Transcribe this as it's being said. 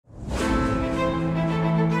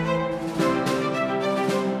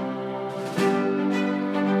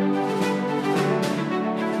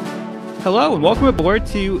Hello and welcome aboard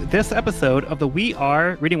to this episode of the We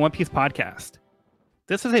Are Reading One Piece podcast.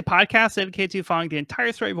 This is a podcast dedicated to following the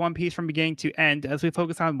entire story of One Piece from beginning to end as we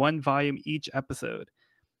focus on one volume each episode.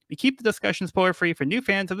 We keep the discussion spoiler-free for new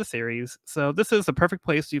fans of the series, so this is the perfect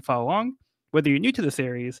place to follow along, whether you're new to the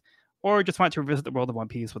series or just want to revisit the world of One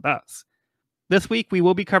Piece with us. This week, we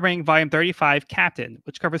will be covering Volume 35, Captain,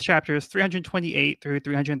 which covers chapters 328 through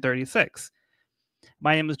 336.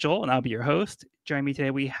 My name is Joel, and I'll be your host. Joining me today,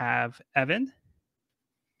 we have Evan.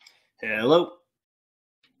 Hello.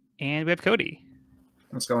 And we have Cody.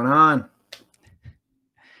 What's going on?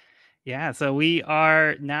 Yeah, so we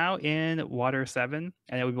are now in Water 7,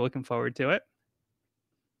 and we'll be looking forward to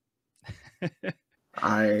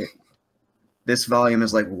it. This volume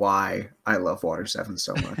is like why I love Water 7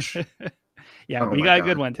 so much. Yeah, we got a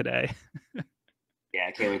good one today. Yeah,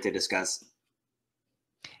 I can't wait to discuss.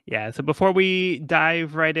 Yeah, so before we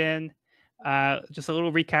dive right in, just a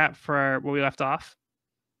little recap for where we left off.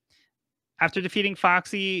 After defeating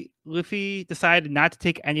Foxy, Luffy decided not to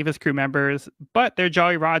take any of his crew members, but their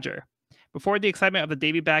Jolly Roger. Before the excitement of the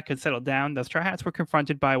Davy Back had settled down, the Straw Hats were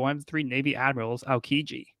confronted by one of the three Navy admirals,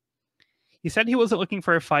 Aokiji. He said he wasn't looking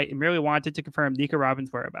for a fight and merely wanted to confirm Nika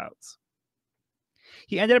Robin's whereabouts.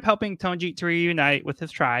 He ended up helping Tonji to reunite with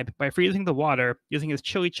his tribe by freezing the water using his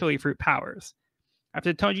chili fruit powers.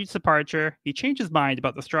 After Tonji's departure, he changed his mind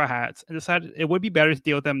about the Straw Hats and decided it would be better to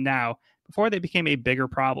deal with them now before they became a bigger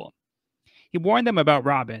problem. He warned them about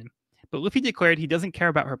Robin, but Luffy declared he doesn't care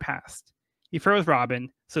about her past. He froze Robin,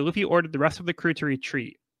 so Luffy ordered the rest of the crew to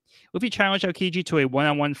retreat. Luffy challenged Aokiji to a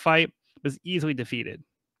one-on-one fight, but was easily defeated.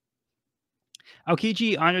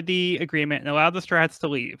 Aokiji honored the agreement and allowed the Straw Hats to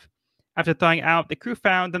leave. After thawing out, the crew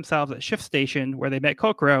found themselves at Shift Station, where they met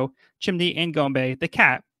Kokoro, Chimney, and Gombe, the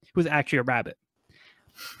cat, who was actually a rabbit.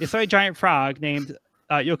 They saw a giant frog named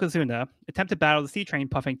Yokozuna attempt to battle the sea train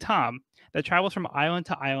puffing Tom that travels from island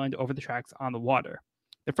to island over the tracks on the water.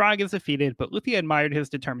 The frog is defeated, but Luffy admired his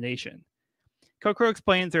determination. Kokoro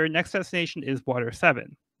explains their next destination is Water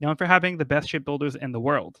 7, known for having the best shipbuilders in the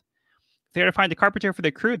world. If they were to find a carpenter for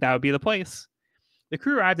the crew, that would be the place. The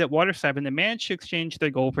crew arrived at Water 7 and managed to exchange their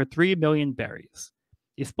gold for 3 million berries.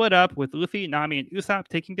 They split up, with Luffy, Nami, and Usopp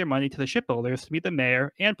taking their money to the shipbuilders to meet the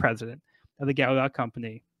mayor and president of the Galliot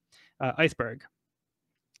Company, Iceberg.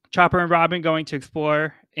 Chopper and Robin going to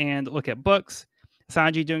explore and look at books.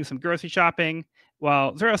 Sanji doing some grocery shopping,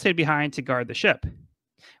 while Zoro stayed behind to guard the ship.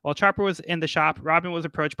 While Chopper was in the shop, Robin was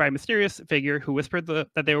approached by a mysterious figure who whispered that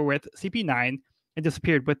they were with CP9 and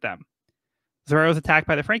disappeared with them. Zoro was attacked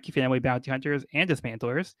by the Franky family bounty hunters and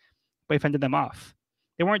dismantlers, but he fended them off.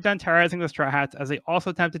 They weren't done terrorizing the Straw Hats, as they also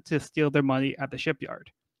attempted to steal their money at the shipyard.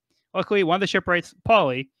 Luckily, one of the shipwrights,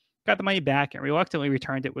 Paulie, got the money back and reluctantly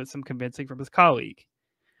returned it with some convincing from his colleague,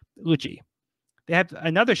 Lucci. They had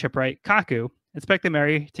another shipwright, Kaku, inspect the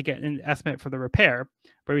Mary to get an estimate for the repair,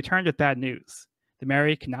 but returned with bad news. The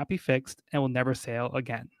Mary cannot be fixed and will never sail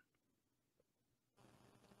again.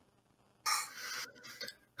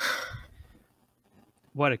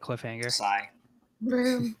 What a cliffhanger. Sigh.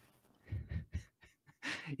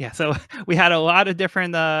 Yeah, so we had a lot of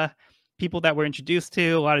different people that were introduced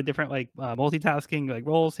to, a lot of different multitasking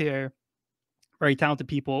roles here. Very talented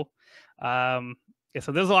people. So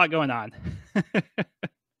there's a lot going on.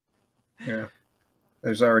 Yeah.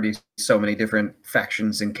 There's already so many different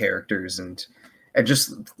factions and characters and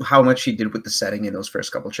just how much he did with the setting in those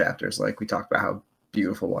first couple chapters. Like we talked about how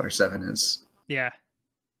beautiful Water 7 is. Yeah.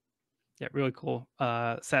 Yeah, really cool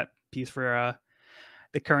set piece for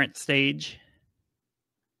the current stage.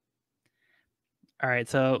 All right,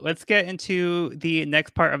 so let's get into the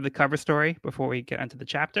next part of the cover story before we get into the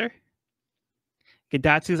chapter.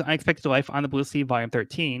 Gidatsu's Unexpected Life on the Blue Sea, Volume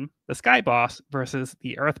 13, The Sky Boss versus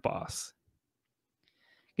the Earth Boss.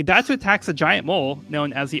 Gidatsu attacks a giant mole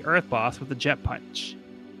known as the Earth Boss with a jet punch.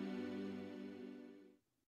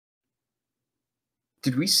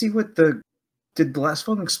 Did we see did the last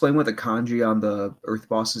one explain what the kanji on the Earth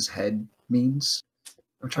Boss's head means?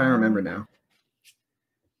 I'm trying to remember now.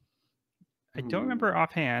 I don't remember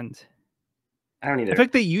offhand. I don't either. I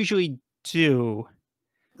think they usually do.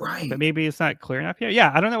 Right. But maybe it's not clear enough here.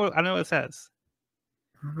 Yeah, I don't know what it says.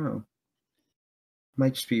 I don't know.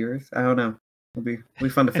 Might just be Earth. I don't know. It'll be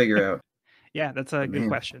fun to figure out. Yeah, that's a good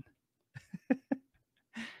question.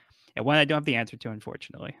 And one I don't have the answer to,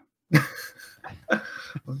 unfortunately.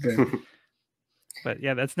 Okay. But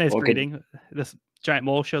yeah, that's nice reading. This giant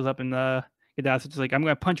mole shows up in the Gidatsu, just like, I'm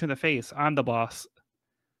going to punch you in the face. I'm the boss.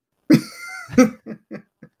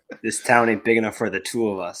 This town ain't big enough for the two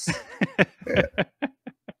of us.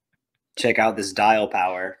 Check out this dial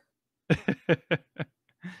power.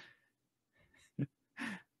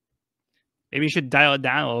 Maybe you should dial it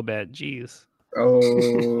down a little bit. Jeez. Oh.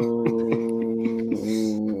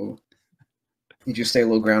 You just stay a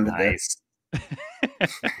little grounded Nice.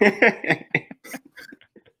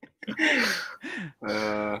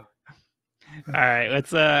 All right,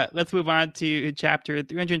 let's move on to chapter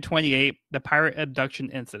 328, the pirate abduction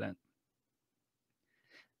incident.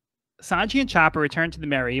 Sanji and Chopper return to the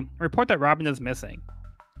Mary and report that Robin is missing.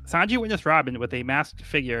 Sanji witnessed Robin with a masked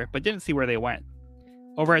figure, but didn't see where they went.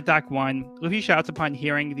 Over at Dock 1, Luffy shouts upon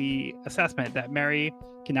hearing the assessment that Mary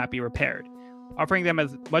cannot be repaired, offering them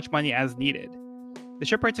as much money as needed. The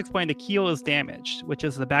shipwrights explain the keel is damaged, which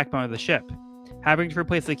is the backbone of the ship. Having to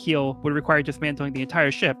replace the keel would require dismantling the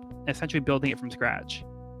entire ship and essentially building it from scratch.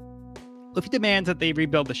 Luffy demands that they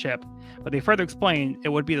rebuild the ship, but they further explain it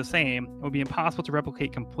would be the same and would be impossible to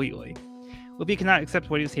replicate completely. Luffy cannot accept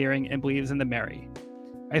what he's hearing and believes in the Mary.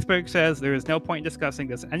 Iceberg says there is no point in discussing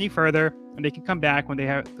this any further, and they can come back when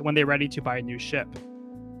they're ready to buy a new ship.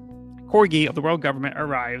 Corgi of the world government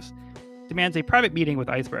arrives, demands a private meeting with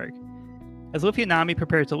Iceberg. As Luffy and Nami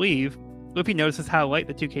prepare to leave, Luffy notices how light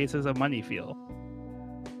the 2 cases of money feel.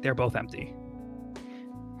 They're both empty.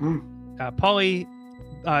 Paulie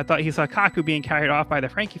thought he saw Kaku being carried off by the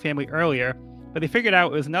Franky family earlier, but they figured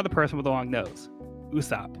out it was another person with a long nose,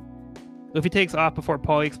 Usopp. Luffy takes off before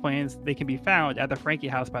Paulie explains they can be found at the Franky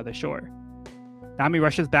house by the shore. Nami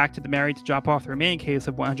rushes back to the Mary to drop off the remaining case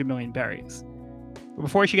of 100 million berries. But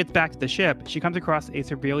before she gets back to the ship, she comes across a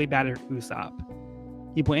severely battered Usopp.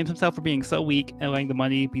 He blames himself for being so weak and letting the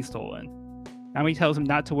money be stolen. Nami tells him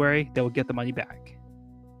not to worry, they will get the money back.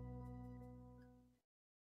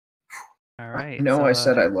 All right. I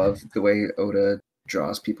said I love the way Oda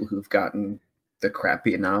draws people who've gotten the crap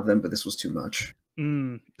beaten out of them, but this was too much.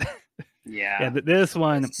 Yeah. This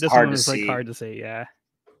one was like hard to see. Yeah.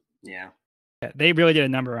 They really did a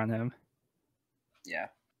number on him. Yeah.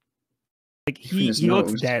 Like he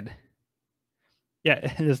looks dead. Yeah,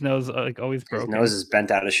 and his nose like always broken. His nose is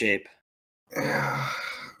bent out of shape. God, man.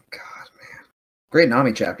 Great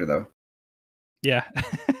Nami chapter though. Yeah.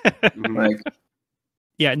 Like,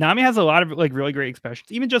 yeah, Nami has a lot of like really great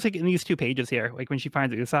expressions. Even just like in these 2 pages here, like when she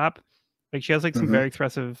finds Usopp, like she has like some very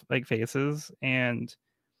expressive like faces, and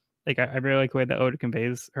like I really like the way that Oda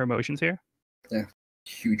conveys her emotions here. Yeah,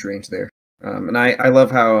 huge range there. And I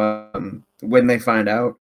love how when they find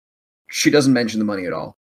out, she doesn't mention the money at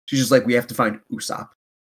all. She's just like, we have to find Usopp.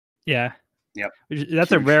 Yeah. Yep. That's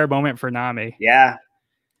huge. A rare moment for Nami. Yeah.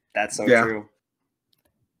 That's so true.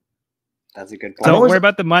 That's a good point. Don't worry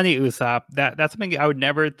about the money, Usopp. That's something I would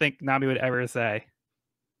never think Nami would ever say.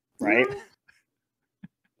 Right?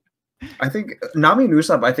 I think Nami and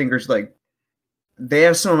Usopp, are like, they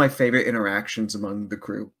have some of my favorite interactions among the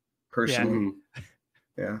crew, personally.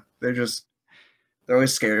 Yeah. They're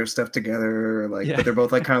always scared of stuff together, but they're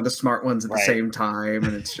both like kind of the smart ones at the same time,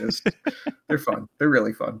 and it's just they're fun. They're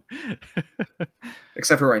really fun.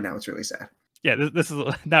 Except for right now, it's really sad. Yeah, this is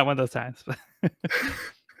not one of those times.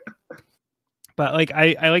 But like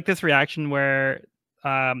I like this reaction where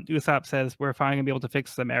Usopp says we're finally gonna be able to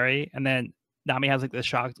fix the Mary, and then Nami has like this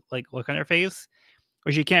shocked like look on her face,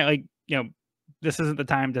 where she can't like this isn't the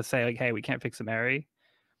time to say like, hey, we can't fix the Mary.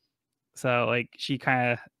 So like she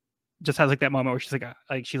kind of just has like that moment where she's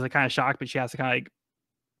like kind of shocked, but she has to kind of like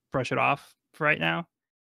brush it off for right now.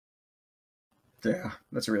 Yeah,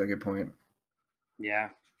 that's a really good point. Yeah,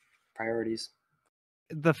 priorities.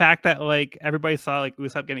 The fact that like everybody saw like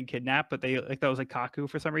Usopp getting kidnapped, but they like that was like Kaku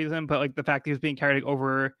for some reason, but like the fact that he was being carried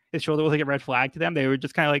over his shoulder was like a red flag to them. They were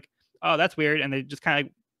just kind of like, oh, that's weird, and they just kind of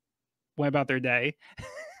like went about their day.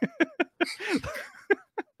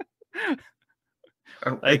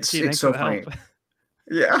 It's so funny.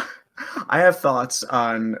 Yeah. I have thoughts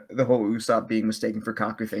on the whole Usopp being mistaken for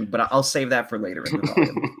Kaku thing, but I'll save that for later in the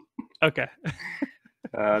volume. Okay.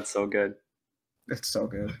 It's so good. It's so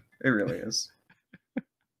good. It really is.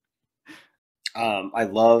 So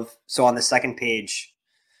on the second page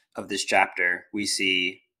of this chapter, we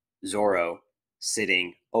see Zoro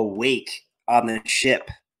sitting awake on the ship,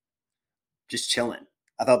 just chilling.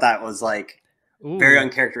 I thought that was like very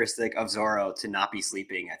uncharacteristic of Zoro to not be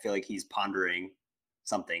sleeping. I feel like he's pondering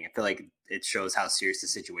something. I feel like it shows how serious the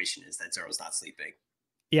situation is that Zoro's not sleeping.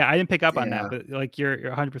 Yeah, I didn't pick up on that, but like you're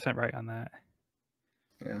 100% right on that.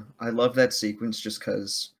 Yeah, I love that sequence just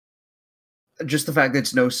because, just the fact that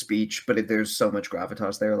it's no speech, but there's so much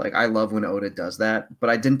gravitas there. Like I love when Oda does that, but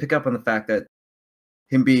I didn't pick up on the fact that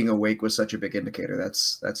him being awake was such a big indicator.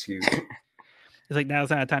 That's huge. It's like now's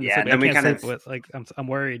not a time to sleep. I can't sleep with like I'm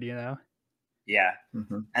worried, Yeah,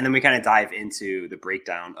 and then we kind of dive into the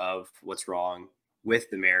breakdown of what's wrong with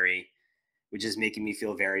the Mary, which is making me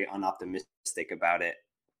feel very unoptimistic about it,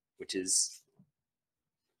 which is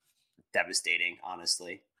devastating,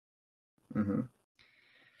 honestly. Mm-hmm.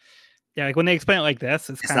 Yeah, like when they explain it like this,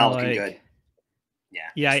 it's kind not of looking like good. Yeah,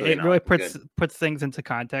 yeah, it's really it not really looking puts things into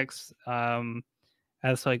context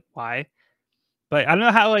as to, like why. But I don't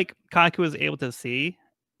know how like Kaku was able to see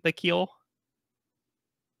the keel,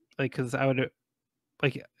 like because I would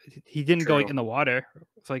like he didn't go like True. in the water.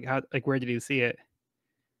 It's like how like where did he see it?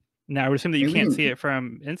 Now I would assume that you Maybe can't see it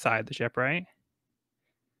from inside the ship, right?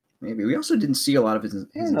 Maybe we also didn't see a lot of his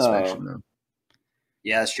inspection though.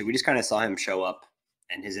 Yeah, that's true. We just kind of saw him show up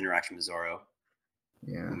and his interaction with Zoro.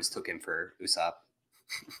 Yeah, who mistook him for Usopp.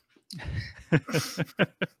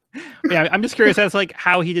 Yeah, I'm just curious as like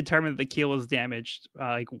how he determined that the keel was damaged.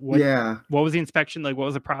 Like what was the inspection? Like what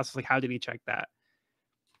was the process? Like how did he check that?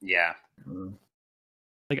 Yeah.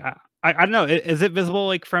 Like I don't know. Is it visible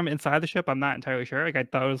like from inside the ship? I'm not entirely sure. Like I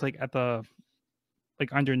thought it was like at the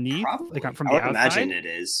like underneath, Probably. like from I the would outside. imagine it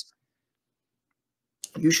is.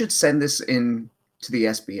 You should send this in to the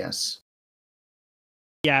SBS.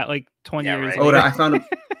 Yeah, like 20 years. Right. Oh, I found a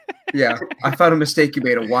I found a mistake you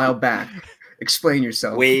made a while back. Explain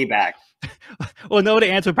yourself. Way back. Well, no, the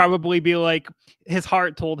answer would probably be like his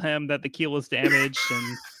heart told him that the keel was damaged,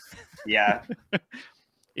 and yeah,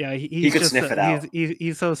 yeah, he could just sniff it out.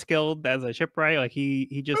 He's so skilled as a shipwright, like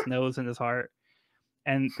he just knows in his heart,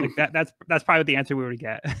 and like that's probably the answer we would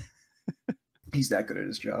get. He's that good at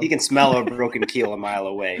his job. He can smell a broken keel a mile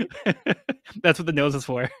away. That's what the nose is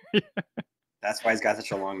for. That's why he's got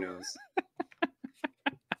such a long nose.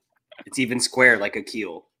 It's even square like a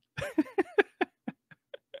keel.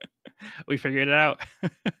 We figured it out.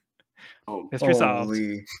 Oh, mystery solved.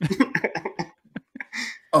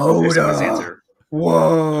 Oh, his answer.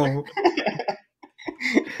 Whoa!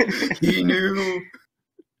 He knew.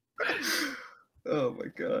 Oh my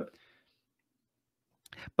god!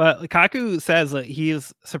 But Kaku says that he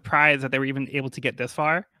is surprised that they were even able to get this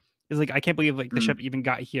far. He's like, I can't believe like the ship even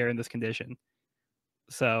got here in this condition.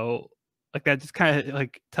 So like that just kind of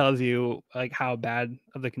like tells you like how bad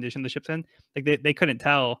of the condition the ship's in. Like they couldn't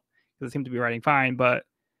tell because it seemed to be riding fine, but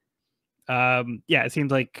yeah, it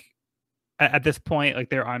seems like at this point like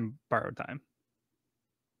they're on borrowed time.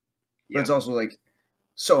 But it's also like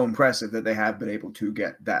so impressive that they have been able to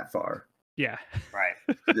get that far. Yeah. Right.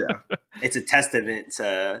 Yeah. It's a testament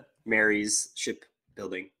to Mary's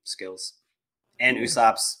shipbuilding skills and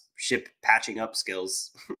Usopp's ship patching up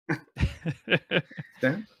skills.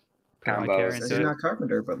 Yeah. Combos. He's not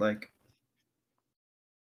carpenter, but like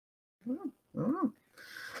I don't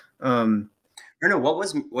know. Or no, what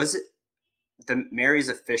was it the Mary's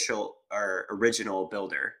official or original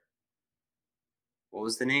builder? What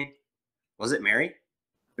was the name? Was it Mary?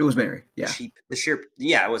 It was Mary. Yeah. The ship.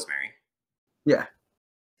 Yeah, it was Mary. Yeah.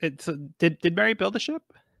 Did Mary build the ship?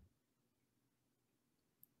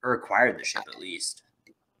 Or acquired the ship at least.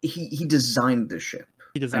 He designed the ship.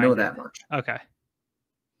 I know that much. Okay.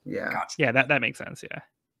 Yeah. Gotcha. Yeah, that makes sense. Yeah.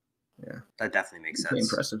 Yeah. That definitely makes sense. Pretty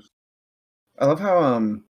impressive. I love how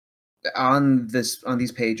on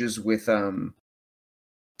these pages with the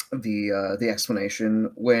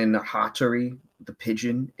explanation when Hattori the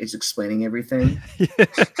pigeon is explaining everything.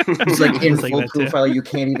 He's like in full profile. You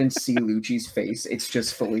can't even see Lucci's face. It's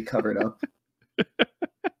just fully covered up.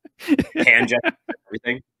 Hand gesture,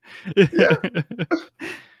 everything. Yeah.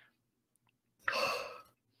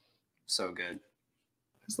 So good.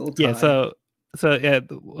 Yeah. So yeah,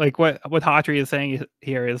 like what Hattori is saying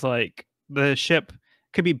here is like the ship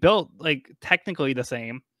could be built like technically the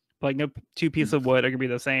same, but like no two pieces of wood are gonna be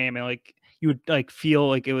the same, and like you would like feel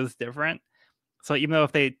like it was different. So even though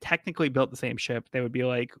if they technically built the same ship, they would be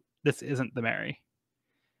like, this isn't the Mary.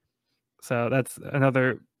 So that's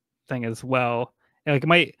another thing as well. And like it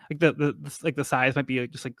might like the size might be like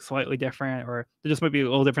just like slightly different, or there just might be a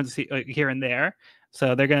little difference like here and there.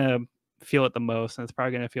 So they're gonna feel it the most, and it's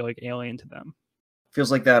probably gonna feel like alien to them.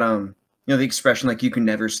 Feels like that the expression like you can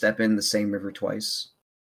never step in the same river twice.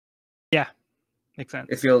 Yeah. Makes sense.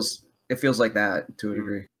 It feels like that to a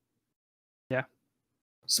degree. Yeah.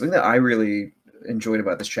 Something that I really enjoyed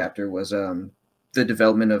about this chapter was the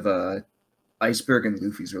development of Iceberg and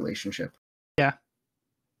Luffy's relationship. Yeah.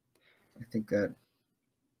 I think that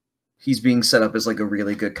he's being set up as like a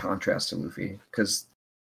really good contrast to Luffy because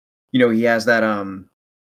he has that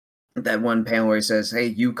that one panel where he says, "Hey,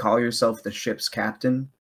 you call yourself the ship's captain?"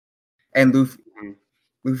 And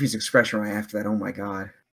Luffy's expression right after that, oh my god.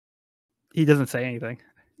 He doesn't say anything.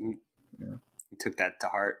 Yeah. He took that to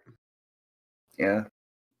heart. Yeah.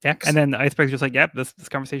 Yeah. And then Iceberg's just like, yep, this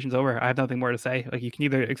conversation's over. I have nothing more to say. Like you can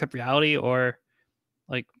either accept reality or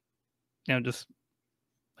like, just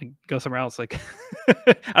like go somewhere else. Like I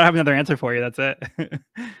don't have another answer for you. That's it.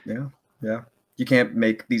 Yeah. Yeah. you can't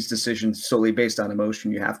make these decisions solely based on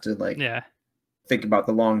emotion. You have to like think about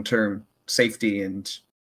the long-term safety and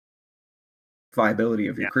viability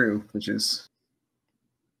of your crew, which is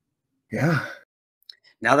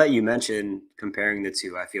Now that you mention comparing the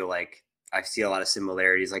two, I feel like I see a lot of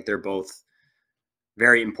similarities. Like they're both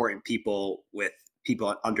very important people with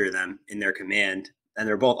people under them in their command, and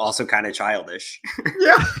they're both also kind of childish.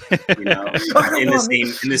 Yeah. You know, in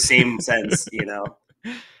the same sense, you know.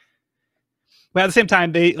 But at the same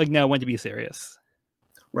time, they like know when to be serious.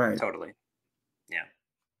 Right. Totally. Yeah.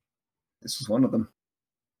 This is one of them.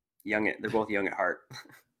 They're both young at heart.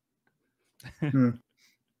 Hmm.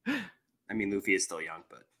 I mean, Luffy is still young,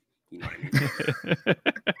 but you know what I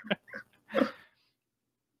mean.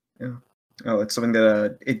 Yeah. Oh, it's something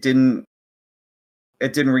that it didn't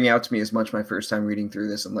ring out to me as much my first time reading through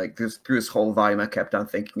this, and like through this whole volume, I kept on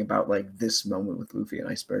thinking about like this moment with Luffy and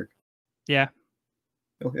Iceberg. Yeah.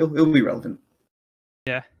 It'll be relevant.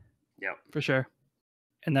 Yeah. Yeah. For sure.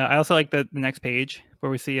 And I also like the next page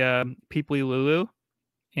where we see Peeply Lulu,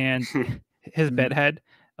 and his bed head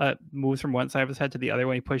moves from one side of his head to the other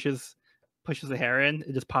when he pushes the hair in.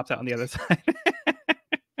 It just pops out on the other side.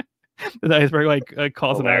 The Iceberg like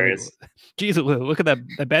calls him out. Like, Jesus, Lulu, look at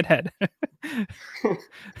that bed head. And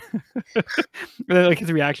then like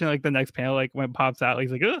his reaction, like the next panel, like when it pops out, like,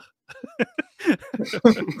 he's like, ugh.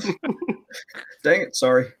 Dang it,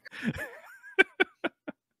 sorry.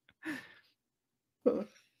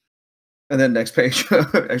 And then next page,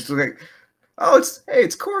 I just look like, oh,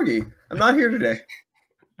 it's Corgi. I'm not here today.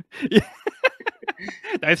 Yeah.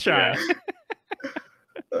 Nice try. Yeah.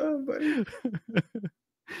 Oh, buddy.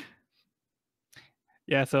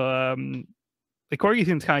 Yeah, so the Corgi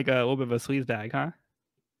seems kind of like a little bit of a sleaze bag, huh?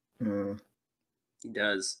 He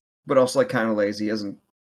does. But also like kind of lazy. He doesn't.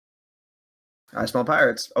 I smell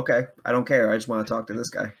pirates. Okay, I don't care. I just want to talk to this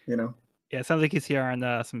guy. You know. Yeah, it sounds like he's here on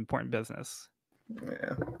some important business.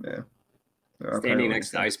 Yeah. Standing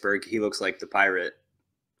next to Iceberg, he looks like the pirate.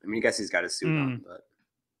 I mean, I guess he's got his suit on, but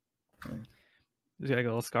he's got like a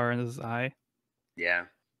little scar in his eye. Yeah.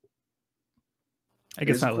 I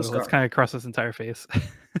guess not little. It's kind of across his entire face.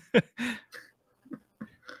 And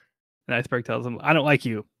Iceberg tells him, "I don't like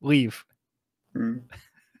you. Leave." And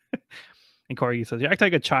Corgi says, "You act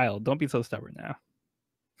like a child. Don't be so stubborn now."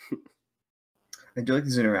 I do like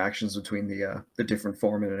these interactions between the different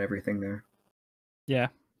foremen and everything there. Yeah.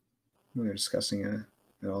 When they're discussing it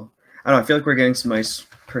all. I don't know. I feel like we're getting some nice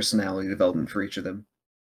personality development for each of them.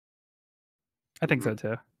 I think so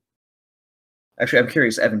too. Actually, I'm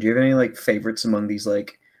curious, Evan, do you have any like favorites among these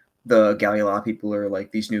like the Galilea people or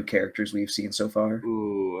like these new characters we've seen so far?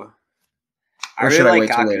 Ooh. Or should I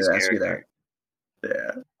wait till later to ask you that?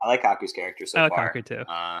 Yeah. I like Kaku's character so far. I like Kaku too.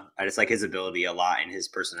 I just like his ability a lot and his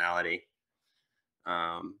personality.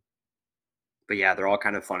 But yeah, they're all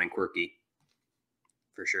kind of fun and quirky.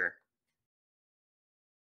 For sure.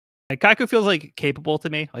 Like, Kaku feels like capable to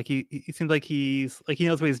me. Like he seems like he's like he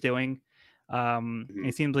knows what he's doing.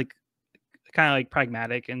 He seems like kind of like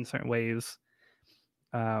pragmatic in certain ways.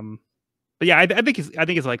 But yeah, I think he's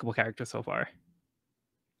a likable character so far.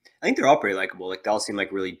 I think they're all pretty likable. Like they all seem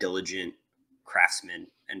like really diligent craftsmen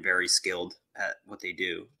and very skilled at what they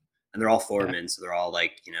do. And they're all foremen, so they're all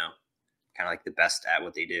like, you know, kind of like the best at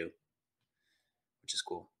what they do, which is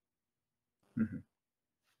cool.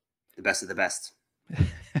 The best of the best.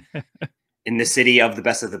 In the city of the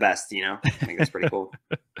best, you know? I think that's pretty cool.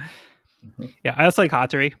 Yeah, I also like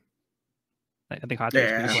Hattori. I think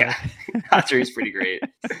Hattori is pretty Hattori's pretty great.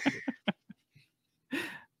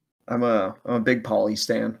 I'm a big Pauly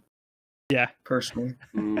stan. Yeah. Personally.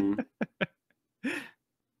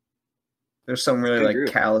 There's some really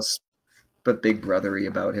like callous but big brothery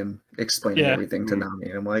about him explaining everything to Nami.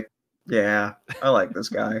 And I'm like, yeah, I like this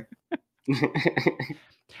guy.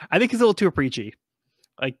 I think he's a little too preachy.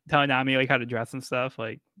 Like telling Nami like how to dress and stuff.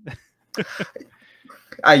 Like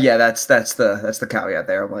yeah, that's the caveat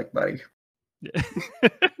there. I'm like, buddy.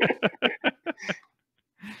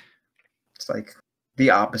 It's like the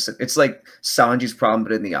opposite. It's like Sanji's problem,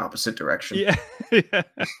 but in the opposite direction. Yeah.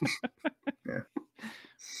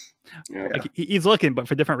 Like, he's looking, but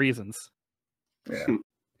for different reasons. Yeah.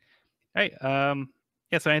 Hey,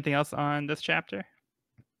 yeah, so anything else on this chapter?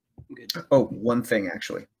 Good. Oh, one thing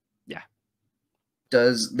actually. Yeah.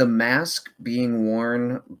 Does the mask being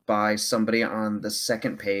worn by somebody on the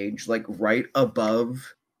second page, like right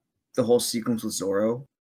above the whole sequence with Zoro,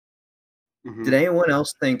 did anyone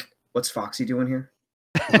else think, what's Foxy doing here?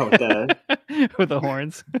 Oh, with the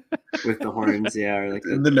horns. With the horns, yeah, or like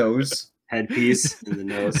the nose. Headpiece and the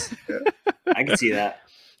nose. Yeah. I can see that.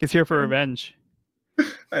 He's here for revenge.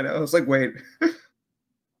 I know. I was like, wait.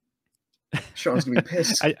 Sean's gonna be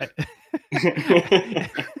pissed.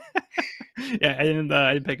 Yeah, I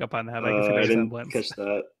didn't pick up on that. I can see the resemblance. Catch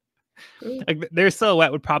that. Like, their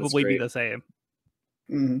silhouette would probably be the same.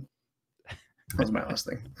 Mm-hmm. That was my last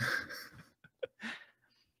thing.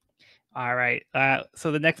 All right.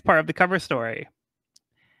 So the next part of the cover story.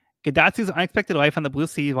 Gadatsu's Unexpected Life on the Blue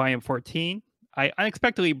Sea, Volume 14. I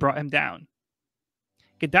unexpectedly brought him down.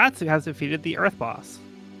 Gadatsu has defeated the Earth Boss.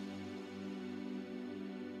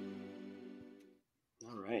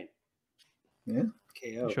 All right. Yeah.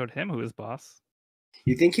 KO. I showed him who is boss.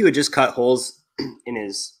 You think he would just cut holes in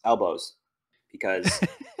his elbows? Because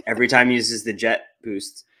every time he uses the jet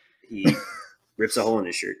boost, he rips a hole in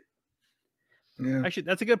his shirt. Yeah. Actually,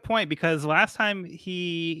 that's a good point, because last time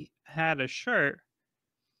he had a shirt,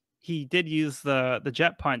 he did use the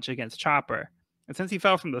jet punch against Chopper. And since he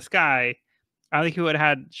fell from the sky, I don't think he would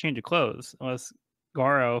have had change of clothes unless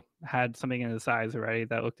Goro had something in his size already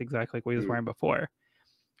that looked exactly like what he was wearing before.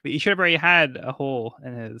 But he should have already had a hole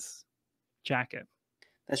in his jacket.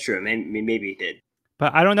 That's true. Maybe he did.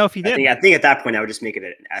 But I don't know if he did. I think at that point I would just make it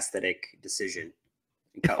an aesthetic decision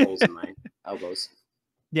and cut holes in my elbows.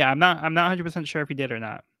 Yeah, I'm not 100% sure if he did or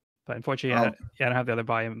not. But unfortunately, I don't have the other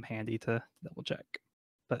volume handy to double check.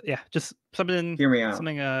 But yeah, just something. Hear me out.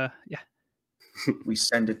 Something. Yeah. We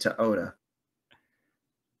send it to Oda.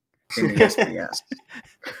 In the SBS.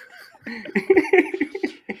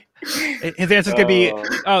 His answer's gonna be,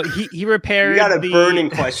 he repaired. You got a burning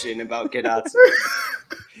question about Gadatsu.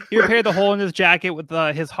 He repaired the hole in his jacket with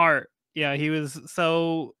his heart. Yeah, he was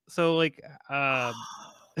so like.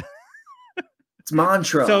 It's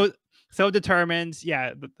mantra. So determined.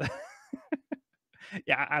 Yeah.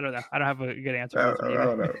 Yeah, I don't know. I don't have a good answer. I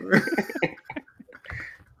don't know.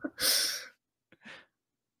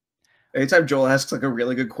 Anytime Joel asks like a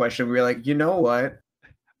really good question, we're like, you know what?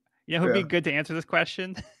 You know who'd be good to answer this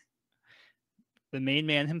question? The main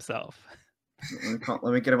man himself. Let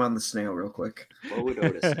me get him on the snail real quick. What would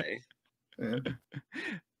Oda say? Yeah.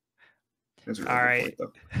 Really all right.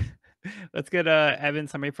 Point, let's get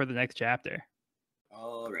Evan's summary for the next chapter.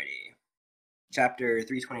 Alrighty. Chapter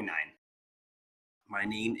 329. My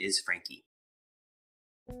name is Franky.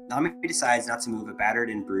 Nami decides not to move a battered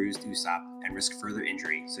and bruised Usopp and risk further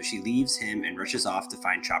injury, so she leaves him and rushes off to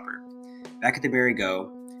find Chopper. Back at the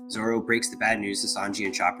Merry-Go, Zoro breaks the bad news to Sanji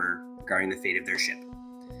and Chopper regarding the fate of their ship.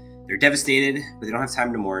 They're devastated, but they don't have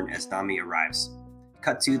time to mourn as Nami arrives.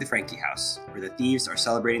 Cut to the Franky house, where the thieves are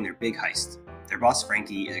celebrating their big heist. Their boss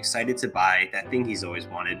Franky is excited to buy that thing he's always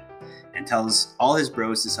wanted, and tells all his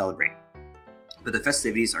bros to celebrate. But the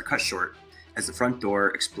festivities are cut short as the front door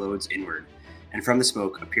explodes inward, and from the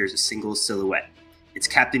smoke appears a single silhouette. It's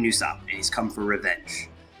Captain Usopp, and he's come for revenge.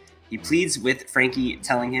 He pleads with Franky,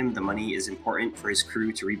 telling him the money is important for his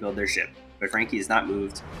crew to rebuild their ship, but Franky is not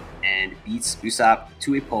moved and beats Usopp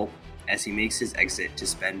to a pulp as he makes his exit to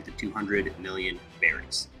spend the 200 million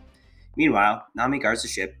berries. Meanwhile, Nami guards the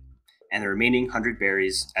ship and the remaining 100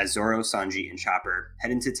 berries as Zoro, Sanji, and Chopper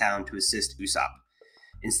head into town to assist Usopp.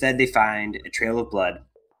 Instead, they find a trail of blood.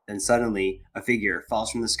 Then suddenly, a figure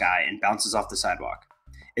falls from the sky and bounces off the sidewalk.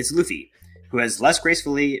 It's Luffy, who has less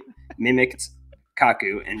gracefully mimicked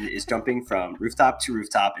Kaku and is jumping from rooftop to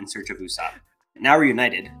rooftop in search of Usopp. Now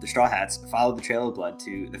reunited, the Straw Hats follow the trail of blood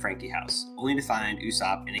to the Franky house, only to find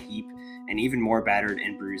Usopp in a heap and even more battered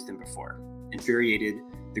and bruised than before. Infuriated,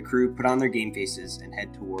 the crew put on their game faces and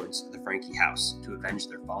head towards the Franky house to avenge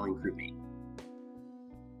their fallen crewmate.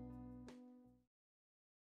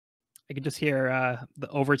 I could just hear the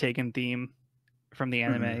Overtaken theme from the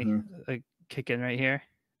anime kick in right here.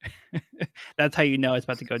 That's how you know it's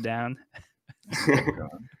about to go down.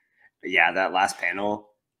 Yeah, that last panel.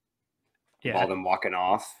 Yeah. All them walking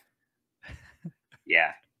off.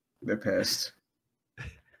 Yeah. They're pissed.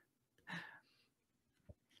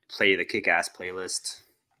 Play the kick-ass playlist.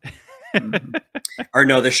 Or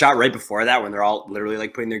no, the shot right before that when they're all literally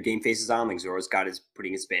like putting their game faces on. Like Zoro's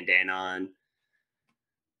putting his bandana on.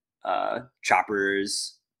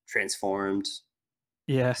 Chopper's transformed.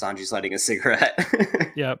 Yeah. Sanji's lighting a cigarette.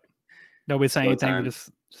 Yep. Nobody's saying anything. We're just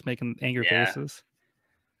making angry faces.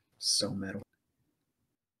 So metal.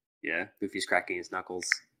 Yeah, Luffy's cracking his knuckles.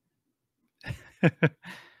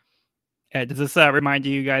 Yeah, does this remind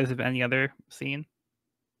you guys of any other scene?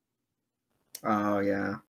 Oh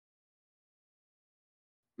yeah.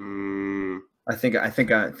 I think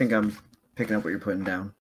I'm picking up what you're putting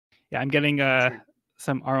down. Yeah, I'm getting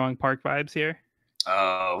some Arlong Park vibes here.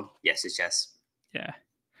 Oh yes. Yeah.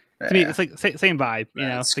 To me, it's like same vibe. You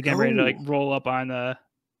know, they're getting ready to like roll up on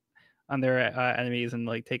their enemies and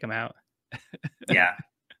like take them out. Yeah.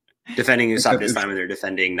 Defending Usopp this time, and they're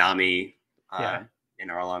defending Nami in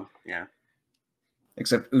Arlong. Yeah.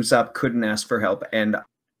 Except Usopp couldn't ask for help. And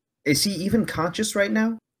is he even conscious right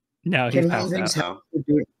now? No, Can he's he passed even out. help to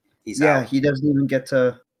do it? He's out. He doesn't even get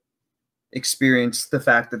to experience the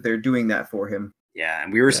fact that they're doing that for him. Yeah,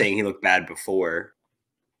 and we were saying he looked bad before.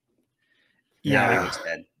 Yeah, Now he looks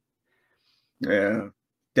dead. Yeah,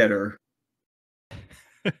 deader.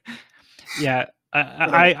 Yeah,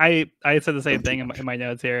 I said the same thing in my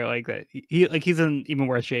notes here, like that he's in even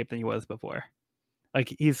worse shape than he was before.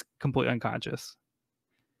 Like he's completely unconscious.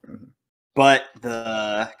 But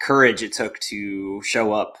the courage it took to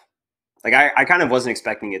show up, like I kind of wasn't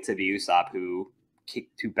expecting it to be Usopp who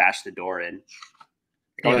bashed the door in.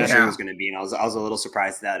 Like, I wasn't sure it was going to be, and I was a little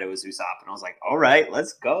surprised that it was Usopp, and I was like, all right,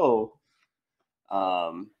 let's go.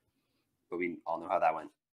 But we all know how that went.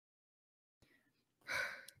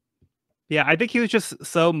 Yeah, I think he was just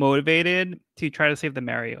so motivated to try to save the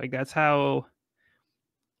Mary. Like that's how,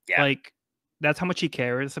 like that's how much he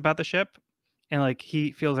cares about the ship, and like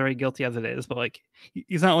he feels very guilty as it is. But like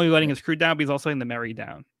he's not only letting his crew down, but he's also letting the Mary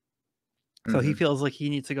down. So he feels like he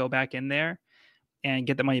needs to go back in there and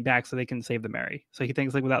get the money back so they can save the Mary. So he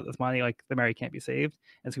thinks like without this money, like the Mary can't be saved,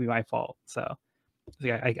 and it's gonna be my fault. So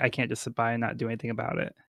like, I can't just sit by and not do anything about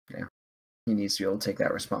it. Yeah, he needs to be able to take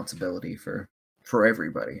that responsibility for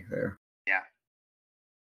everybody there. Yeah,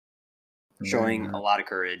 showing a lot of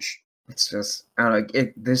courage. It's just I don't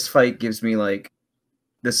know. This fight gives me like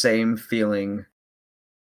the same feeling,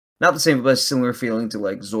 not the same, but a similar feeling to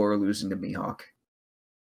like Zoro losing to Mihawk.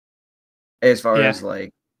 As far as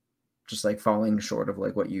like just like falling short of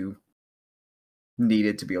like what you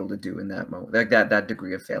needed to be able to do in that moment, like that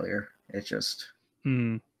degree of failure. It just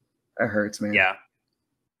it hurts, man. Yeah,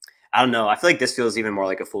 I don't know. I feel like this feels even more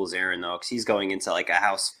like a fool's errand though, because he's going into like a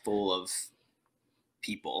house full of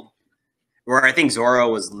people, where I think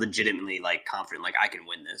Zoro was legitimately like confident, like I can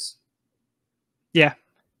win this. Yeah,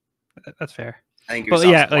 that's fair. I think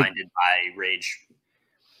Usopp's blinded by rage.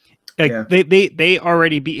 Like they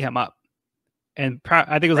already beat him up. And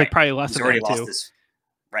I think it was like probably less than that too.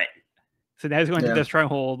 Right. So now he's going to the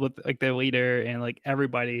stronghold with like the leader and like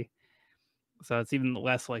everybody. So it's even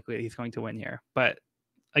less likely he's going to win here. But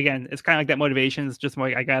again, it's kind of like that motivation is just more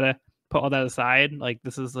like I gotta put all that aside. Like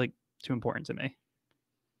this is like too important to me.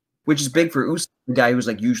 Which is big for Usopp, the guy who's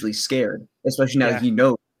like usually scared, especially now that he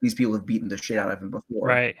knows these people have beaten the shit out of him before.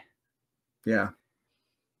 Right. Yeah.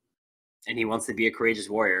 And he wants to be a courageous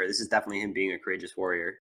warrior. This is definitely him being a courageous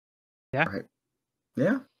warrior. Yeah. Right.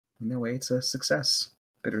 Yeah. In a way, it's a success.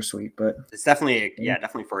 Bittersweet, but it's definitely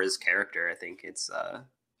definitely for his character. I think it's a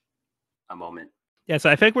moment. Yeah, so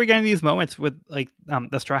I think we're getting these moments with like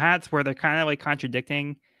the Straw Hats where they're kind of like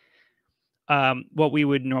contradicting what we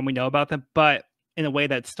would normally know about them, but in a way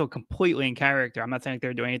that's still completely in character. I'm not saying like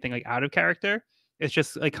they're doing anything like out of character. It's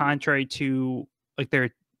just like contrary to like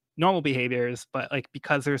their normal behaviors, but like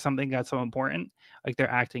because there's something that's so important, like they're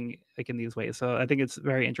acting like in these ways. So I think it's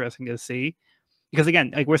very interesting to see. Because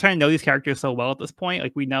again, like we're starting to know these characters so well at this point,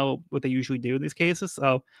 like we know what they usually do in these cases.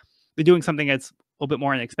 So they're doing something that's a little bit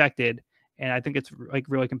more unexpected, and I think it's like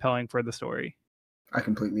really compelling for the story. I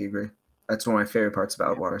completely agree. That's one of my favorite parts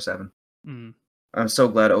about Water 7. I'm so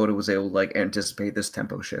glad Oda was able to like anticipate this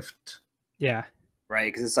tempo shift. Yeah,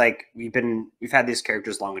 right. Because it's like we've had these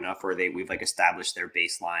characters long enough where we've like established their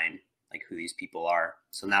baseline, like who these people are.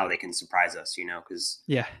 So now they can surprise us, you know? Because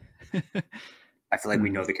I feel like we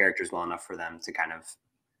know the characters well enough for them to kind of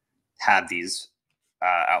have these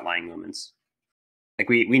outlying moments. Like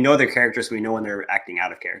we know their characters, so we know when they're acting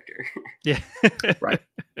out of character. Yeah, right.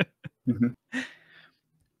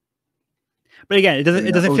 But again, it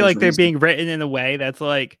doesn't feel like they're being written in a way that's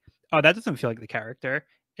like, oh, that doesn't feel like the character.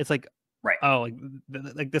 It's like, oh,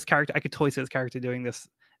 like this character, I could totally see this character doing this,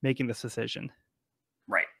 making this decision.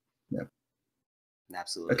 Right. Yeah.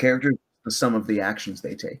 Absolutely. A character is the sum of the actions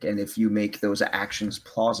they take, and if you make those actions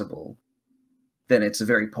plausible, then it's a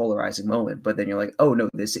very polarizing moment. But then you're like, oh no,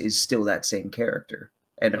 this is still that same character,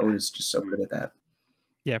 and Oda's just so good at that.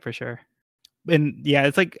 Yeah, for sure. And yeah,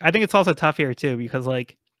 it's like I think it's also tough here too because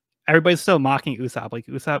like everybody's still mocking Usopp. Like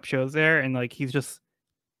Usopp shows there, and like he's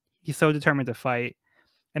so determined to fight,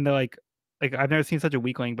 and they're like I've never seen such a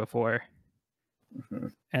weakling before,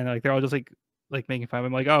 and like they're all just like making fun of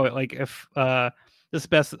him. Like, oh, like if this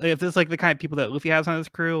is like the kind of people that Luffy has on his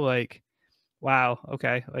crew, like wow,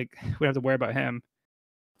 okay, like we don't have to worry about him.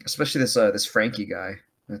 Especially this Franky guy.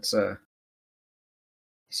 That's he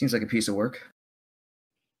seems like a piece of work.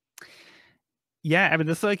 Yeah, I mean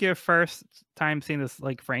this is like your first time seeing this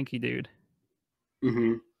like Franky dude.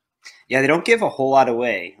 Yeah, they don't give a whole lot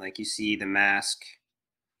away. Like you see the mask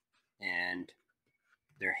and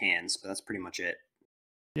their hands, but that's pretty much it.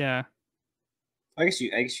 Yeah. I guess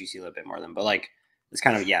you see a little bit more of them, but like It's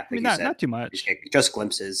kind of like I mean, you not said, not too much. just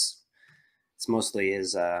glimpses. It's mostly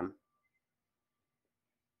his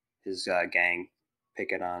gang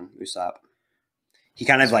picking on Usopp. He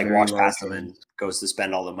kind of like walks past him and goes to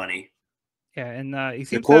spend all the money. Yeah, and he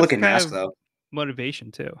seems cool to have looking kind mask of though.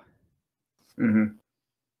 Motivation too. Mm-hmm.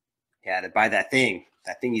 Yeah, to buy that thing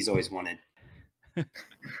he's always wanted.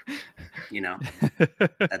 You know,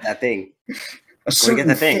 that thing. A certain get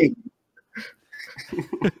the thing.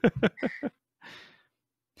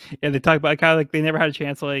 Yeah, they talk about kind of like they never had a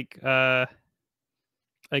chance to like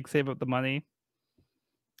save up the money.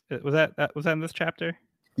 Was that in this chapter?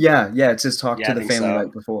 Yeah, it's his talk to the family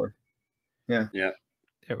right before. Yeah.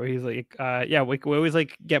 Where he's like, we always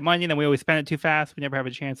like get money, and then we always spend it too fast. We never have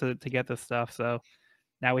a chance to get this stuff. So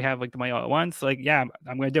now we have like the money all at once. Like, yeah,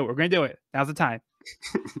 I'm gonna do it. We're gonna do it. Now's the time.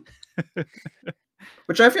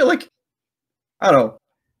 Which I feel like, I don't know.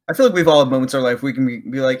 I feel like we've all had moments in our life we can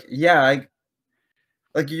be like, yeah,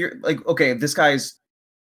 you're like, okay, this guy's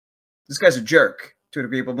a jerk to a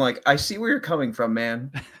degree, but I'm like, I see where you're coming from,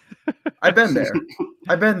 man. I've been there.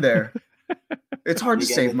 It's hard to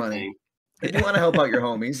save money. If you want to help out your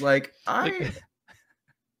homies, like I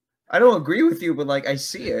don't agree with you, but like I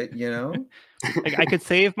see it, you know. Like I could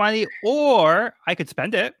save money or I could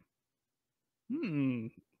spend it.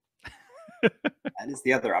 That is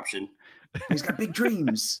the other option. He's got big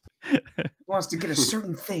dreams. He wants to get a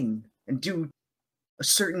certain thing and do a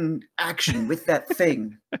certain action with that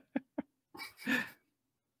thing.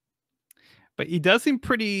 But he does seem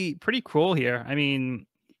pretty cruel here. I mean,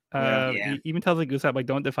 he even tells like Usopp, like,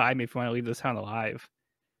 don't defy me if you want to leave this town alive.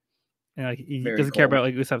 And like he doesn't care about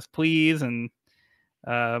like Usopp's pleas, and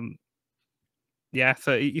yeah,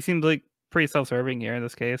 so he seems like pretty self-serving here in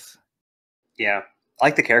this case. Yeah, I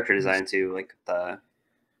like the character design too, like the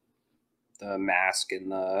mask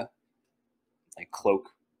and the like cloak,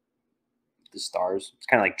 the stars. It's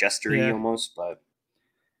kind of like gestury almost, but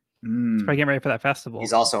he's probably getting ready for that festival.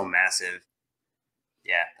 He's also massive.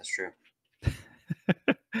 Yeah, that's true.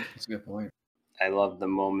 That's a good point. I love the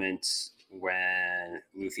moment when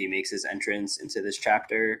Luffy makes his entrance into this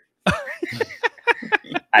chapter.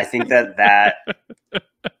 I think that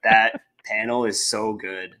panel is so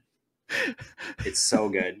good. It's so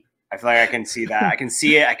good. I feel like I can see that. I can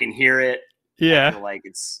see it. I can hear it. Yeah. I feel like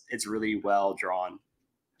it's really well drawn.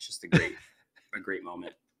 It's just a great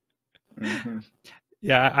moment. Mm-hmm.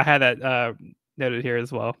 Yeah, I had that noted here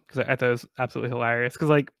as well because I thought it was absolutely hilarious. Because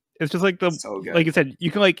like it's just like like you said,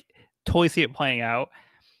 you can like totally see it playing out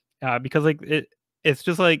because like it's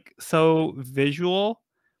just like so visual,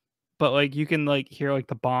 but like you can like hear like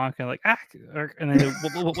the bonk and like and then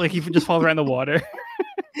like even just falls right in the water.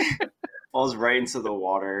 Falls right into the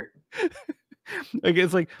water. Like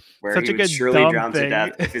it's like where such he a good surely dumb drown thing. to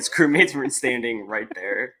death if his crewmates weren't standing right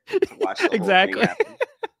there to watch the whole thing happen.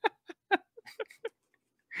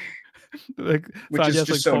 Like, which is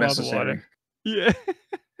just so necessary. Yeah.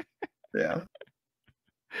 Yeah.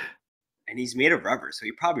 And he's made of rubber, so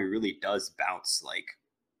he probably really does bounce like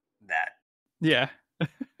that. Yeah.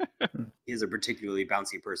 He's a particularly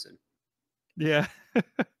bouncy person. Yeah.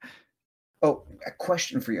 Oh, a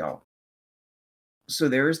question for y'all. So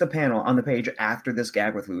there is the panel on the page after this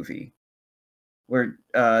gag with Luffy where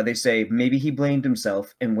they say maybe he blamed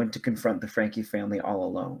himself and went to confront the Franky family all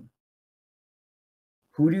alone.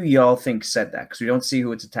 Who do y'all think said that? Because we don't see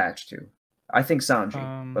who it's attached to. I think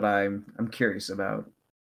Sanji, but I'm curious about.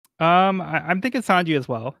 I'm thinking Sanji as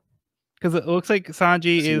well, because it looks like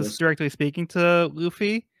Sanji is directly speaking to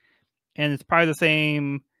Luffy, and it's probably the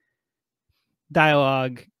same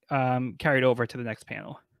dialogue carried over to the next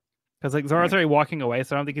panel. Because like Zoro's already walking away,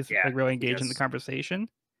 so I don't think he's like really engaged in the conversation.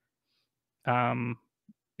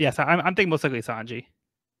 Yeah, so I'm thinking most likely Sanji.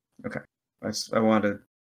 Okay, I want to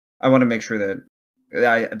make sure that.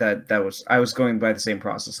 I was going by the same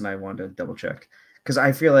process, and I wanted to double check because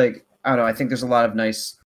I feel like I don't know. I think there's a lot of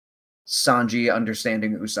nice Sanji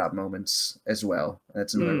understanding Usopp moments as well.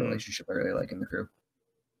 That's another relationship I really like in the crew.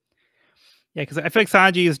 Yeah, because I feel like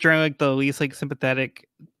Sanji is generally like the least like sympathetic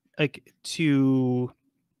like to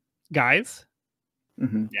guys.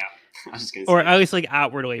 Mm-hmm. Yeah, I was just gonna or say. At least like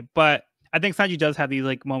outwardly, but I think Sanji does have these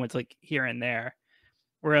like moments like here and there,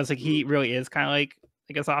 whereas like he really is kind of like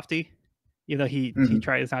a softie. You know, he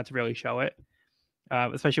tries not to really show it,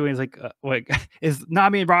 especially when he's like, is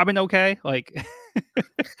Nami and Robin okay? Like,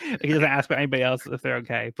 he doesn't ask about anybody else if they're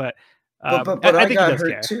okay. But I think got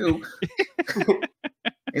hurt care. Too.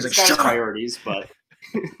 He's like, got priorities, but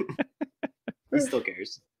he still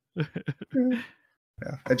cares. Yeah,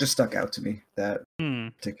 it just stuck out to me that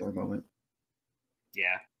particular moment.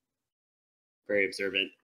 Yeah, very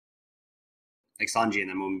observant. Like Sanji in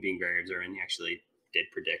that moment being very observant. He actually did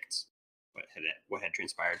predict what had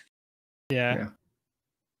transpired. Yeah.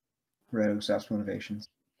 Read Usopp's motivations.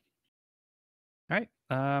 All right.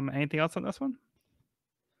 Anything else on this one?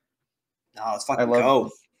 No, let's fucking go.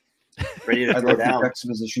 Ready to throw down. The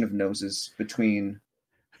juxtaposition of noses between.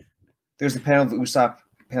 There's the panel of Usopp,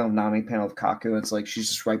 panel of Nami, panel of Kaku. It's like she's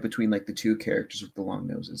just right between like the two characters with the long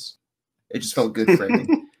noses. It just felt good framing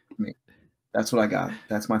to me. That's what I got.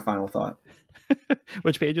 That's my final thought.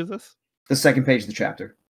 Which page is this? The second page of the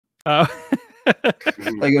chapter. Oh.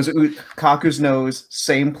 Like it was Kaku's nose,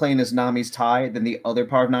 same plane as Nami's tie. Then the other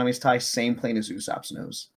part of Nami's tie, same plane as Usopp's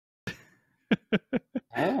nose.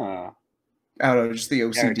 Ah. I don't know, just the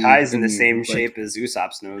OCD. Yeah, her tie's in the same shape as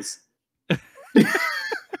Usopp's nose.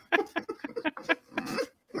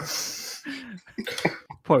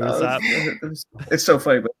 Poor Usopp. It's so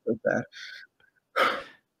funny, but it's bad.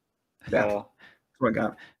 Yeah, that's what I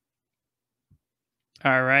got.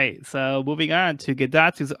 All right, so moving on to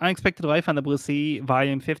Gadatsu's Unexpected Life on the Blue Sea,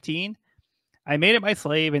 Volume 15. I made it my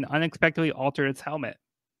slave and unexpectedly altered its helmet.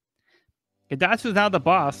 Gadatsu is now the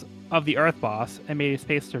boss of the Earth Boss and made a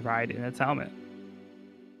space to ride in its helmet.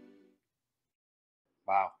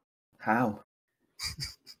 Wow. How?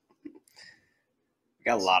 We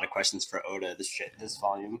got a lot of questions for Oda this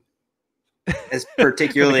volume. It's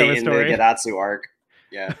particularly in the Gadatsu arc.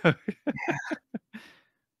 Yeah.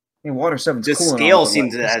 And Water 7's the cool. Scale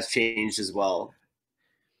seems to have changed as well.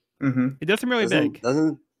 Mm-hmm. It does seem really big.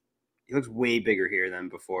 He looks way bigger here than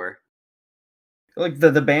before. Like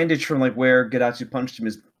the bandage from like where Gadatsu punched him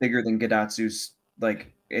is bigger than Gadatsu's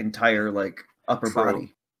like entire like upper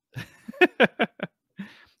body.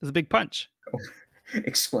 It's a big punch. Oh,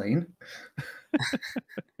 explain.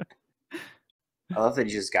 I love that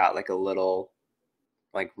he just got like a little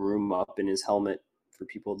like room up in his helmet for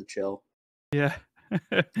people to chill. Yeah.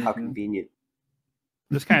 How convenient.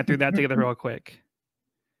 Just kind of threw that together real quick.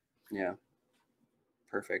 Yeah.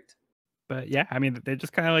 Perfect. But yeah, I mean, they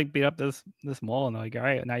just kind of like beat up this mole and they're like, all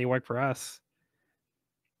right, now you work for us.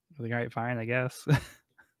 I'm like, all right, fine, I guess.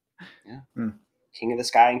 Yeah. King of the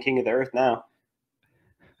sky and king of the earth now.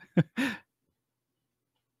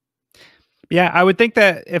 Yeah, I would think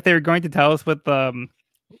that if they were going to tell us what the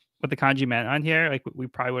kanji meant on here, like we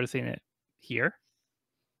probably would have seen it here.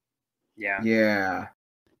 Yeah. Yeah. You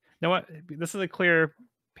know what? This is a clear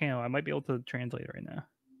panel. I might be able to translate it right now.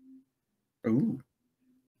 Ooh.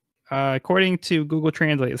 According to Google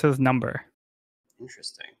Translate, it says number.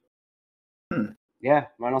 Interesting. Yeah,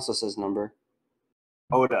 mine also says number.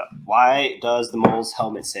 Oda, why does the mole's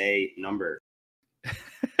helmet say number?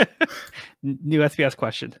 New SBS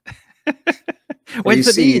question. What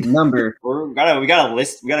does it mean? Number. We got a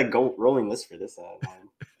list. We got a rolling list for this.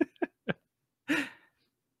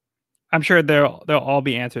 I'm sure they'll all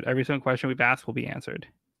be answered. Every single question we've asked will be answered.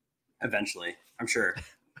 Eventually, I'm sure.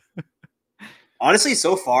 Honestly,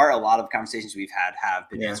 so far, a lot of conversations we've had have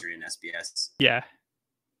been answered in SBS. Yeah,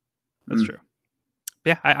 that's true.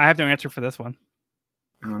 Yeah, I have no answer for this one.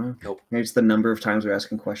 I don't know. Nope. Maybe it's the number of times we're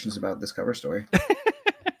asking questions about this cover story. I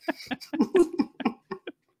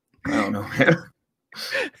don't know.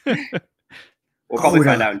 We'll probably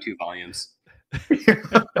find out in 2 volumes.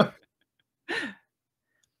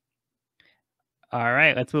 All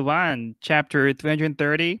right, let's move on. Chapter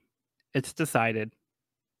 330. It's decided.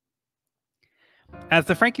 As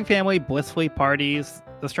the Franky family blissfully parties,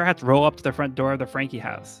 the Straw Hats roll up to the front door of the Franky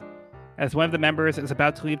house. As one of the members is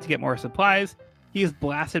about to leave to get more supplies, he is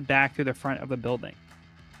blasted back through the front of the building.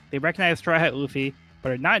 They recognize Straw Hat Luffy,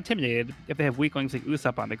 but are not intimidated if they have weaklings like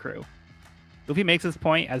Usopp on the crew. Luffy makes his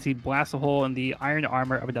point as he blasts a hole in the iron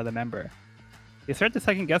armor of another member. They start to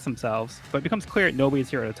second guess themselves, but it becomes clear nobody's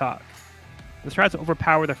here to talk. The Straw Hats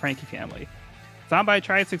overpower the Franky family. Zanbai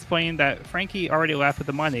tries to explain that Franky already left with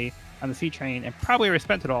the money on the sea train and probably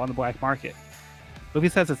spent it all on the black market. Luffy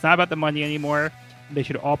says it's not about the money anymore, and they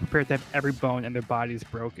should all prepare to have every bone in their bodies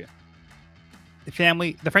broken.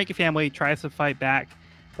 The Franky family tries to fight back,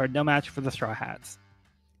 but are no match for the Straw Hats.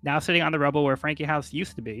 Now sitting on the rubble where Franky House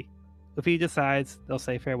used to be, Luffy decides they'll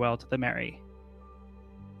say farewell to the Merry.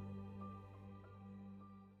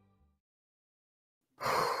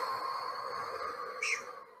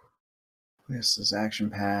 This is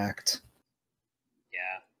action-packed. Yeah.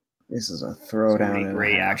 This is a throwdown. So many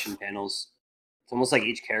great action panels. It's almost like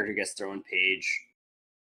each character gets their own page.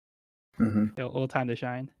 Mm-hmm. A little time to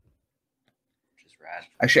shine. Which is rad.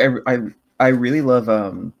 Actually, I really love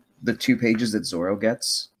the 2 pages that Zoro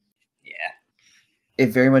gets. Yeah. It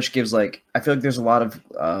very much gives like I feel like there's a lot of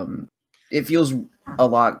it feels a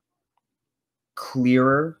lot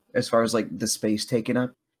clearer as far as like the space taken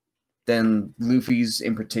up than Luffy's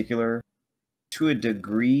in particular. to a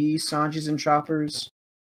degree Sanji's and Chopper's,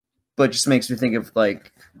 but just makes me think of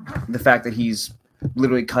like the fact that he's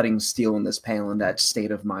literally cutting steel in this panel and that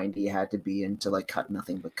state of mind he had to be in to like cut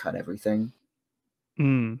nothing but cut everything.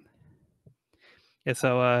 Yeah,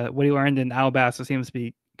 so what he learned in Alabasta seems to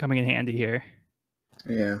be coming in handy here.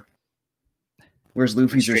 Yeah. Whereas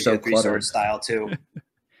Luffy's are so three-sword style too.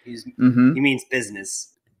 He means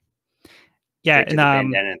business. Yeah, and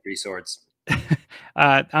bandana and 3 swords.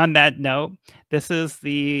 On that note, this is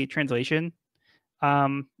the translation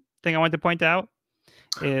thing I wanted to point out.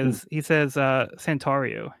 Is he says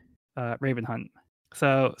Santorio, Raven Hunt.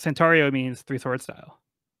 So Santorio means 3-sword style,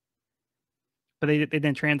 but they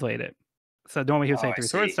didn't translate it. So normally he would say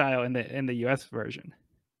 3-sword style in the US version.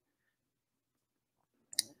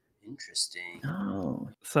 Interesting. Oh,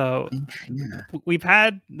 so yeah. We've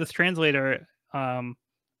had this translator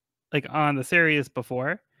like on the series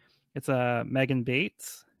before. It's Megan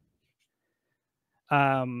Bates.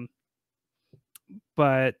 But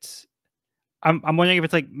I'm wondering if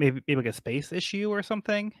it's like maybe like a space issue or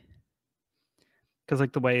something, because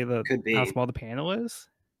like the way how small the panel is.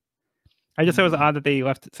 I just thought it was odd that they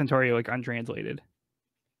left Santorio like untranslated.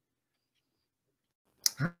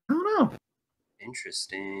 I don't know.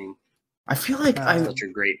 Interesting. I feel like such a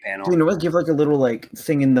great panel. You know what? Give like a little like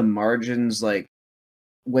thing in the margins, like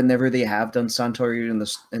whenever they have done Santorio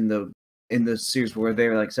in the series where they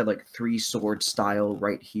like said like 3-sword style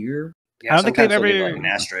right here. Yeah, I don't think they've ever like an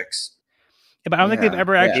asterisk. Yeah, but I don't think they've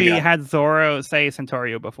ever actually had Zoro say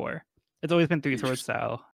Santorio before. It's always been 3-sword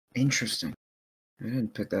style. Interesting. I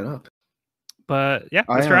didn't pick that up. But yeah,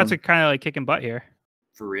 the strats are kind of like kicking butt here.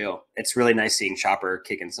 For real. It's really nice seeing Chopper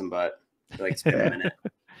kicking some butt. I feel like it's been a minute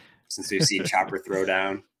since we've seen Chopper throw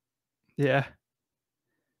down. Yeah.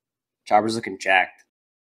 Chopper's looking jacked.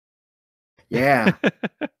 Yeah.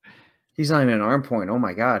 He's not even an arm point. Oh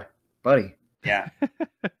my god. Buddy. Yeah.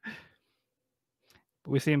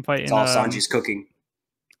 We see him fight it's all Sanji's cooking.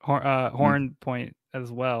 Horn point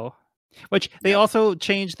as well. Which they also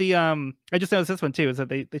changed the I just noticed this one too, is that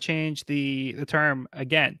they changed the term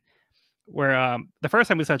again. Where the first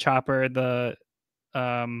time we saw Chopper, the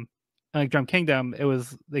like Drum Kingdom, it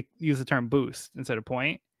was they used the term boost instead of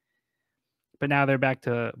point. But now they're back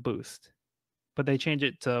to boost. But they changed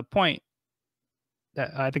it to point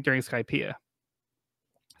that I think during Skypiea.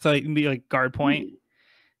 So it can be like guard point.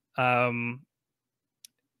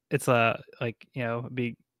 It's like, you know,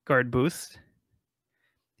 be guard boost.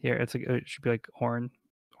 Here it should be like horn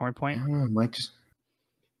point. Might just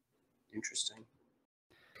interesting.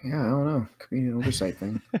 Yeah, I don't know. Could be an oversight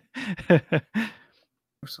thing.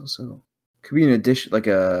 So could be an edition, like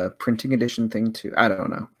a printing edition thing too. I don't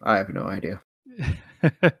know. I have no idea.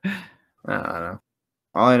 I don't know.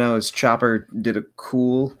 All I know is Chopper did a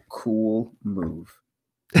cool move.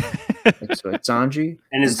 So it's Sanji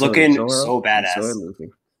and is looking so badass. So Luffy.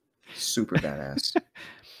 Super badass.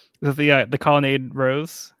 Is the colonnade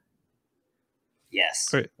rose?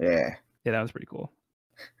 Yes. Yeah, that was pretty cool.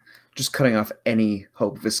 Just cutting off any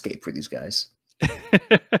hope of escape for these guys.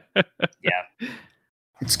 Yeah.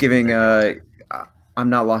 It's giving I'm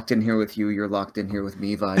not locked in here with you, you're locked in here with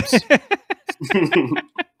me vibes.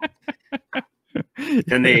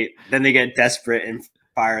 then they get desperate and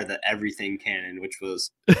fire the everything cannon, which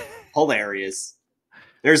was hilarious.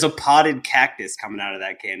 There's a potted cactus coming out of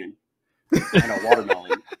that cannon and a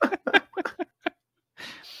watermelon.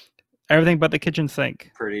 Everything but the kitchen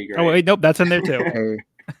sink. Pretty great. Oh wait, nope, that's in there too. Hey.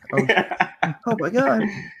 Oh my god.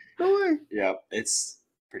 No way. Yeah, it's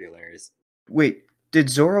pretty hilarious. Wait, did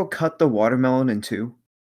Zoro cut the watermelon in two?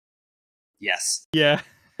 Yes. Yeah.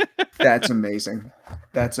 That's amazing.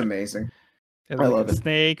 That's amazing. I love it. A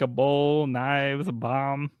snake, a bowl, knives, a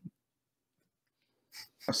bomb.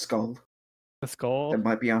 A skull. A skull. That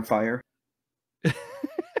might be on fire.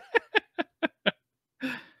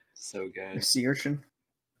 So good. A sea urchin.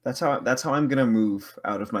 That's how I'm gonna move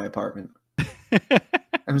out of my apartment.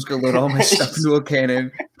 I'm just gonna load all my stuff into a cannon,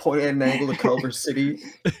 point at an angle to Culver City.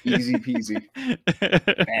 Easy peasy.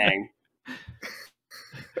 Bang.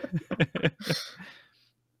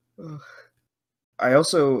 I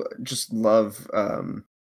also just love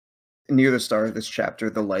near the start of this chapter,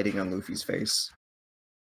 the lighting on Luffy's face.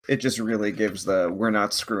 It just really gives we're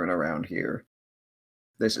not screwing around here.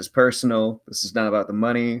 This is personal. This is not about the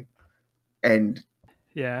money. And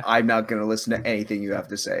yeah, I'm not going to listen to anything you have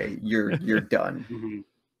to say. You're done. Mm-hmm.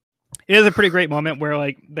 It is a pretty great moment where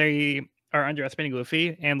like they are underestimating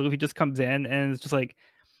Luffy, and Luffy just comes in and it's just like,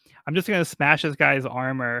 I'm just gonna smash this guy's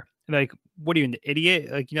armor. And like, what are you, an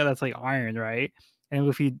idiot? Like, you know that's like iron, right? And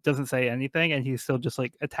Luffy doesn't say anything, and he still just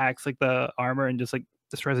like attacks like the armor and just like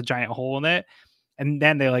destroys a giant hole in it. And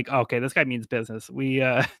then they're like, oh, okay, this guy means business. We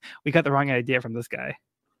got the wrong idea from this guy.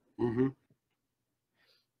 Mm-hmm.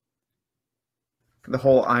 The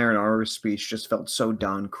whole Iron Armor speech just felt so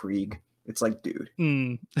Don Krieg. It's like, dude.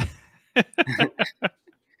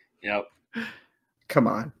 Yep. Come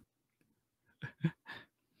on.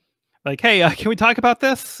 Like, hey, can we talk about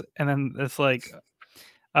this? And then it's like,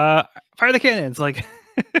 fire the cannons. Like,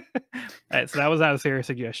 all right, so that was not a serious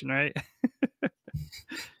suggestion, right?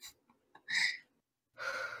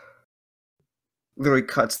 Literally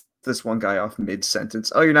cuts this one guy off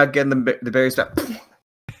mid-sentence. Oh, you're not getting the berries back.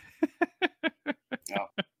 No.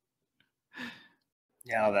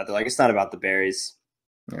 Yeah, that they're like, it's not about the berries.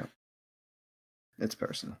 Yeah. It's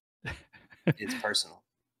personal. It's personal.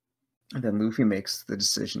 And then Luffy makes the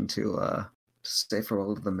decision to stay for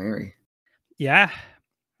all of the Mary. Yeah.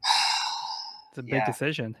 It's a big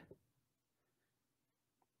decision.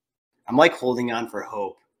 I'm like holding on for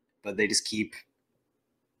hope, but they just keep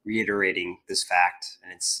reiterating this fact,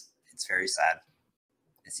 and it's very sad.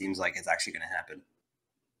 It seems like it's actually going to happen.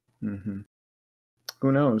 Mm-hmm.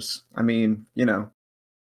 Who knows? I mean, you know.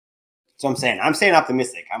 So I'm staying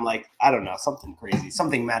optimistic. I'm like, I don't know, something crazy,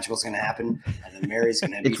 something magical is going to happen, and the Mary's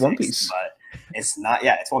going to be It's One Piece, but it's not.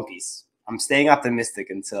 Yeah, it's One Piece. I'm staying optimistic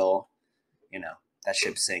until, that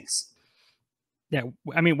ship sinks. Yeah,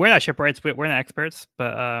 I mean, we're not shipwrights, we're not experts,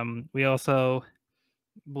 but we also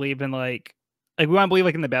believe in like we want to believe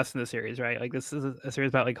like in the best in the series, right? Like this is a series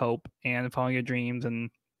about like hope and following your dreams,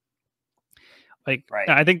 and like right.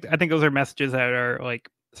 I think those are messages that are like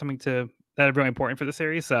something that are really important for the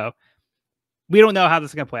series. So we don't know how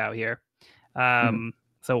this is gonna play out here,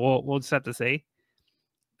 so we'll just have to see.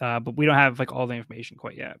 But we don't have like all the information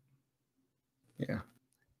quite yet.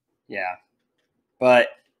 Yeah, but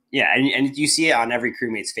yeah, and you see it on every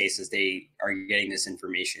crewmate's face as they are getting this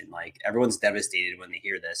information. Like everyone's devastated when they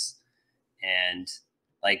hear this, and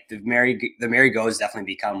like the Mary Go's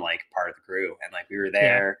definitely become like part of the crew, and like we were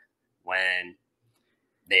there when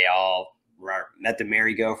they all met the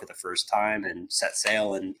Mary Go for the first time and set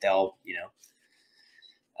sail, and they all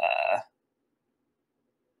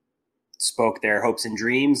spoke their hopes and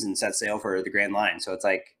dreams and set sail for the Grand Line. So it's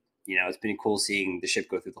like, it's been cool seeing the ship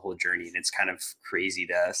go through the whole journey, and it's kind of crazy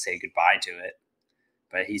to say goodbye to it.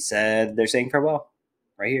 But he said they're saying farewell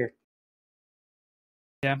right here.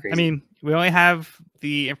 Yeah, crazy. I mean, we only have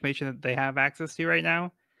the information that they have access to right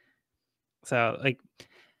now. So, like,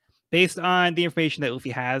 based on the information that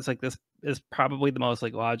Luffy has, like, this is probably the most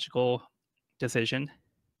like logical decision.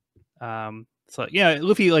 So yeah,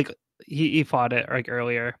 Luffy like he fought it like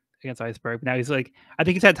earlier against Iceberg. Now he's like, I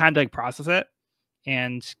think he's had time to like process it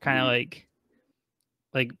and kind of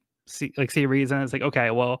like see a reason. It's like,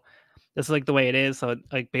 okay, well, this is like the way it is. So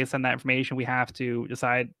like based on that information, we have to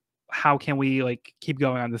decide how can we like keep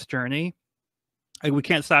going on this journey. Like we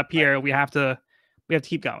can't stop here. Right. We have to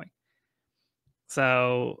keep going.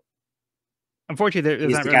 So unfortunately,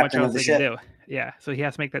 there's not really much else they can do. Yeah, so he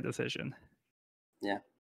has to make that decision. Yeah.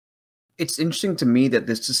 It's interesting to me that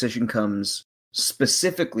this decision comes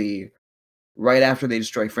specifically right after they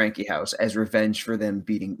destroy Franky House as revenge for them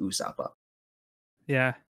beating Usopp up.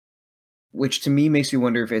 Yeah. Which to me makes me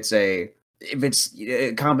wonder if it's a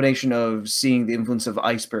combination of seeing the influence of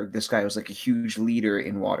Iceberg. This guy was like a huge leader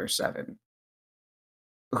in Water 7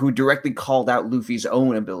 who directly called out Luffy's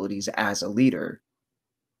own abilities as a leader.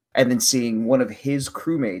 And then seeing one of his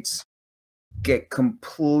crewmates get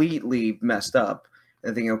completely messed up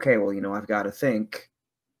and thinking, okay, well, I've got to think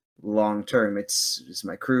long term. Is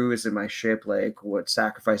my crew? Is it my ship? Like, what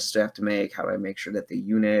sacrifices do I have to make? How do I make sure that the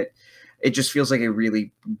unit? It just feels like a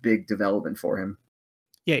really big development for him.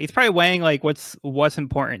 Yeah, he's probably weighing like what's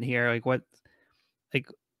important here. Like what, like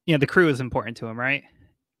the crew is important to him, right?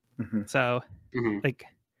 Mm-hmm. So, like,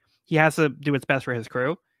 he has to do what's best for his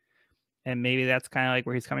crew, and maybe that's kind of like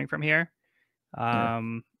where he's coming from here.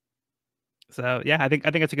 So yeah, I think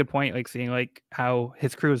it's a good point. Like seeing like how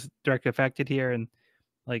his crew is directly affected here, and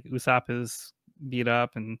like Usopp is beat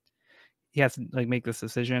up, and he has to like make this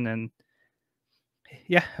decision. And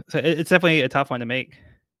yeah, so it's definitely a tough one to make.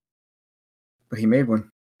 But he made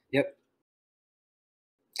one. Yep.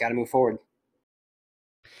 Got to move forward.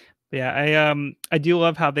 But yeah, I do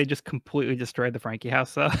love how they just completely destroyed the Franky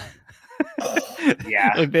house. So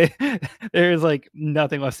yeah, like there's like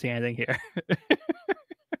nothing left standing here.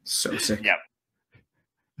 So sick. Yep.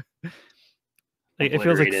 Like, it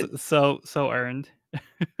feels like so earned.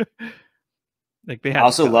 Like they have. I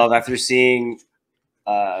also love after seeing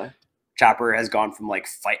Chopper has gone from like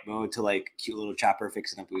fight mode to like cute little Chopper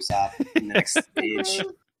fixing up Usopp in the next stage.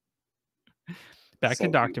 Back to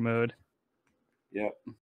doctor mode. Yep.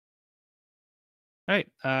 All right.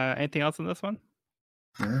 Anything else on this one?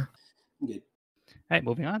 Yeah. Good. All right,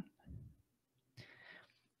 moving on.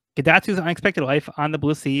 Gadatsu's Unexpected Life on the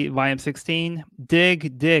Blue Sea, Volume 16.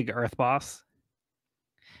 Dig, Earth Boss.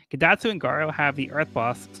 Gadatsu and Garo have the Earth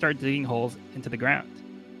Boss start digging holes into the ground.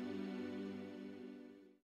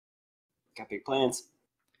 Got big plans.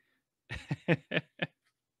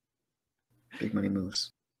 Big money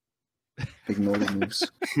moves. Big mole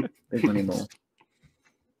moves. Big money mole.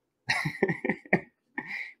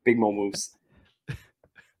 Big mole moves.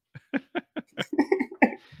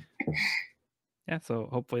 Yeah, so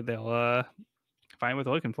hopefully they'll find what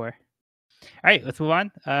they're looking for. All right, let's move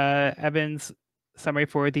on. Evan's summary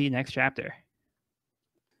for the next chapter.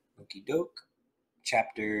 Okie doke.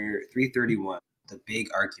 Chapter 331, The Big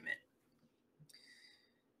Argument.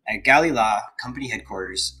 At Galila company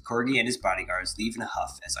headquarters, Corgi and his bodyguards leave in a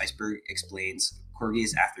huff as Iceberg explains Corgi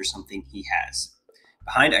is after something he has.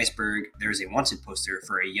 Behind Iceberg, there is a wanted poster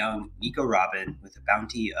for a young Nico Robin with a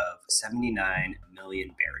bounty of 79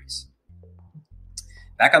 million berries.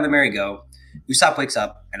 Back on the merry-go, Usopp wakes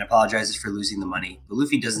up and apologizes for losing the money, but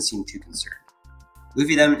Luffy doesn't seem too concerned.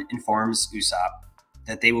 Luffy then informs Usopp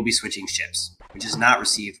that they will be switching ships, which is not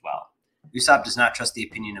received well. Usopp does not trust the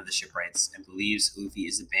opinion of the shipwrights and believes Luffy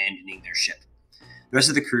is abandoning their ship. The rest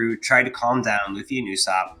of the crew try to calm down Luffy and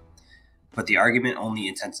Usopp, but the argument only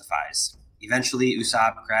intensifies. Eventually,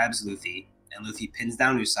 Usopp grabs Luffy, and Luffy pins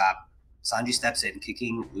down Usopp. Sanji steps in,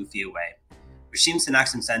 kicking Luffy away, which seems to knock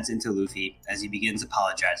some sense into Luffy as he begins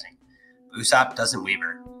apologizing. But Usopp doesn't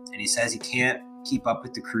waver, and he says he can't keep up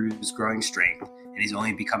with the crew's growing strength, and he's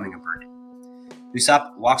only becoming a burden.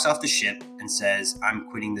 Usopp walks off the ship and says, "I'm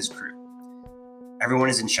quitting this crew." Everyone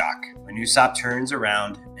is in shock when Usopp turns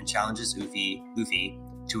around and challenges Luffy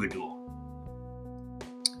to a duel,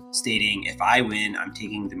 stating, "If I win, I'm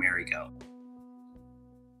taking the merry-go."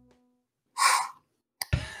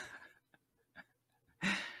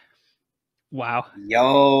 Wow.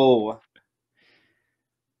 Yo.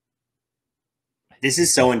 This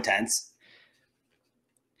is so intense.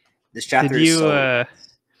 This chapter is so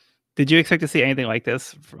intense. Did you expect to see anything like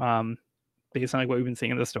this based on like what we've been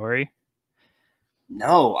seeing in the story?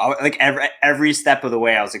 No, like every step of the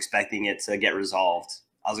way, I was expecting it to get resolved.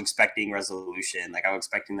 I was expecting resolution. Like I was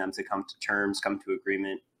expecting them to come to terms, come to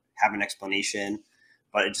agreement, have an explanation,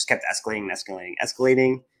 but it just kept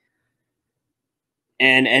escalating,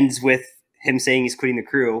 and ends with him saying he's quitting the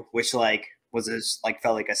crew, which like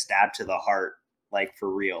felt like a stab to the heart, like for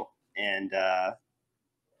real. And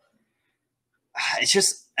it's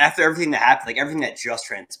just after everything that happened, like everything that just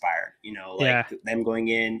transpired, you know, like them going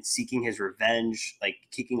in, seeking his revenge, like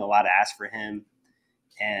kicking a lot of ass for him,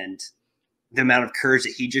 and the amount of courage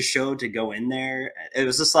that he just showed to go in there. It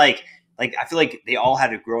was just like I feel like they all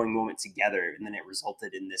had a growing moment together, and then it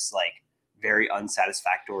resulted in this like very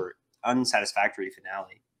unsatisfactory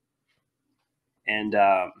finale. And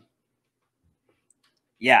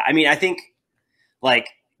yeah, I mean, I think like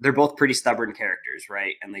they're both pretty stubborn characters,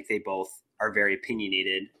 right? And like they both are very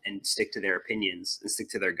opinionated and stick to their opinions and stick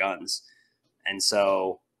to their guns. And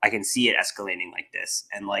so I can see it escalating like this.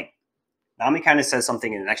 And like Nami kind of says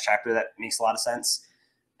something in the next chapter that makes a lot of sense.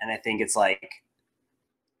 And I think it's like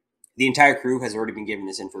the entire crew has already been given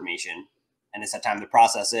this information, and it's had time to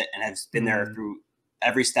process it and has been there through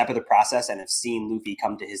every step of the process and have seen Luffy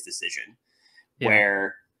come to his decision.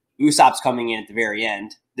 Where Usopp's coming in at the very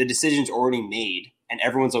end, the decision's already made and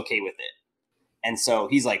everyone's okay with it. And so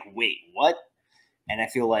he's like, wait, what? And I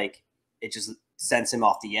feel like it just sends him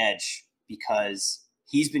off the edge because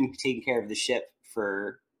he's been taking care of the ship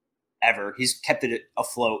forever. He's kept it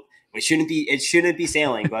afloat. It shouldn't be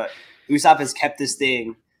sailing, but Usopp has kept this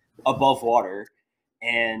thing above water.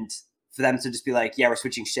 And for them to just be like, yeah, we're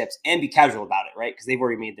switching ships and be casual about it, right? Because they've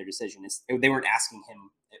already made their decision. They weren't asking him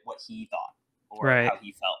what he thought or how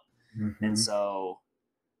he felt. Mm-hmm. And so,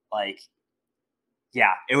 like,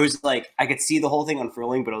 yeah, it was like I could see the whole thing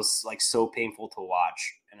unfurling, but it was like so painful to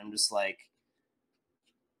watch. And I'm just like,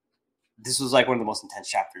 this was like one of the most intense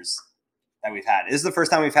chapters that we've had. This is the first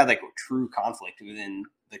time we've had like true conflict within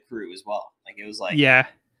the crew as well. Like it was like,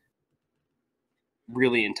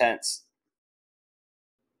 really intense.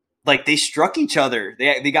 Like they struck each other.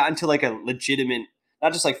 They got into like a legitimate,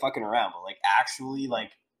 not just like fucking around, but like actually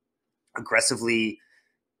like aggressively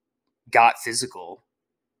got physical.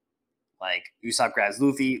 Like Usopp grabs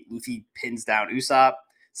Luffy pins down Usopp,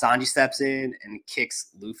 Sanji steps in and kicks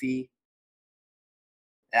Luffy.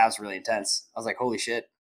 That was really intense. I was like, holy shit.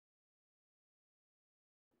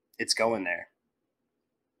 It's going there.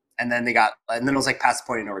 And then it was like past the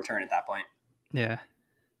point of no return at that point. Yeah.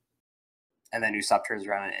 And then Usopp turns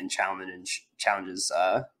around and challenges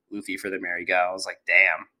Luffy for the merry-go. I was like,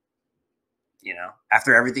 damn. You know,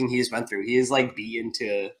 after everything he's went through, he is like beaten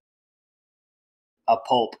to a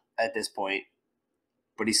pulp at this point,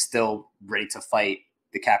 but he's still ready to fight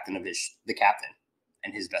the captain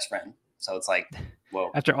and his best friend. So it's like,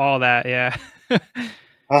 whoa. After all that, yeah.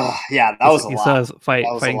 Oh, yeah, that was a lot. He still has That was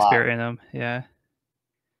a fighting lot. spirit in him. Yeah.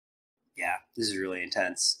 Yeah, this is really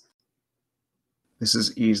intense. This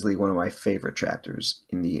is easily one of my favorite chapters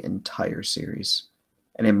in the entire series.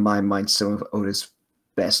 And in my mind, some of Oda's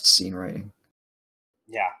best scene writing.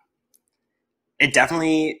 Yeah. It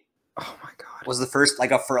definitely Oh my god. was the first,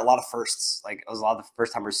 like, for a lot of firsts. Like, it was a lot of the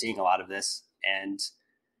first time we're seeing a lot of this. And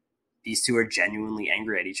these two are genuinely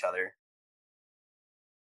angry at each other.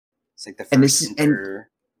 It's like the first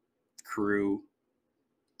inter-crew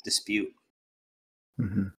dispute.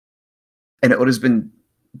 Mm-hmm. And Oda's been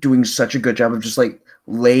doing such a good job of just like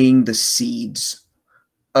laying the seeds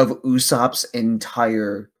of Usopp's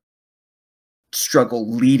entire struggle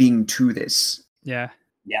leading to this. Yeah.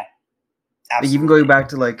 Yeah. Like, even going back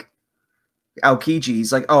to like Aokiji,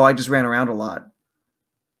 he's like, oh, I just ran around a lot.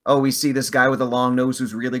 Oh, we see this guy with a long nose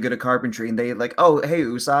who's really good at carpentry, and they like, oh, hey,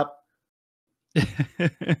 Usopp.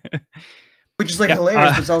 Which is like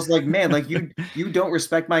hilarious, but I was like, man, like you don't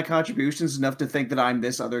respect my contributions enough to think that I'm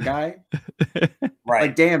this other guy. Right.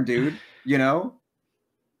 Like, damn, dude, you know?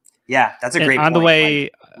 Yeah, that's a great on point. The way,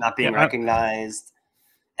 like, not being recognized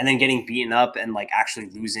and then getting beaten up and like actually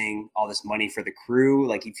losing all this money for the crew.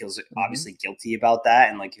 Like, he feels obviously guilty about that.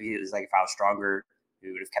 And like, he was like, if I was stronger,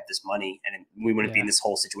 we would have kept this money and we wouldn't be in this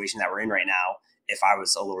whole situation that we're in right now if I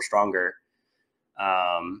was a little stronger.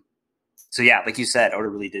 So yeah, like you said, Oda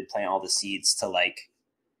really did plant all the seeds to like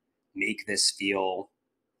make this feel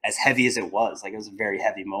as heavy as it was. Like, it was a very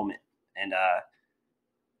heavy moment. And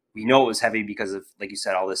we know it was heavy because of, like you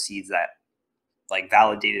said, all the seeds that like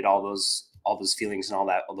validated all those feelings and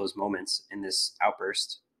all those moments in this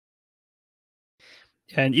outburst.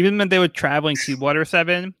 And even when they were traveling to Water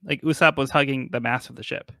 7, like Usopp was hugging the mast of the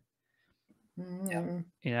ship. Yeah.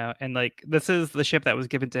 You know, and like this is the ship that was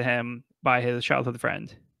given to him by his childhood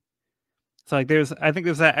friend. So like I think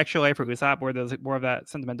there's that extra layer for Usopp where there's like more of that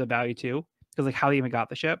sentimental value too, because like how he even got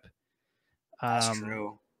the ship. That's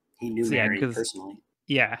true. He knew Mary personally.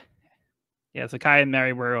 Yeah. Yeah, so Kai and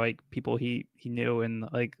Mary were like people he knew, and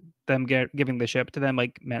like them giving the ship to them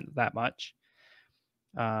like meant that much.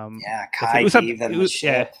 Yeah, Kai gave them the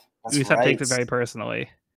ship. Yeah, Usopp takes it very personally.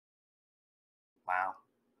 Wow.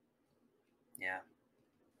 Yeah.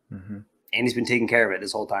 Mm-hmm. And he's been taking care of it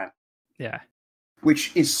this whole time. Yeah.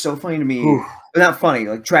 Which is so funny to me. Not funny,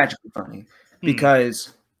 like tragically funny.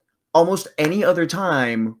 Because almost any other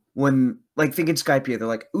time when, like, think in Skypiea, they're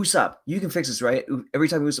like, Usopp, you can fix this, right? Every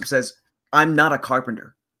time Usopp says, I'm not a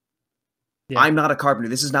carpenter. Yeah. I'm not a carpenter.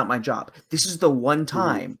 This is not my job. This is the one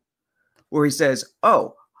time where he says,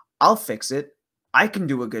 oh, I'll fix it. I can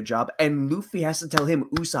do a good job. And Luffy has to tell him,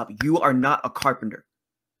 Usopp, you are not a carpenter.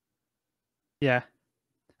 Yeah.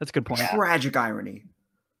 That's a good point. Tragic irony.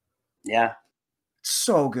 Yeah.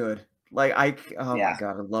 So good. Like, my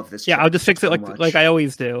God, I love this. Yeah, I'll just fix it like I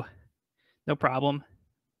always do. No problem.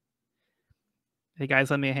 Hey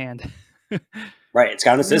guys, lend me a hand. Right, it's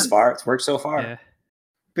gotten us this far. It's worked so far. Yeah.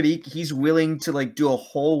 But he's willing to like do a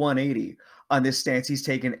whole 180 on this stance he's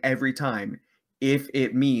taken every time, if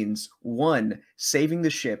it means, one, saving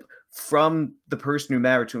the ship from the person who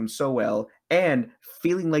mattered to him so well, and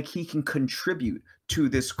feeling like he can contribute to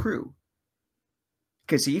this crew.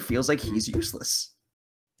 Because he feels like he's useless.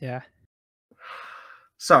 Yeah.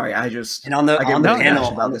 Sorry, I just and on the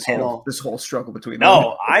panel, this whole struggle between them.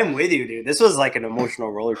 No, I'm with you, dude. This was like an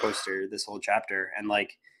emotional roller coaster, this whole chapter. And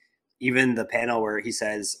like even the panel where he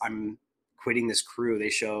says, I'm quitting this crew, they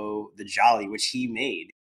show the jolly, which he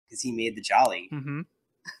made, because he made the jolly. Mm-hmm.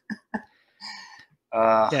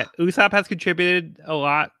 Yeah, Usopp has contributed a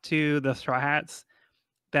lot to the Straw Hats.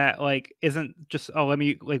 That like isn't just let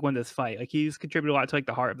me like win this fight. Like he's contributed a lot to like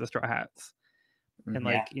the heart of the Straw Hats, and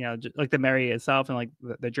like you know just, like the Merry itself and like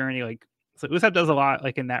the journey. Like so Usopp does a lot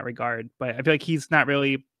like in that regard, but I feel like he's not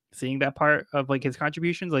really seeing that part of like his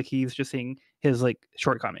contributions. Like he's just seeing his like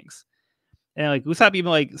shortcomings, and like Usopp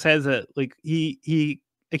even like says that like he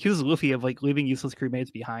accuses Luffy of like leaving useless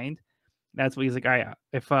crewmates behind. That's what he's like.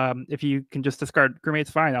 If you can just discard crewmates,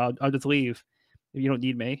 fine. I'll just leave if you don't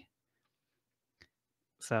need me.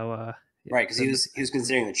 So right, because he was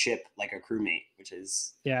considering the ship like a crewmate, which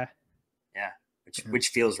is which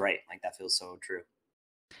feels right. Like that feels so true.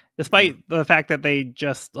 Despite the fact that they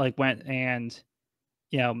just like went and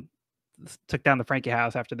took down the Franky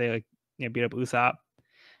house after they beat up Usopp,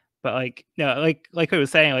 but like I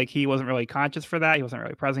was saying, like he wasn't really conscious for that. He wasn't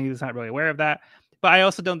really present. He was not really aware of that. But I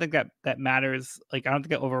also don't think that matters. Like I don't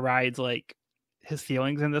think it overrides like his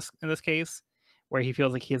feelings in this case, where he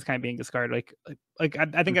feels like he is kind of being discarded.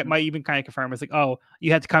 I think it might even kind of confirm it's like, oh,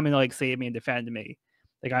 you had to come and like save me and defend me.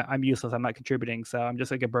 Like I'm useless. I'm not contributing, so I'm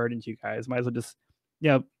just like a burden to you guys. Might as well just,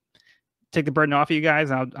 take the burden off of you guys,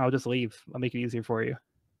 and I'll just leave. I'll make it easier for you.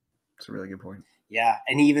 That's a really good point. Yeah,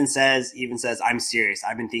 and he even says, I'm serious.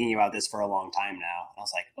 I've been thinking about this for a long time now. And I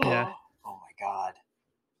was like, oh my God,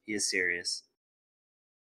 he is serious.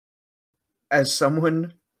 As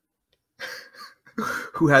someone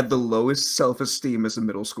who had the lowest self-esteem as a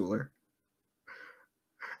middle schooler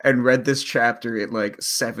and read this chapter in like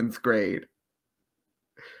 7th grade,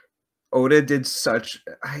 Oda did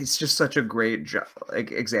it's just such a great job,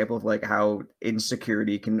 like example of like how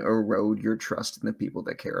insecurity can erode your trust in the people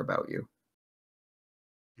that care about you.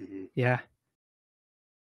 Yeah.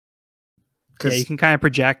 Yeah, you can kind of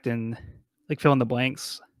project and like fill in the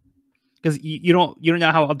blanks because you don't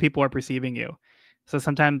know how other people are perceiving you. So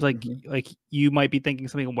sometimes like you might be thinking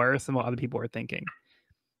something worse than what other people are thinking.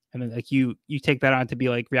 And then like you take that on to be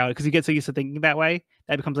like reality because you get so used to thinking that way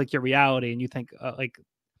that becomes like your reality, and you think like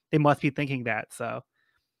they must be thinking that. So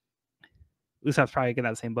Usopp's probably in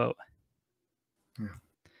that same boat. Yeah.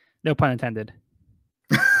 No pun intended.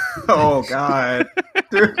 Oh God.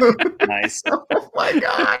 Dude. Nice. Oh my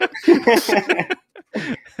God.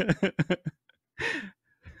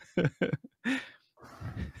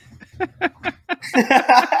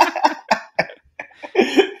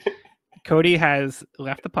 Cody has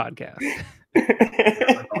left the podcast.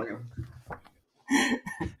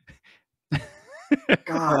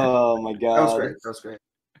 God. Oh my God. That was great.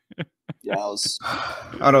 Yeah,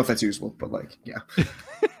 I don't know if that's useful, but like, yeah.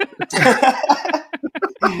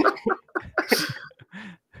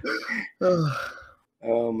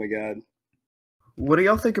 Oh my God. What do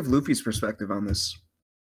y'all think of Luffy's perspective on this?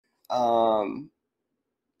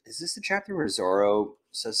 Is this the chapter where Zoro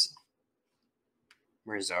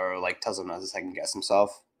like tells him not to second guess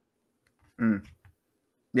himself?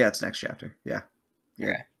 Yeah, it's next chapter. Yeah.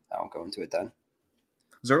 Okay, I won't go into it then.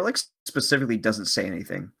 Zoro like specifically doesn't say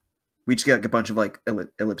anything. We just get like a bunch of like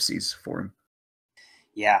ellipses for him.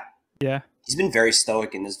 Yeah. Yeah. He's been very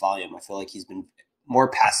stoic in this volume. I feel like he's been more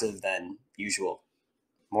passive than usual.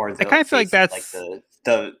 I kind of feel like that's like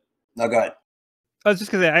the. No, go ahead. I was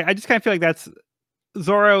just gonna say I just kind of feel like that's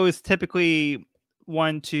Zoro is typically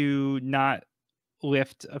one to not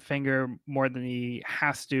lift a finger more than he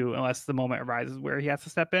has to unless the moment arises where he has to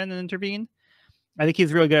step in and intervene. I think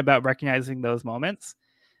he's really good about recognizing those moments.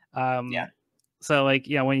 Yeah. So like,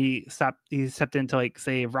 when he stepped in to like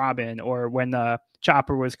save Robin, or when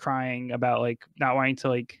Chopper was crying about like not wanting to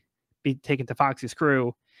like be taken to Foxy's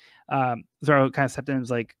crew, Zoro kind of stepped in and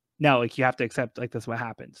was like, no, like you have to accept like this is what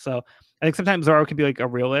happened. So I think sometimes Zoro can be like a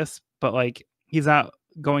realist, but like he's not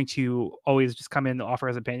going to always just come in and offer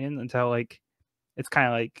his opinion until like it's kind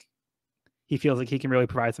of like he feels like he can really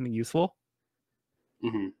provide something useful.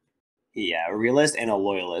 Mm-hmm. Yeah, a realist and a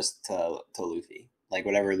loyalist to Luffy. Like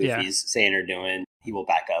whatever Luffy's saying or doing, he will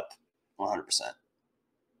back up 100%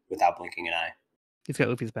 without blinking an eye. He's got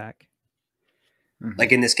Luffy's back. Mm-hmm.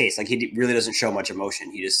 Like in this case, like he really doesn't show much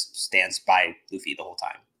emotion. He just stands by Luffy the whole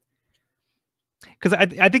time. Because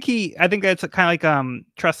I think that's kind of like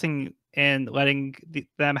trusting and letting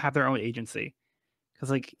them have their own agency. Because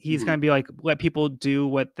like he's gonna be like, let people do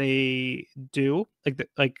what they do,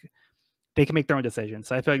 like they can make their own decisions.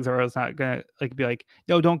 So I feel like Zoro's not gonna like be like,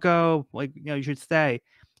 no, don't go, like you should stay.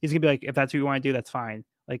 He's gonna be like, if that's what you want to do, that's fine.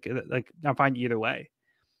 Like I'm fine either way.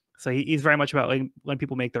 So he's very much about like letting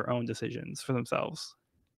people make their own decisions for themselves.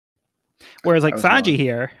 Whereas like Sanji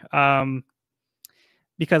here,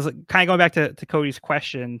 because kind of going back to Cody's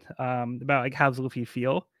question about like how does Luffy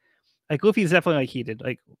feel, like Luffy's definitely like heated,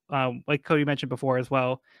 like Cody mentioned before as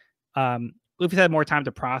well. Luffy's had more time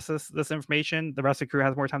to process this information. The rest of the crew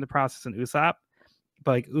has more time to process than Usopp,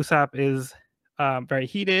 but like Usopp is very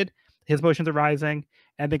heated. His emotions are rising,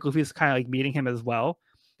 and I think Luffy's kind of like meeting him as well.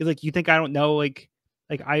 He's like, you think I don't know like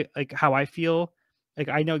how I feel? Like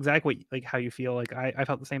I know exactly what like how you feel. Like I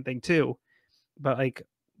felt the same thing too, but like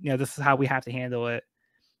this is how we have to handle it.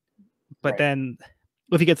 But then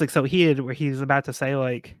Luffy gets like so heated where he's about to say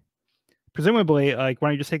like, presumably like, why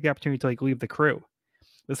don't you just take the opportunity to like leave the crew?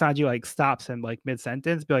 But Sanji like stops him like mid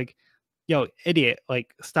sentence, be like, yo, idiot,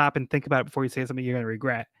 like stop and think about it before you say something you're gonna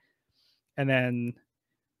regret. And then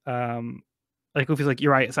like Luffy's like,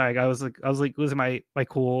 you're right, sorry, I was like losing my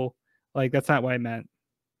cool, like that's not what I meant.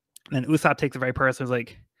 And Usopp takes it very personally. He's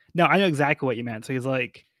like, no, I know exactly what you meant. So he's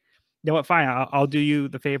like, you know what, fine, I'll do you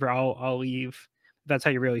the favor, I'll leave if that's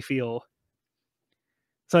how you really feel.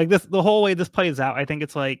 So like this, the whole way this plays out, I think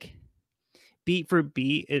it's like beat for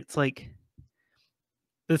beat, it's like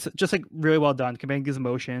it's just like really well done, conveying these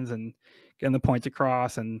emotions and getting the points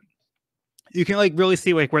across, and you can like really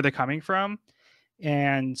see like where they're coming from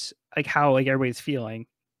and like how like everybody's feeling.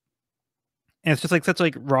 And it's just like such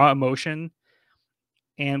like raw emotion,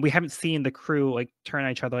 and we haven't seen the crew like turn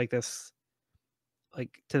on each other like this,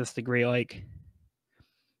 like to this degree. Like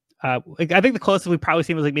I think the closest we've probably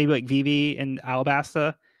seen was like maybe like Vivi and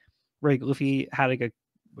Alabasta, where like Luffy had like a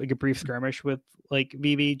brief skirmish with like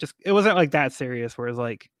Vivi. Just it wasn't like that serious, whereas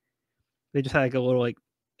like they just had like a little like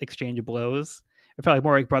exchange of blows. It felt like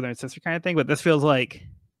more like brother and sister kind of thing, but this feels like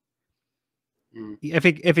if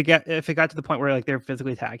it got to the point where like they're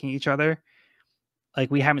physically attacking each other,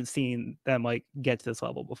 like we haven't seen them like get to this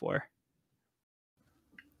level before.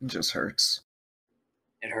 It just hurts.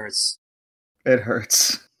 It hurts. It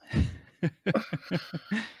hurts.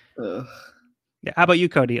 Yeah. How about you,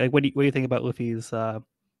 Cody? Like, what do you think about Luffy's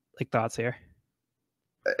like thoughts here?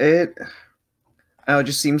 It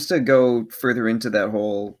just seems to go further into that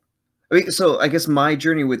whole. I mean, so I guess my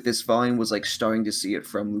journey with this volume was like starting to see it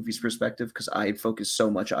from Luffy's perspective, because I had focused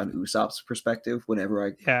so much on Usopp's perspective whenever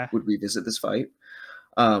I would revisit this fight.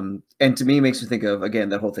 And to me, it makes me think of, again,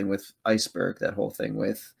 that whole thing with Iceberg, that whole thing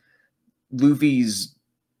with Luffy's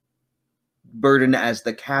burden as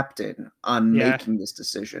the captain on making this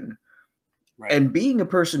decision. Right. And being a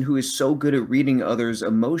person who is so good at reading others'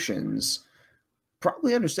 emotions,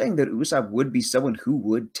 probably understanding that Usopp would be someone who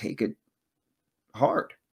would take it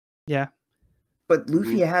hard. Yeah. But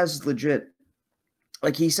Luffy has legit,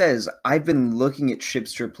 like he says, I've been looking at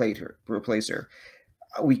ships to replace her.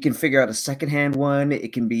 We can figure out a secondhand one.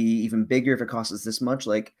 It can be even bigger if it costs us this much.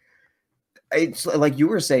 Like, it's like you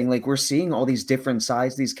were saying, like we're seeing all these different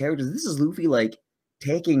sides of these characters. This is Luffy like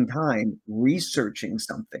taking time researching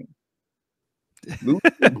something.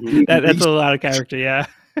 That's a lot of character, yeah.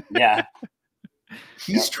 Yeah.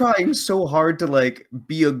 He's trying so hard to like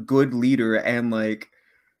be a good leader and like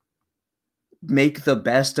make the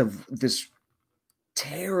best of this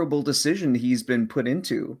terrible decision he's been put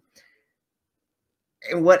into.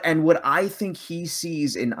 And what I think he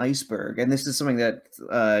sees in Iceberg, and this is something that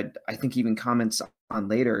I think he even comments on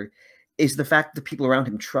later, is the fact that people around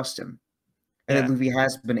him trust him, and that Luffy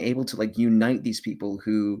has been able to like unite these people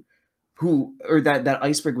who or that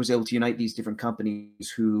Iceberg was able to unite these different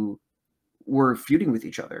companies who were feuding with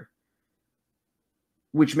each other,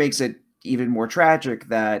 which makes it even more tragic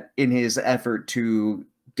that in his effort to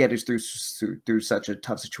get us through such a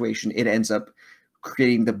tough situation, it ends up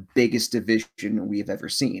creating the biggest division we've ever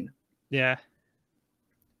seen. Yeah.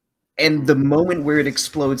 And the moment where it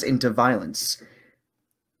explodes into violence,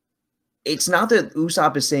 it's not that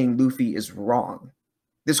Usopp is saying Luffy is wrong.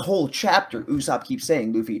 This whole chapter, Usopp keeps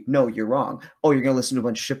saying, Luffy, no, you're wrong. Oh, you're going to listen to a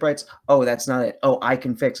bunch of shipwrights? Oh, that's not it. Oh, I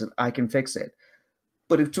can fix it. I can fix it.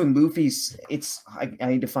 But between Luffy's, I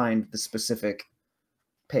need to find the specific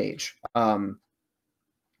page.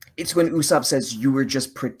 It's when Usopp says, you were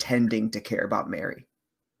just pretending to care about Mary.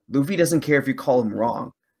 Luffy doesn't care if you call him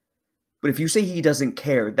wrong. But if you say he doesn't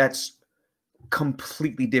care, that's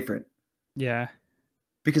completely different. Yeah.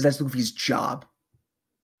 Because that's Luffy's job.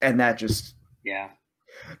 And that just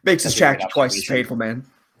makes his chapter twice as painful, man.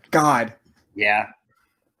 God. Yeah.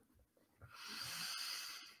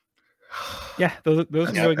 Yeah, those are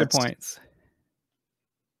really good points.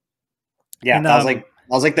 Yeah, and, that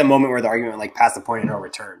was like the moment where the argument went like past the point of no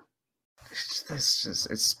return.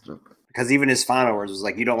 It's because even his final words was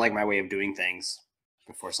like, "You don't like my way of doing things,"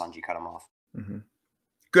 before Sanji cut him off. Mm-hmm.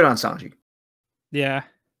 Good on Sanji. Yeah.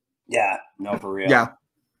 Yeah. No, for real. Yeah.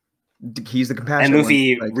 He's the compassionate and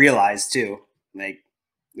Luffy one. Like, realized too. Like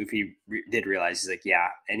Luffy did realize. He's like, yeah,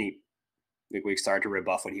 and we started to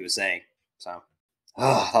rebuff what he was saying. So,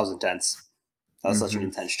 that was intense. That was such an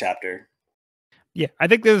intense chapter. Yeah, I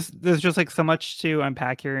think there's just like so much to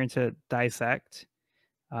unpack here and to dissect.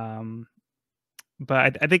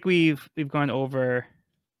 But I think we've gone over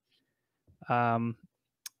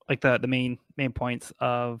like the main points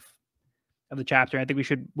of the chapter. I think we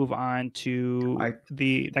should move on to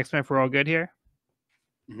the next one if we're all good here.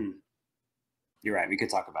 Mm-hmm. You're right. We could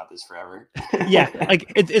talk about this forever. Yeah,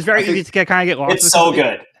 like it's very easy to kind of get lost. It's so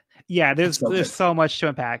good. Yeah, there's so much to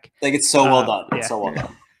unpack. Like it's so well done. It's so well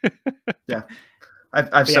done. Yeah,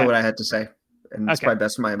 I've said what I had to say, and it's probably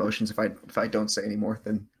best for my emotions if I don't say any more.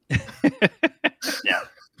 Then yeah.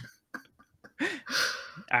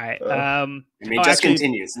 All right. It just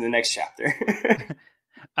continues in the next chapter.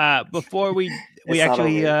 Before we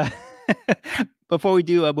actually before we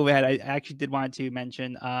do move ahead, I actually did want to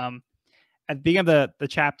mention at the beginning of the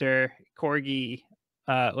chapter, Corgi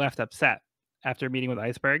left upset after meeting with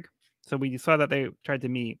Iceberg. So we saw that they tried to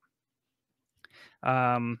meet.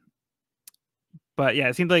 But But yeah,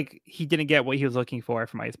 it seemed like he didn't get what he was looking for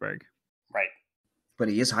from Iceberg. Right. But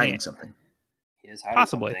he is hiding something. He is hiding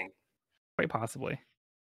Possibly. something. Quite possibly.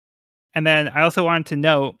 And then I also wanted to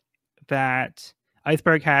note that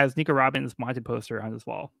Iceberg has Nico Robin's wanted poster on his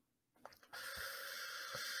wall.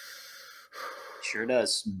 Sure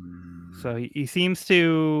does. So he seems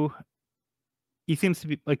to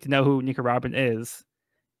be like to know who Nico Robin is,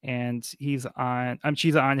 and she's on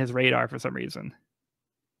his radar for some reason.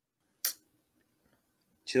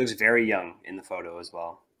 She looks very young in the photo as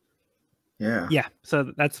well. Yeah. Yeah.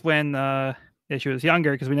 So that's when she was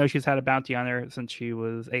younger, because we know she's had a bounty on her since she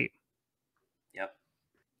was 8. Yep.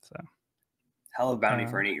 So hell of a bounty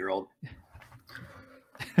for an 8-year-old.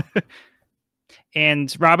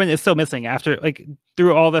 And Robin is still missing after, like,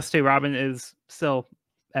 through all this too. Robin is still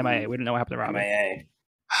MIA. We don't know what happened to Robin. MIA.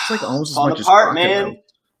 It's like almost as Falling much apart, as man.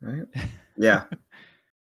 Right? Yeah.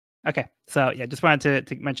 Okay. So yeah, just wanted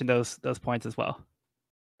to mention those points as well.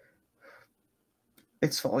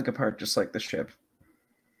 It's falling apart just like the ship.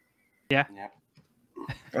 Yeah.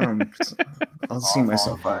 Yep. I'll see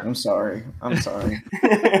myself out. I'm sorry. I'm sorry.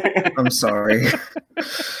 Let's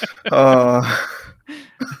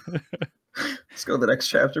go to the next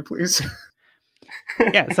chapter, please.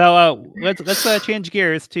 Yeah, so let's change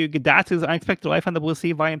gears to Gadatsu's Unexpected Life on the Blue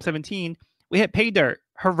Sea, Volume 17. We hit pay dirt.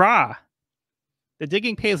 Hurrah! The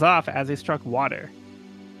digging pays off as they struck water.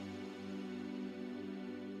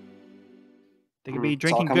 They could be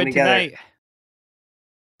drinking good tonight.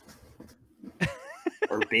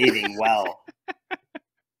 Or bathing well.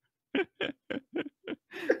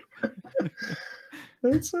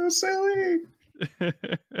 That's so silly.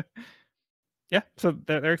 Yeah, so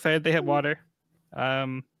they're excited. They hit water.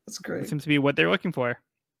 That's great. It seems to be what they're looking for.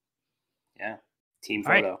 Yeah. Team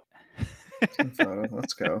photo. Right. Team photo.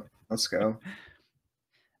 Let's go.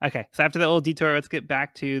 Okay, so after that little detour, let's get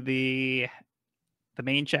back to the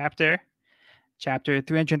main chapter. Chapter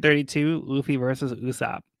 332, Luffy versus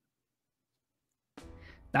Usopp.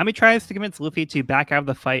 Nami tries to convince Luffy to back out of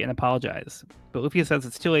the fight and apologize, but Luffy says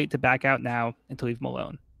it's too late to back out now and to leave him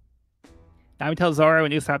alone. Nami tells Zoro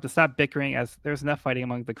and Usopp to stop bickering as there's enough fighting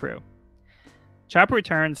among the crew. Chopper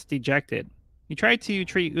returns dejected. He tried to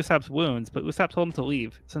treat Usopp's wounds, but Usopp told him to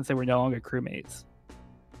leave since they were no longer crewmates.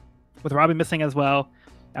 With Robin missing as well,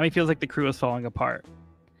 Nami feels like the crew is falling apart.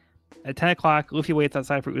 At 10 o'clock, Luffy waits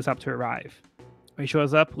outside for Usopp to arrive. When he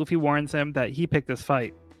shows up, Luffy warns him that he picked this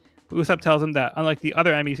fight, but Usopp tells him that unlike the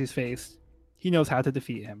other enemies he's faced, he knows how to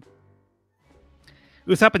defeat him.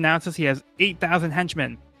 Usopp announces he has 8,000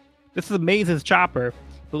 henchmen. This amazes Chopper,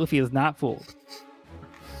 but Luffy is not fooled.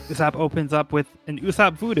 Usopp opens up with an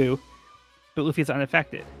Usopp voodoo, but Luffy is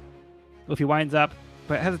unaffected. Luffy winds up,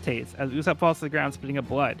 but hesitates as Usopp falls to the ground spitting up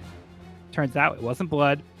blood. Turns out it wasn't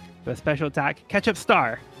blood, but a special attack, Ketchup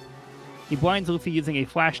Star. He blinds Luffy using a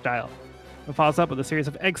flash dial, and follows up with a series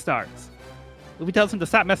of egg stars. Luffy tells him to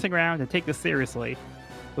stop messing around and take this seriously,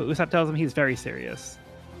 but Usopp tells him he's very serious.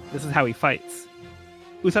 This is how he fights.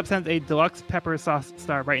 Usopp sends a deluxe pepper sauce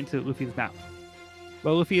star right into Luffy's mouth.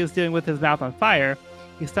 While Luffy is dealing with his mouth on fire,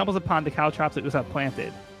 he stumbles upon the caltrops that Usopp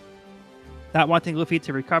planted. Not wanting Luffy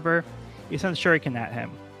to recover, he sends Shuriken at him.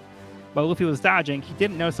 While Luffy was dodging, he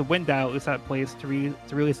didn't notice a wind dial Usopp placed to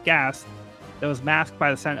release gas that was masked by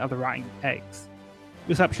the scent of the rotten eggs.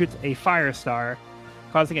 Usopp shoots a fire star,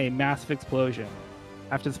 causing a massive explosion.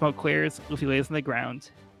 After the smoke clears, Luffy lays on the ground.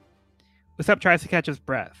 Usopp tries to catch his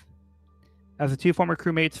breath. As the two former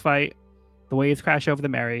crewmates fight, the waves crash over the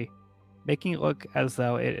Mary, making it look as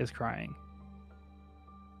though it is crying.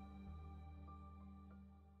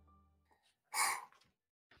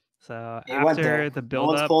 So after the build-up,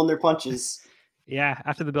 no one's pulling their punches. Yeah,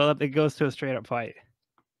 after the build-up, it goes to a straight-up fight.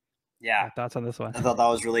 Yeah. Thoughts on this one? I thought that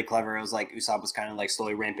was really clever. It was like Usopp was kind of like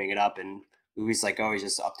slowly ramping it up, and Luffy's like, oh, he's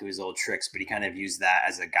just up to his old tricks, but he kind of used that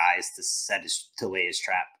as a guise to lay his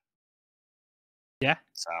trap. Yeah.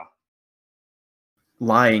 So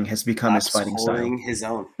lying has become his fighting style. His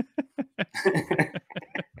own.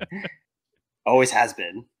 Always has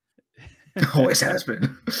been. Always has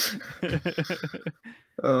been.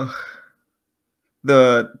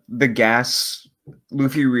 The gas,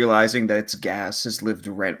 Luffy realizing that it's gas has lived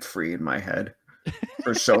rent free in my head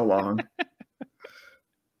for so long.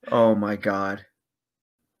 Oh my god.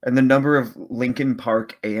 And the number of Linkin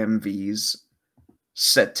Park AMVs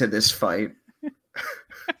set to this fight.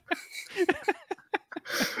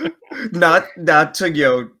 not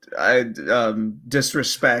to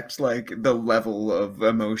disrespect like the level of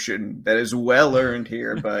emotion that is well earned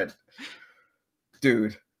here, but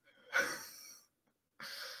dude.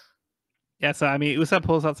 Yeah, so I mean, Usopp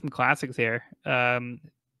pulls out some classics here.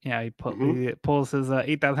 He pulls his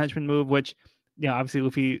 8,000 henchman move, which obviously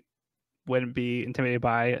Luffy wouldn't be intimidated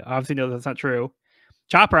by it. Obviously, no, that's not true.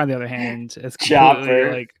 Chopper, on the other hand, is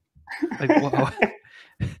completely like whoa.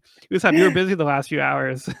 Usopp, you were busy the last few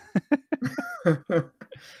hours.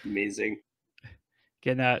 Amazing.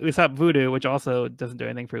 Getting Usopp Voodoo, which also doesn't do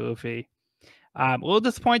anything for Luffy. A little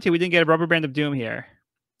disappointed we didn't get a rubber band of doom here.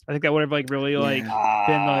 I think that would have like really like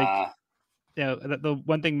been like the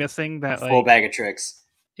one thing missing that full bag of tricks.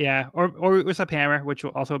 Yeah, or Usopp Hammer, which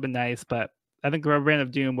would also have been nice, but I think the rubber band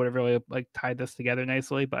of doom would have really like tied this together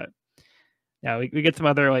nicely. But yeah, we get some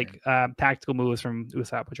other like tactical moves from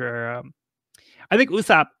Usopp, which are I think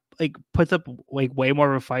Usopp like puts up like way more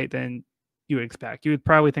of a fight than you would expect. You would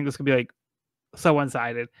probably think this could be like so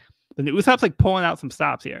one-sided. But Usopp's like pulling out some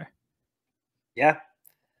stops here. Yeah.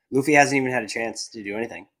 Luffy hasn't even had a chance to do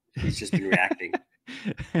anything. He's just been reacting.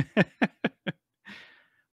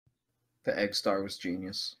 The Egg Star was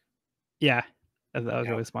genius. Yeah. That was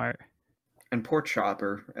really smart. And poor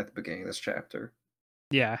Chopper at the beginning of this chapter.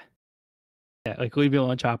 Yeah. Yeah, like leave me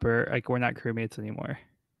alone, Chopper. Like we're not crewmates anymore.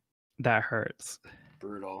 That hurts.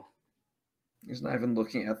 Brutal. He's not even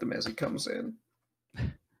looking at them as he comes in.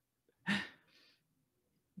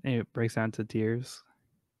 And it breaks down to tears.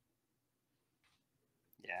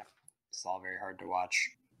 Yeah, it's all very hard to watch.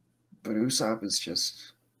 But Usopp is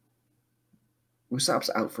just... Usopp's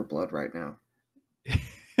out for blood right now.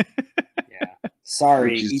 Yeah.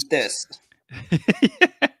 Sorry, eat this.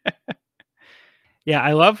 Yeah,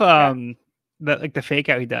 I love the like the fake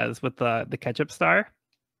out he does with the ketchup star.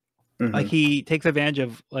 Mm-hmm. Like he takes advantage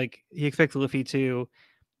of like he expects Luffy to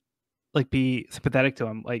like be sympathetic to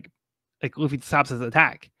him. Like Luffy stops his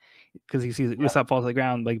attack because he sees Usopp fall to the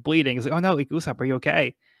ground like bleeding. He's like, "Oh no, like, Usopp, are you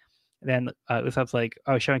okay?" And then Usopp's like,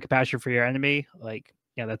 "Oh, showing compassion for your enemy, like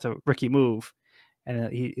that's a rookie move." And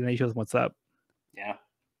then he shows him what's up. Yeah,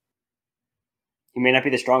 he may not be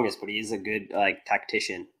the strongest, but he is a good like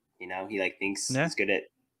tactician. He like thinks he's good at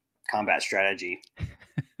combat strategy.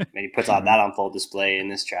 And he puts that on full display in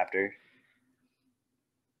this chapter.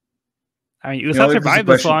 I mean, Usopp survived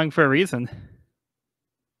this long for a reason.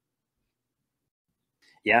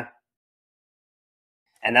 Yeah.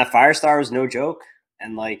 And that fire star was no joke.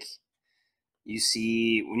 And like when you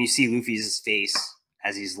see Luffy's face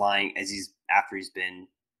as he's lying, after he's been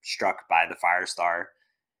struck by the fire star,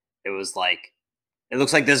 it was like, it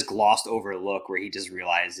looks like this glossed over look where he just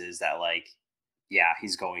realizes that like, yeah,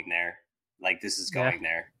 he's going there. Like this is going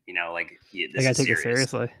there. Like this I gotta take it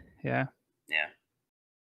seriously. Yeah. Yeah.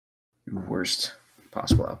 Worst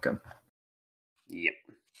possible outcome. Yep.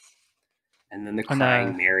 And then the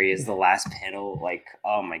crying Mary is the last panel. Like,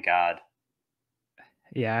 oh my god.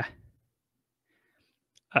 Yeah.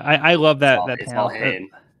 I love that it's panel. All hidden.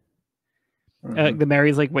 The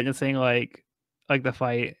Mary's like witnessing like the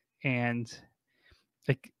fight and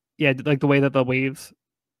like like the way that the waves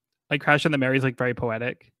like crash on the Mary's like very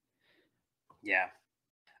poetic. Yeah.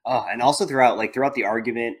 Oh, and also throughout the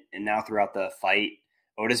argument and now throughout the fight,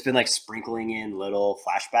 Oda's been like sprinkling in little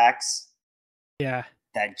flashbacks. Yeah.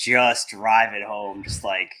 That just drive it home. Just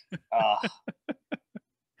like,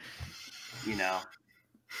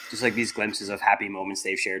 just like these glimpses of happy moments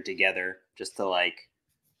they've shared together, just to like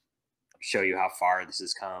show you how far this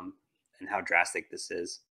has come and how drastic this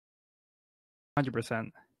is.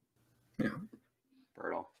 100%. Yeah.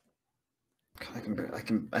 Brutal.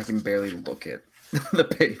 I can barely look at the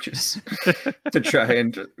pages to try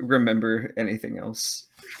and remember anything else.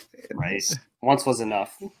 Right. Once was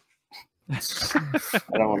enough. I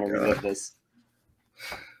don't want to relive this.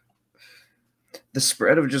 The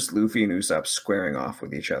spread of just Luffy and Usopp squaring off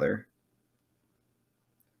with each other.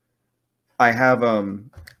 I have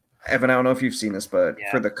Evan, I don't know if you've seen this, but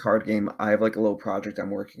for the card game, I have like a little project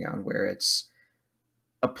I'm working on where it's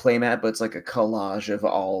a playmat, but it's like a collage of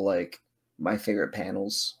all like my favorite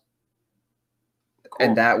panels. Cool.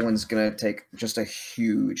 And that one's gonna take just a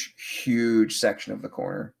huge section of the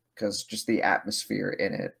corner because just the atmosphere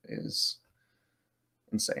in it is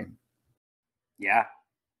insane. Yeah.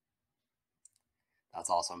 That's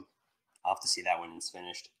awesome. I'll have to see that when it's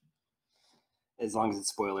finished. As long as it's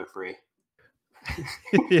spoiler free.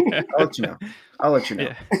 Yeah. I'll let you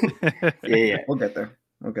know. Yeah. We'll get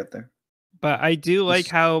there. But I do like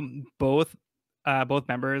how both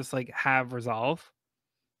members like have resolve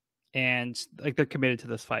and like they're committed to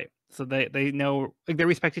this fight. So they know, like, they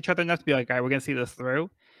respect each other enough to be like, all right, we're gonna see this through.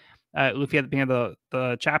 Luffy at the beginning of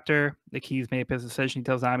the chapter, like, he's made up his decision. He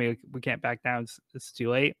tells Nami, like, we can't back down. It's too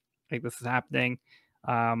late. Like, this is happening.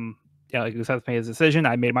 Like, Usopp's made his decision.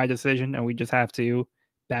 I made my decision, and we just have to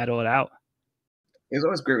battle it out. It's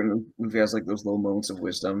always great when Luffy has like those little moments of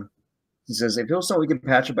wisdom. He says, if it was something we could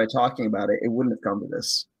patch it by talking about it, it wouldn't have come to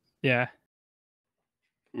this. Yeah.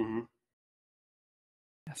 Mm-hmm.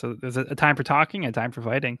 So there's a time for talking and a time for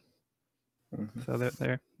fighting. Mhm. So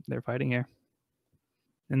they're fighting here.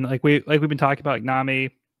 And like we've been talking about, like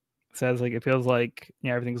Nami says, like it feels like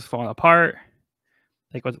everything's falling apart.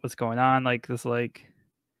 Like what's going on? Like this, like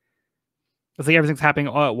it's like everything's happening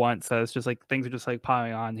all at once. So it's just like things are just like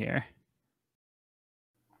piling on here.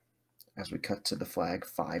 As we cut to the flag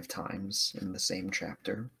 5 times in the same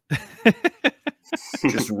chapter.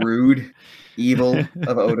 Just rude, evil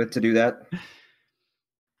of Oda to do that.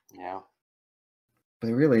 Yeah. But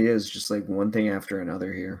it really is just like one thing after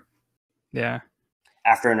another here. Yeah.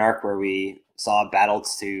 After an arc where we saw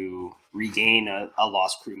battles to regain a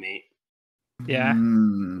lost crewmate. Yeah.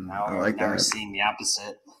 Now, I like now we're that. seeing the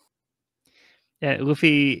opposite. Yeah,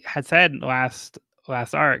 Luffy had said last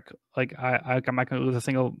arc, like I'm not gonna lose a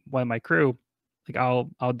single one of my crew. Like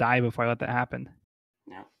I'll die before I let that happen.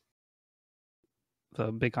 Yeah. So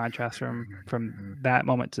a big contrast from that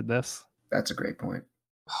moment to this. That's a great point.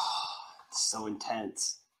 It's so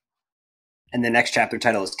intense. And the next chapter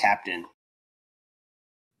title is Captain.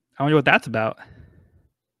 I wonder what that's about.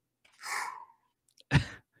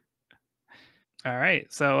 All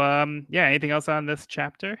right. So yeah, anything else on this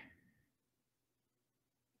chapter?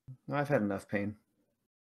 I've had enough pain.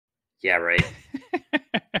 Yeah, right.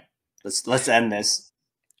 Let's end this.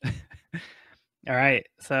 All right.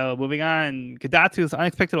 So moving on, Gadatsu's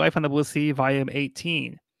Unexpected Life on the Blue Sea, Volume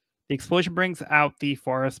 18. The explosion brings out the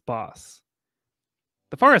forest boss.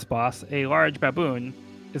 The forest boss, a large baboon,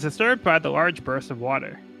 is disturbed by the large burst of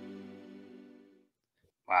water.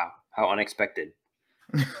 Wow, how unexpected.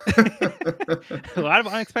 A lot of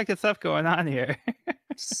unexpected stuff going on here.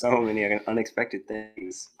 So many unexpected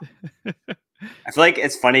things. I feel like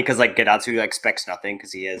it's funny because like Gadatsu expects nothing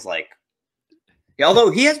because he has like, yeah, although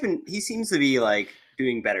he seems to be like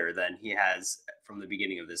doing better than he has from the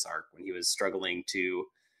beginning of this arc when he was struggling to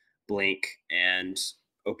blink and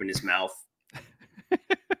open his mouth,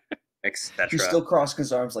 etc. He's still crossing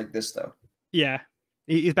his arms like this though. Yeah,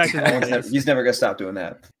 he's back to normal. He's never gonna stop doing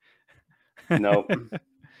that. Nope. But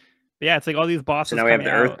yeah, it's like all these bosses. So now we have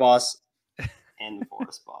the Earth out. boss and the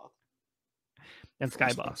Forest boss and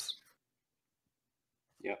Sky boss.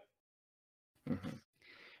 Yep. Mm-hmm.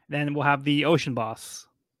 Then we'll have the Ocean boss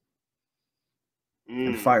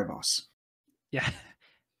and Fire boss. Yeah,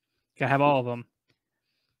 gotta have all of them.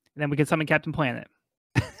 And then we can summon Captain Planet.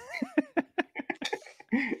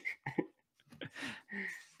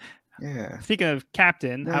 Yeah. Speaking of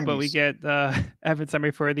Captain, nice. How about we get Evan summary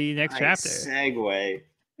for the next chapter? Segue.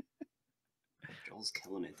 Joel's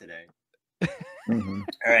killing it today. Mm-hmm.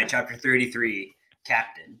 All right, chapter 33,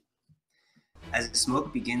 Captain. As the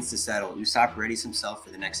smoke begins to settle, Usopp readies himself for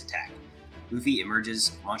the next attack. Luffy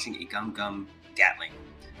emerges, launching a Gum Gatling,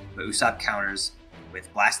 but Usopp counters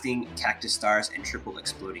with blasting cactus stars and triple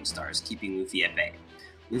exploding stars, keeping Luffy at bay.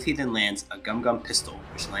 Luffy then lands a Gum pistol,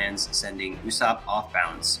 which lands, sending Usopp off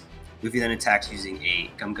bounds. Luffy then attacks using a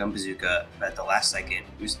Gum bazooka, but at the last second,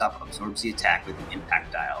 Usopp absorbs the attack with an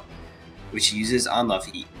impact dial, which he uses on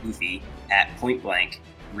Luffy at point-blank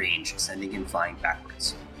range, sending him flying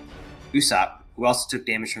backwards. Usopp, who also took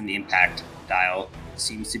damage from the impact dial,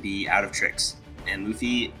 seems to be out of tricks, and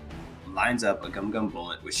Luffy lines up a Gum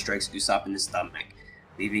bullet, which strikes Usopp in the stomach,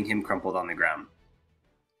 leaving him crumpled on the ground.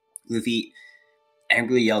 Luffy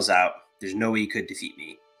angrily yells out, "There's no way you could defeat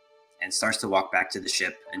me," and starts to walk back to the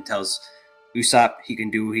ship and tells Usopp he can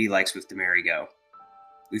do what he likes with the merry-go.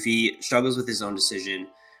 Luffy struggles with his own decision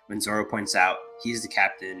when Zoro points out he is the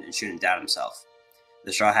captain and shouldn't doubt himself.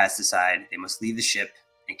 The Straw Hats decide they must leave the ship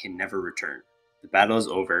and can never return. The battle is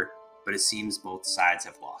over, but it seems both sides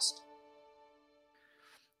have lost.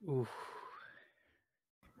 Ooh.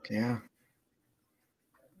 Yeah.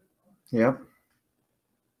 Yep.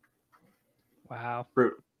 Wow.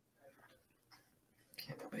 Brutal.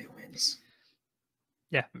 Can't nobody wins.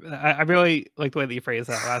 Yeah, I really like the way that you phrased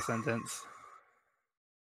that last sentence.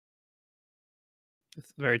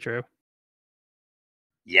 It's very true.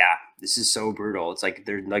 Yeah, this is so brutal. It's like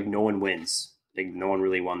there's like no one wins. Like no one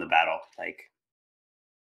really won the battle. Like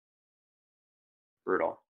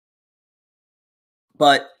brutal.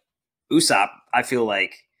 But Usopp, I feel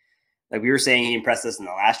like we were saying he impressed us in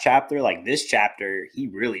the last chapter. Like this chapter, he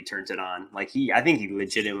really turns it on. Like I think he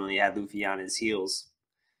legitimately had Luffy on his heels.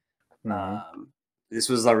 Mm-hmm. This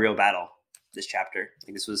was a real battle. This chapter, I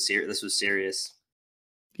think this was serious.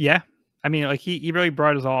 Yeah, I mean, like he really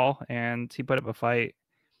brought his all, and he put up a fight,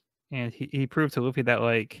 and he proved to Luffy that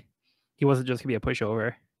like he wasn't just gonna be a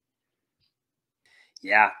pushover.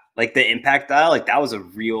 Yeah, like the impact dial, like that was a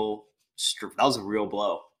real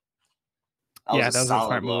blow. That was a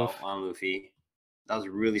solid blow on Luffy. That was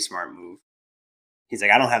a really smart move. He's like,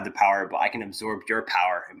 I don't have the power, but I can absorb your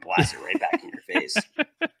power and blast it right back in your face.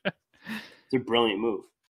 It's a brilliant move.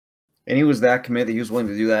 And he was that committed that he was willing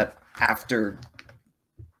to do that after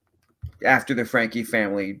the Franky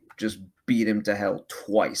family just beat him to hell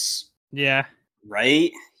twice. Yeah.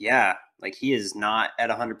 Right? Yeah. Like, he is not at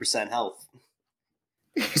 100% health.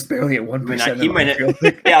 He's barely at 1%. He might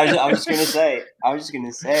not. Yeah, I was just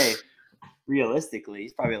gonna say, realistically,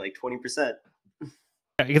 he's probably like 20%.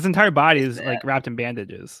 His entire body is like wrapped in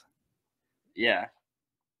bandages. Yeah.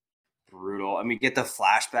 Brutal. I mean, get the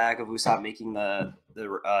flashback of Usopp making the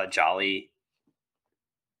jolly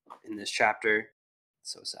in this chapter.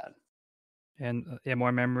 So sad. And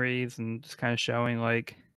more memories and just kind of showing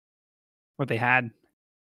like what they had.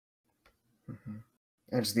 Mm-hmm.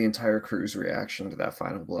 And just the entire crew's reaction to that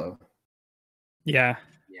final blow. Yeah.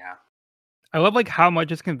 Yeah. I love like how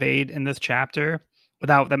much is conveyed in this chapter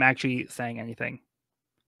without them actually saying anything.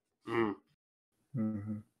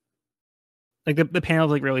 Mm-hmm. Like the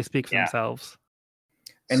panels like really speak for themselves.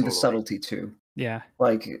 And the subtlety too. Yeah.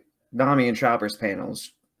 Like Nami and Chopper's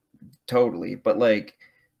panels, totally. But like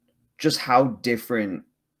just how different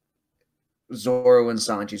Zoro and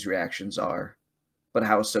Sanji's reactions are, but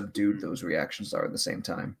how subdued those reactions are at the same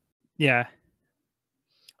time. Yeah.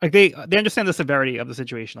 Like they understand the severity of the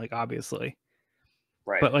situation, like obviously.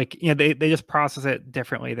 Right. But like, you know, they just process it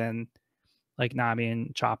differently than like Nami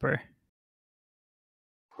and Chopper.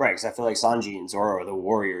 Right, because I feel like Sanji and Zoro are the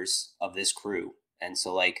warriors of this crew. And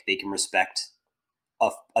so like they can respect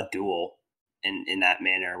a duel in that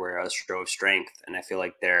manner where a show of strength. And I feel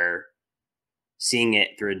like they're seeing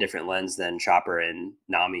it through a different lens than Chopper and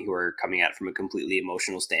Nami, who are coming at it from a completely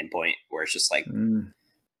emotional standpoint, where it's just like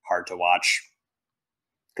hard to watch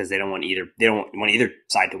because they don't want either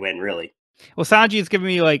side to win, really. Well, Sanji is giving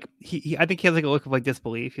me like I think he has like a look of like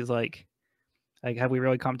disbelief. He's like have we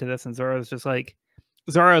really come to this? And Zoro's just like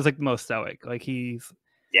the most stoic. Like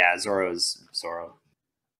Zoro's Zoro.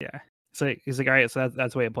 Yeah, so he's like, all right, so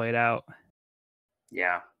that's the way it played out.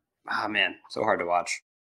 Yeah. Ah, man, so hard to watch.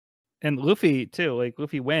 And Luffy too, like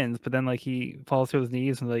Luffy wins, but then like he falls to his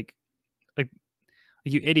knees and like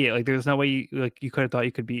you idiot, like there's no way you could have thought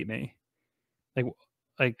you could beat me.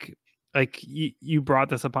 Like you brought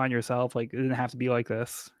this upon yourself. Like it didn't have to be like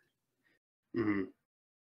this. Mm-hmm.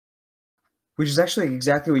 Which is actually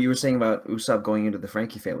exactly what you were saying about Usopp going into the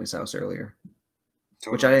Franky family's house earlier,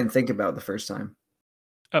 which I didn't think about the first time.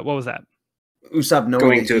 What was that? Usopp knowing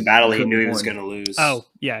going to a battle he knew he was going to lose. Oh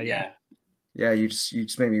yeah. You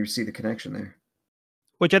just made me see the connection there,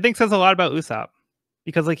 which I think says a lot about Usopp,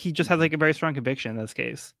 because like he just has like a very strong conviction in this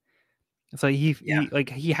case. It's like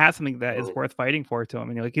he has something that is worth fighting for to him,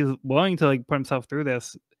 and like he's willing to like put himself through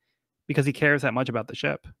this because he cares that much about the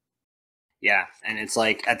ship. Yeah, and it's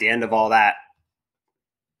like at the end of all that,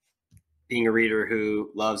 being a reader who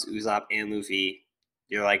loves Usopp and Luffy,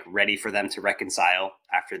 you're like ready for them to reconcile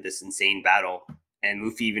after this insane battle. And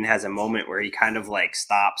Luffy even has a moment where he kind of like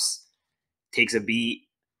stops, takes a beat,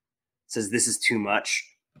 says this is too much,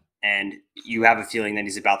 and you have a feeling that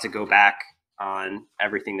he's about to go back on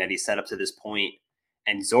everything that he set up to this point.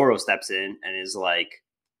 And Zoro steps in and is like,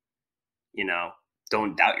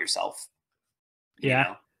 don't doubt yourself. You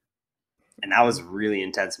know? And that was a really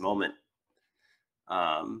intense moment.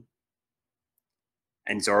 And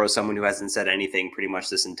Zoro's someone who hasn't said anything pretty much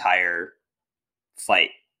this entire fight.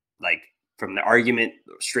 Like from the argument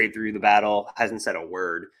straight through the battle, hasn't said a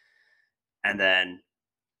word. And then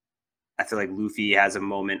I feel like Luffy has a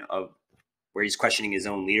moment of where he's questioning his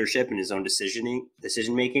own leadership and his own decision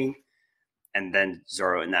making. And then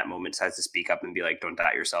Zoro in that moment decides to speak up and be like, don't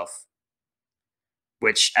doubt yourself.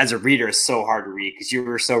 Which as a reader is so hard to read because you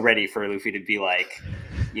were so ready for Luffy to be like,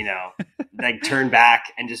 like turn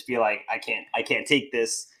back and just be like, I can't take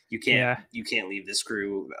this. You can't leave this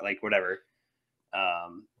crew, like whatever.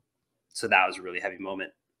 So that was a really heavy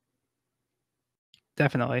moment.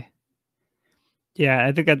 Definitely. Yeah,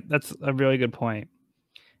 I think that's a really good point.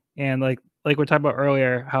 And like we were talking about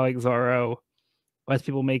earlier, how like Zoro lets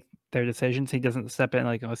people make their decisions. He doesn't step in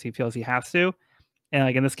like unless he feels he has to. And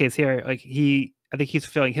like in this case here, like I think he's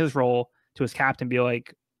fulfilling his role to his captain, be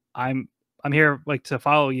like, I'm here like to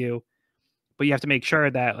follow you, but you have to make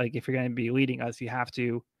sure that like if you're going to be leading us, you have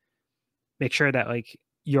to make sure that like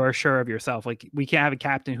you're sure of yourself. Like we can't have a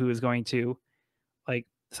captain who is going to like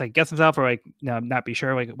guess himself or like not be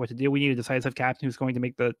sure like what to do. We need a decisive captain who's going to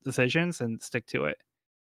make the decisions and stick to it.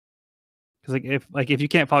 Because if you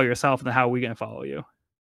can't follow yourself, then how are we going to follow you?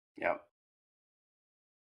 Yeah.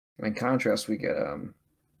 In contrast, we get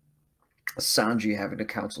Sanji having to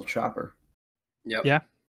counsel Chopper. Yep. Yeah.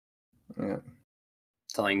 Yeah.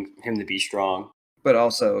 Telling him to be strong. But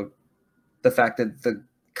also the fact that the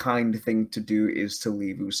kind thing to do is to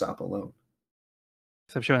leave Usopp alone.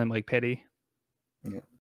 So I'm showing him like pity. Yeah.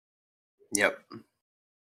 Yep.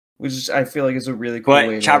 Which is, I feel like is a really cool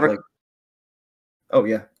way to like. Oh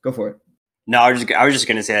yeah, go for it. No, I was just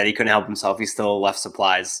gonna say that he couldn't help himself. He still left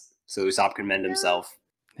supplies so Usopp could mend himself.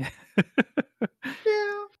 Yeah.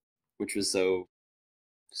 Which was so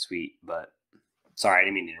sweet, but sorry, I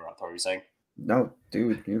didn't mean to interrupt. What were you saying? No,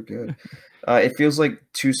 dude, you're good. It feels like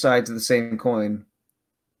two sides of the same coin.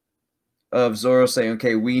 Of Zoro saying,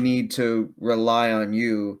 "Okay, we need to rely on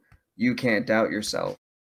you. You can't doubt yourself."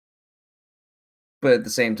 But at the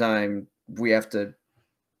same time, we have to.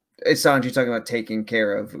 It's Sanji talking about taking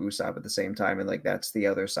care of Usopp at the same time, and like that's the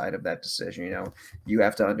other side of that decision. You know, you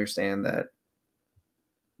have to understand that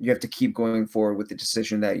you have to keep going forward with the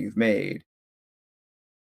decision that you've made.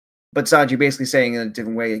 But Sanji basically saying in a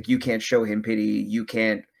different way, like you can't show him pity. You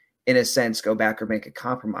can't, in a sense, go back or make a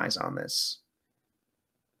compromise on this.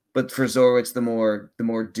 But for Zoro, it's the more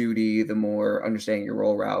duty, the more understanding your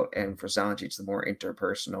role route, and for Sanji, it's the more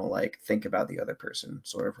interpersonal, like think about the other person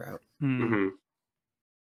sort of route. Mm-hmm.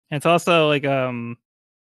 It's also like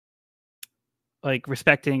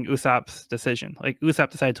respecting Usopp's decision. Like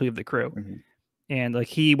Usopp decided to leave the crew, and like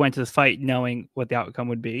he went to this fight knowing what the outcome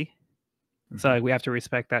would be. So like, we have to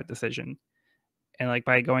respect that decision, and like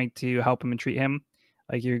by going to help him and treat him,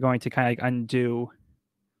 like you're going to kind of like undo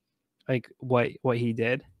like what he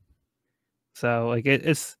did. So like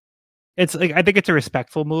it's like I think it's a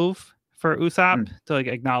respectful move for Usopp to like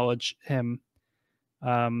acknowledge him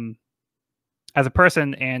as a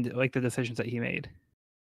person and like the decisions that he made.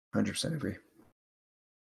 100% agree.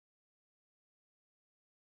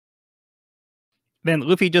 Then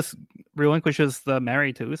Luffy just relinquishes the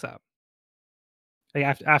Mary to Usopp.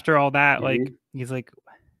 Like after all that, like he's like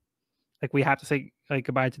we have to say like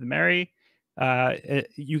goodbye to the Mary.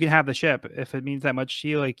 You can have the ship if it means that much to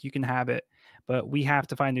you. Like you can have it, but we have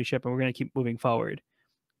to find a new ship, and we're gonna keep moving forward.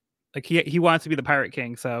 Like he wants to be the Pirate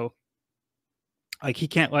King, so like he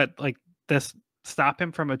can't let like this stop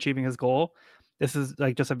him from achieving his goal. This is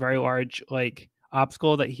like just a very large like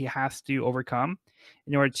obstacle that he has to overcome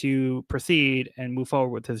in order to proceed and move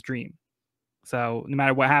forward with his dream. So no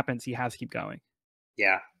matter what happens, he has to keep going.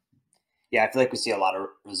 Yeah. I feel like we see a lot of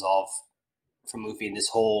resolve from Luffy in this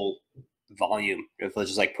whole volume. It feels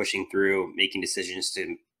just like pushing through, making decisions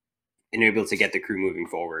to enable to get the crew moving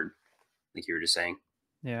forward, like you were just saying.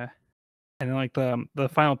 Yeah, and then like the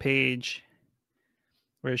final page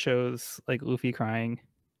where it shows like Luffy crying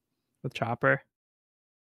with Chopper.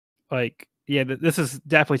 Like, yeah, this is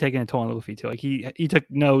definitely taking a toll on Luffy too. Like he took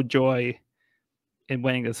no joy in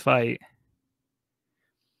winning this fight,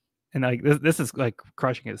 and like this is like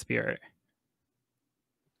crushing his spirit.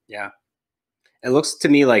 Yeah, it looks to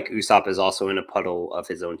me like Usopp is also in a puddle of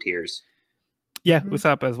his own tears. Yeah,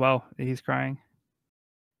 Usopp as well. He's crying.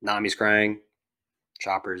 Nami's crying.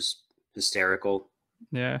 Chopper's hysterical.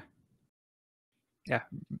 Yeah,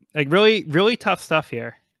 like really, really tough stuff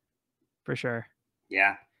here, for sure.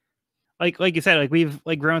 Yeah, like you said, like we've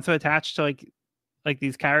like grown so attached to like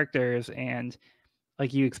these characters, and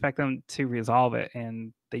like you expect them to resolve it,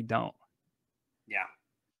 and they don't. Yeah,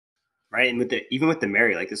 right. And even with the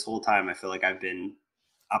Mary, like this whole time, I feel like I've been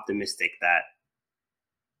optimistic that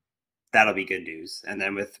that'll be good news. And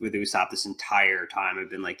then with Usopp, this entire time, I've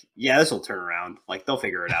been like, yeah, this will turn around. Like they'll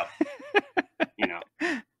figure it out. You know.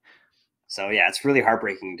 So yeah, it's really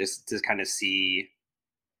heartbreaking just to kind of see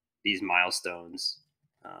these milestones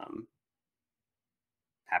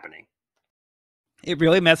happening. It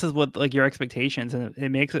really messes with like your expectations, and it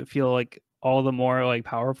makes it feel like all the more like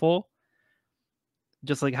powerful.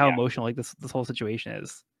 Just like how emotional like this whole situation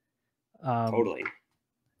is. Totally.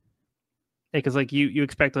 Because like you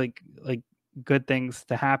expect like good things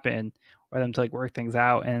to happen or them to like work things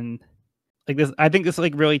out, and like this, I think this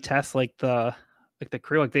like really tests like the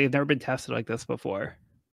crew. Like they've never been tested like this before.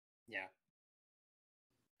 Yeah.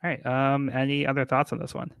 All right. Any other thoughts on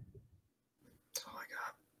this one? That's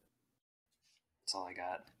all I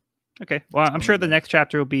got. Okay. Well, I'm sure the next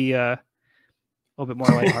chapter will be a little bit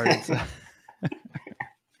more lighthearted. So.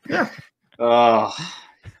 Yeah. Oh.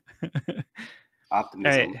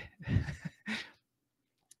 Optimism. Right.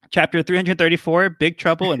 Chapter 334, Big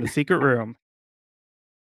Trouble in the Secret Room.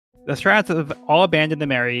 The Strats have all abandoned the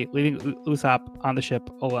Mary, leaving Usopp on the ship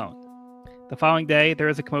alone. The following day, there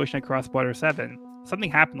is a commotion across Border 7.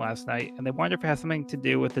 Something happened last night, and they wonder if it has something to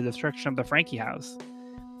do with the destruction of the Franky house.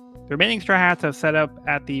 The remaining Straw Hats have set up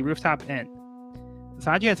at the Rooftop Inn.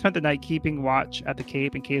 Sanji had spent the night keeping watch at the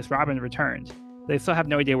Cape in case Robin returned. They still have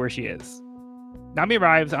no idea where she is. Nami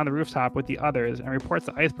arrives on the rooftop with the others and reports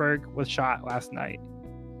the iceberg was shot last night.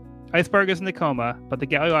 Iceberg is in a coma, but the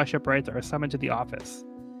Galileo shipwrights are summoned to the office.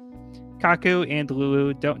 Kaku and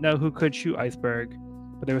Lulu don't know who could shoot Iceberg,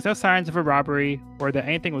 but there was no signs of a robbery or that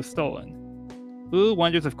anything was stolen. Lulu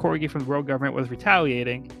wonders if Corgi from the world government was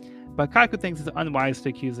retaliating, but Kaku thinks it's unwise to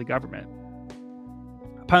accuse the government.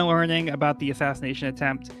 Upon learning about the assassination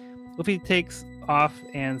attempt, Luffy takes off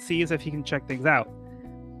and sees if he can check things out.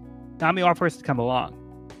 Nami offers to come along.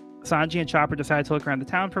 Sanji and Chopper decide to look around the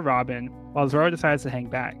town for Robin, while Zoro decides to hang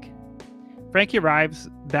back. Franky arrives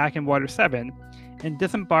back in Water 7 and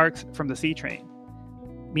disembarks from the sea train.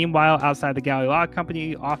 Meanwhile, outside the Galileo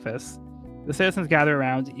Company office, the citizens gather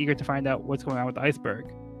around, eager to find out what's going on with the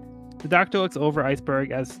Iceberg. The doctor looks over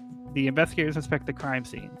Iceberg as the investigators inspect the crime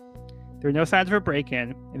scene. There are no signs of a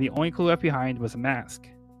break-in, and the only clue left behind was a mask.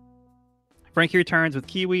 Franky returns with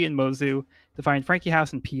Kiwi and Mozu to find Franky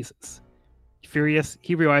House in pieces. Furious,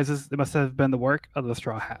 he realizes it must have been the work of the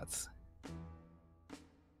Straw Hats.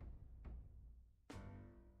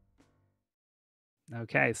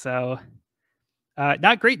 Okay, so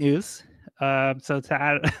not great news. So to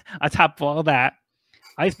add on top of all that,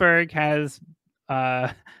 Iceberg has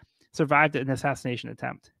survived an assassination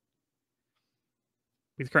attempt.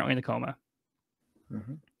 He's currently in a coma.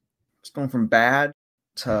 Mm-hmm. It's going from bad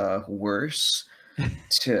to worse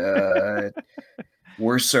to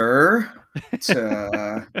worser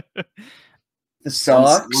to the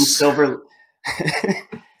sucks.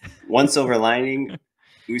 One silver lining.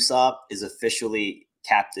 Usopp is officially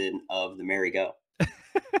captain of the Merry Go.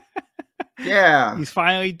 Yeah, he's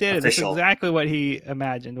finally did it. This is exactly what he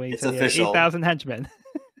imagined when he said 8,000 henchmen.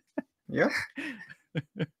 Yep.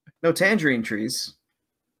 No tangerine trees.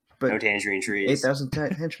 But no tangerine trees. 8,000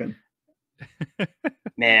 henchmen.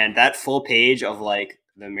 Man, that full page of like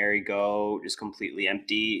the Merry Go just completely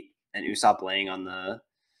empty and Usopp laying on the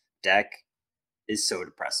deck is so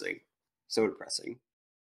depressing. So depressing.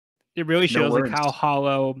 It really shows like how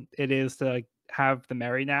hollow it is to like, have the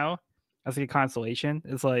Merry now as like a consolation.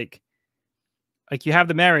 It's like you have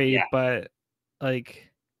the Merry, but like,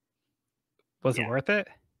 was it worth it?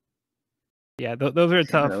 Yeah, those are a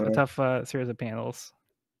tough series of panels.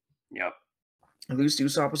 Yep. At least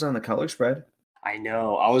Usopp was on the color spread. I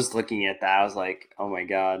know. I was looking at that. I was like, oh my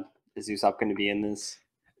god, is Usopp going to be in this?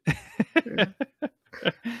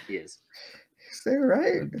 He is. They're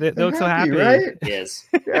right. They look so happy, right? He is.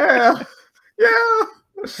 Yeah. Yeah.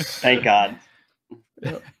 Thank God.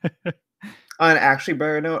 Yep. On actually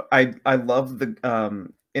better note, I love the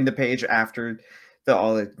in the page after the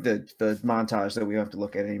montage that we don't have to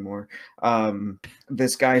look at anymore.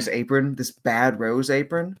 This guy's apron, this bad rose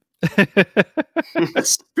apron.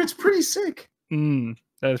 it's pretty sick. That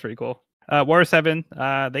is pretty cool. Water 7,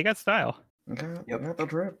 they got style. Got the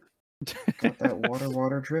drip. Got that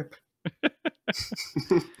water drip.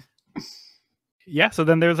 Yeah, so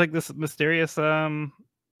then there's like this mysterious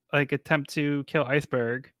like attempt to kill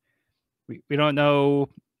Iceberg. We don't know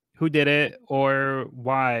who did it or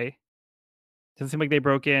why. Doesn't seem like they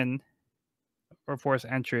broke in or forced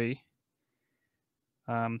entry.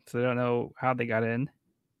 So they don't know how they got in.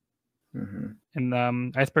 Mm-hmm.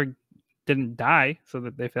 And Iceberg didn't die, so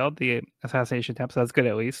that they failed the assassination attempt. So that's good,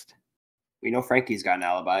 at least. We know Franky's got an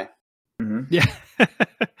alibi. Mm-hmm.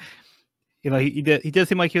 Yeah, he did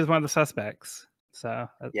seem like he was one of the suspects. So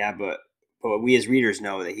yeah, but we as readers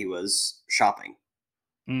know that he was shopping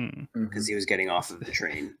because he was getting off of the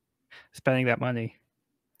train, spending that money,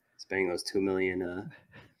 spending those 2 million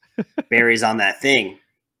berries on that thing.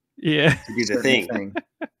 Yeah, to do the thing.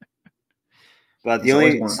 But the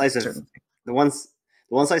only slice of the one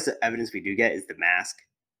slice of evidence we do get is the mask,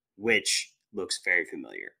 which looks very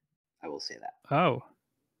familiar. I will say that. Oh.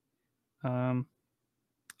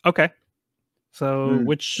 Okay. So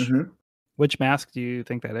which mask do you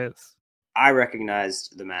think that is? I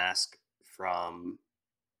recognized the mask from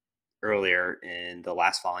earlier in the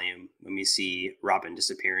last volume when we see Robin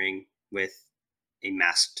disappearing with a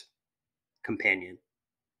masked companion.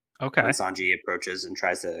 Okay. When Sanji approaches and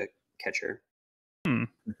tries to catch her.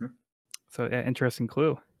 So interesting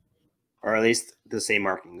clue. Or at least the same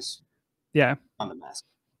markings. Yeah. On the mask.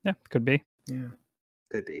 Yeah, could be. Yeah.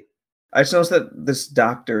 Could be. I just noticed that this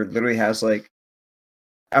doctor literally has like,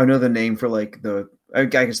 I don't know the name for like I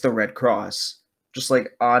guess the Red Cross, just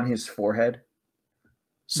like on his forehead,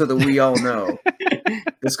 so that we all know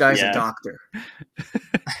this guy's a doctor.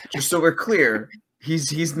 Just so we're clear,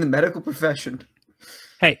 he's in the medical profession.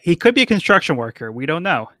 Hey, he could be a construction worker. We don't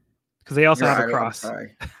know because they also have a cross. I'm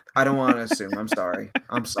sorry. I don't want to assume. I'm sorry.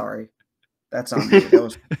 I'm sorry. That's on me.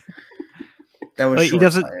 That was. He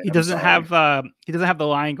doesn't have the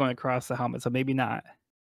line going across the helmet, so maybe not.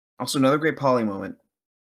 Also, another great Polly moment.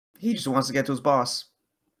 He just wants to get to his boss.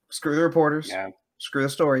 Screw the reporters. Yeah. Screw the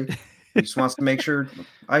story. He just wants to make sure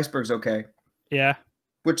Iceberg's okay. Yeah.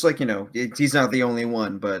 Which, like, he's not the only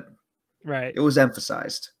one, but right. It was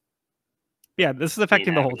emphasized. Yeah, this is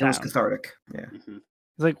affecting the whole town. It was cathartic. Yeah. Mm-hmm.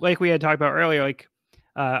 It's like we had talked about earlier, like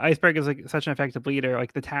Iceberg is like such an effective leader.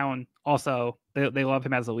 Like the town also, they love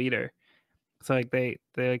him as a leader. So like they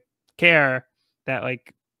like, care that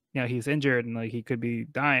like he's injured and like he could be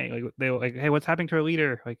dying. Like they like, hey, what's happening to our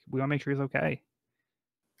leader? Like we want to make sure he's okay.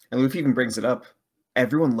 And Luffy even brings it up.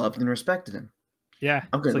 Everyone loved and respected him. Yeah,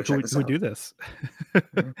 I'm going to who would do this.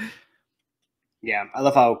 Yeah, I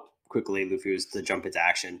love how quickly Luffy was to jump into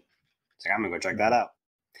action. It's like, I'm gonna go check that out,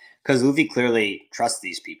 because Luffy clearly trusts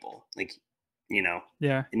these people. Like,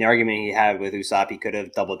 yeah. In the argument he had with Usopp, he could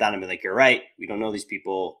have doubled down and been like, "You're right. We don't know these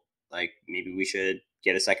people. Like, maybe we should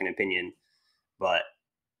get a second opinion." But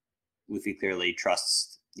Luffy clearly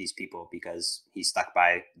trusts these people because he stuck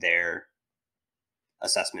by their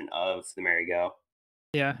assessment of the merry-go.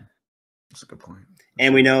 Yeah, that's a good point.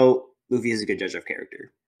 And we know Luffy is a good judge of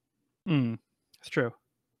character. It's true.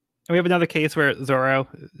 And we have another case where Zoro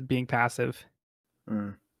being passive.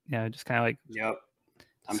 Yeah, just kind of like. Yep.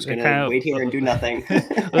 I'm just gonna wait here and do nothing.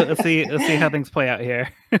 let's see how things play out here.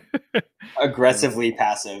 Aggressively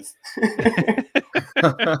passive.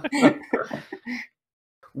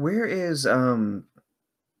 Where is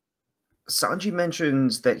Sanji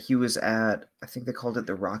mentions that he was at, I think they called it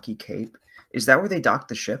the Rocky Cape. Is that where they docked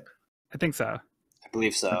the ship? I think so. I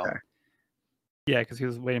believe so. Okay. Yeah, because he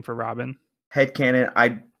was waiting for Robin. Headcanon,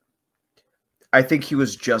 I think he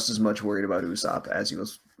was just as much worried about Usopp as he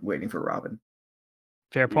was waiting for Robin.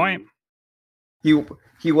 Fair point.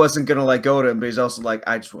 He wasn't gonna like go to him, but he's also like,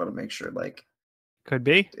 I just want to make sure, like, could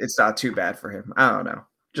be it's not too bad for him. I don't know.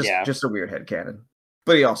 Just a weird headcanon.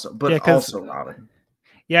 But also Robin.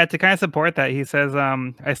 Yeah, to kind of support that, he says,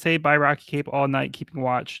 I stayed by Rocky Cape all night, keeping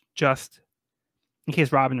watch, just in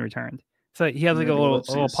case Robin returned. So he has like a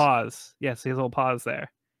little pause. Yes, he has a little pause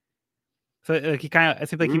there. So like it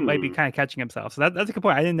seems like he might be kind of catching himself. So that's a good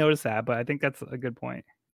point. I didn't notice that, but I think that's a good point.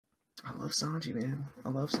 I love Sanji, man. I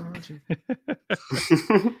love Sanji.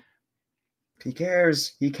 He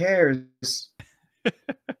cares.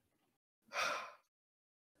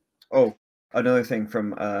 Oh, another thing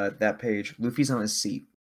from that page. Luffy's on his seat.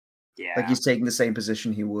 Yeah. Like he's taking the same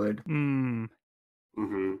position he would. Mm-hmm.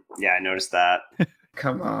 Yeah, I noticed that.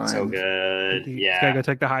 Come on. So good. You gotta go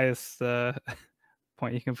take the highest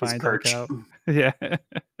point you can find. Perch. Yeah. All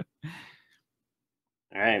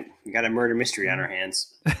right. We got a murder mystery on our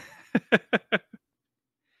hands.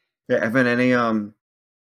 Yeah, Evan,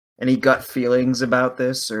 any gut feelings about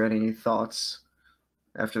this or any thoughts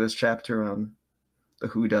after this chapter on the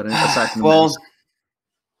whodunit aside from the mask?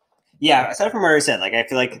 Yeah, aside from what I said, like I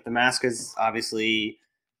feel like the mask is obviously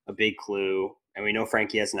a big clue, and we know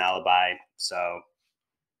Franky has an alibi, so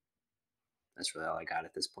that's really all I got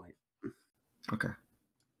at this point. Okay.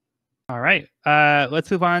 All right. Let's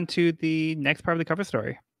move on to the next part of the cover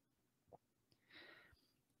story.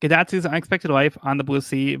 Gadatsu's Unexpected Life on the Blue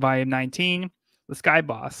Sea, Volume 19, the Sky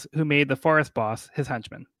Boss, who made the Forest Boss his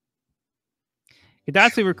henchman.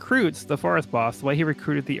 Gadatsu recruits the Forest Boss the way he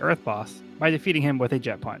recruited the Earth Boss, by defeating him with a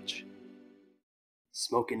jet punch.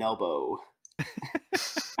 Smoking elbow.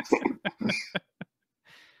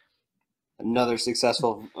 Another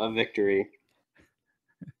successful victory.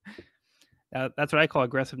 That's what I call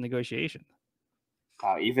aggressive negotiation.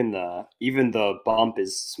 Even the bump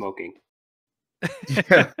is smoking.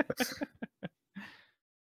 Yeah.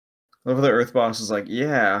 Over the Earth Boss is like,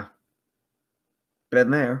 yeah, been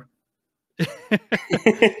there.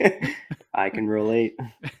 I can relate.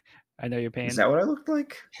 I know your pain. Is that what I looked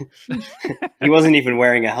like? He wasn't even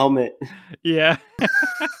wearing a helmet. Yeah.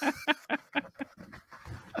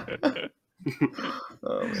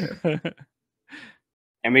 Oh man.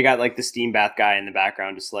 And we got like the steam bath guy in the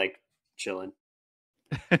background, just like chilling.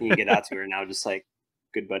 You can get out to her now, just like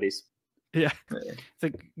good buddies. Yeah. It's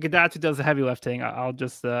like Gadatsu does the heavy lifting. I'll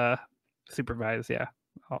just supervise. Yeah.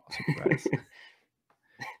 I'll supervise.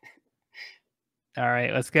 All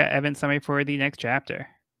right. Let's get Evan's summary for the next chapter.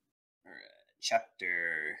 All right.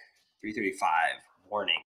 Chapter 335.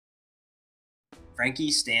 Warning. Franky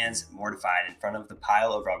stands mortified in front of the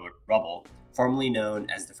pile of rubble formerly known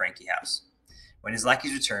as the Franky House. When his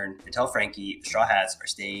lackeys return, they tell Franky the Straw Hats are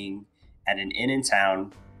staying at an inn in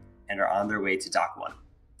town and are on their way to Dock 1.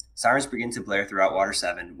 Sirens begin to blare throughout Water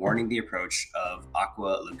 7, warning the approach of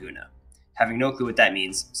Aqua Laguna. Having no clue what that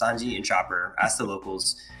means, Sanji and Chopper ask the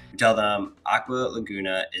locals, who tell them Aqua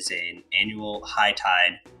Laguna is an annual high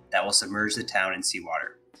tide that will submerge the town in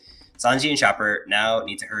seawater. Sanji and Chopper now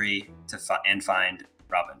need to hurry to find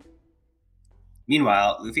Robin.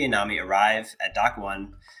 Meanwhile, Luffy and Nami arrive at Dock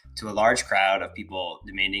 1 to a large crowd of people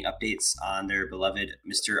demanding updates on their beloved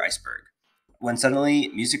Mr. Iceberg. When suddenly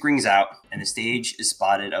music rings out and the stage is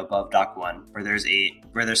spotted above Dock 1, where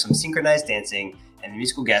there's some synchronized dancing, and the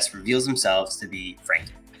musical guest reveals themselves to be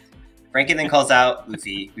Franky. Franky then calls out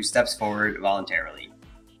Luffy, who steps forward voluntarily.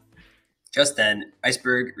 Just then,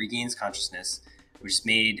 Iceberg regains consciousness, which is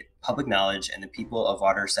made public knowledge, and the people of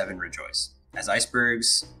Water 7 rejoice. As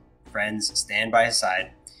Iceberg's friends stand by his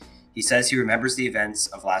side, he says he remembers the events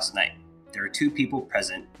of last night. There are two people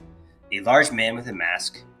present, a large man with a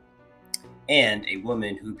mask, and a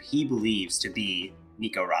woman who he believes to be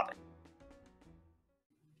Nico Robin.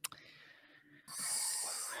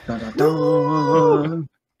 Dun, dun, dun.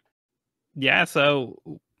 Yeah, so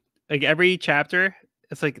like every chapter,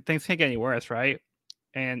 it's like things can't get any worse, right?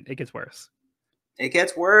 And it gets worse. It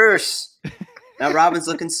gets worse. Now Robin's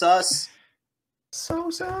looking sus. So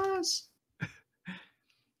sus.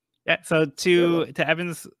 Yeah, so to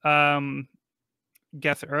Evan's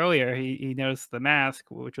guess earlier, he noticed the mask,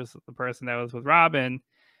 which was the person that was with Robin,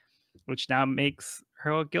 which now makes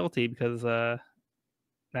her look guilty because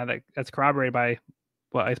now that's corroborated by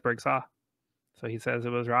what Iceberg saw. So he says it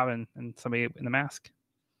was Robin and somebody in the mask.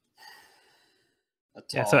 A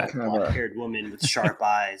tall, blonde-haired woman with sharp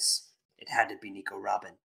eyes. It had to be Nico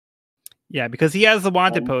Robin. Yeah, because he has the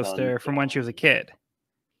wanted poster from when she was a kid.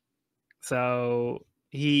 So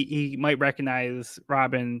he might recognize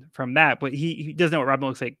Robin from that, but he doesn't know what Robin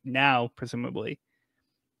looks like now, presumably.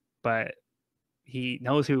 But he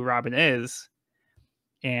knows who Robin is,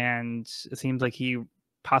 and it seems like he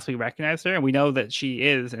possibly recognized her, and we know that she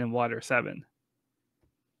is in Water 7.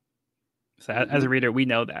 So as a reader, we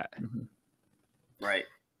know that. Right.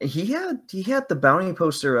 He had the bounty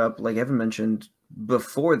poster up, like Evan mentioned,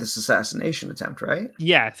 before this assassination attempt, right?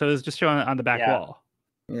 Yeah, so it was just showing on the back wall.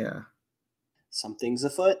 Yeah. Something's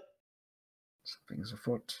afoot. Something's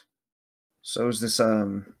afoot. So is this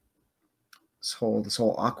this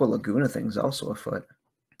whole Aqua Laguna thing's also afoot.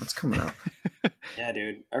 What's coming up? Yeah,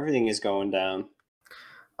 dude. Everything is going down.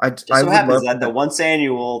 Just so happens that the once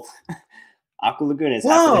annual Aqua Laguna is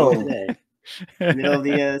happening today. Middle of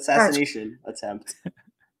the assassination attempt.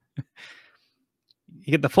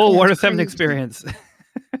 You get the full Water 7 experience.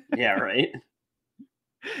 Yeah, right?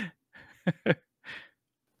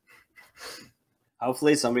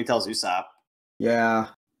 Hopefully somebody tells Usopp. Yeah.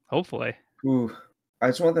 Hopefully. Ooh. I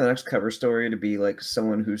just want the next cover story to be like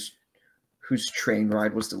someone whose train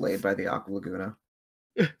ride was delayed by the Aqua Laguna.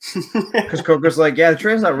 Because Coco's like, yeah, the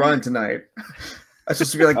train's not running tonight. I was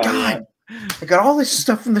supposed to be like, God, I got all this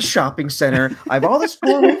stuff from the shopping center. I have all this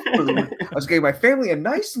normal food. I was getting my family a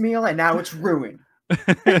nice meal, and now it's ruined.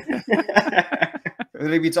 And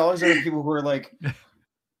maybe it's all these other people who are like,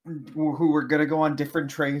 who are gonna go on different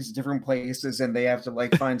trains to different places, and they have to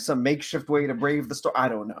like find some makeshift way to brave the storm. I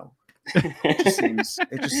don't know.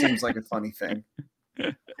 It just seems like a funny thing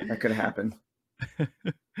that could happen.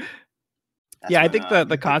 Yeah, I think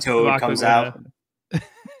the concept of comes out.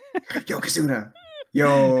 Yo, Kazuna.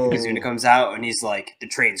 Yo. Kazuna comes out and he's like, the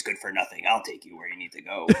train's good for nothing. I'll take you where you need to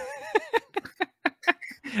go.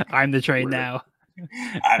 I'm the train now.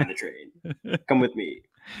 I'm the train. Come with me.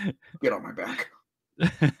 Get on my back.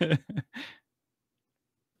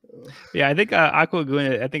 Yeah, I think Aqua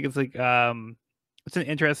Laguna, I think it's like it's an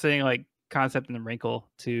interesting like concept and wrinkle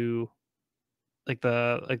to like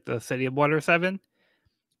the city of Water 7.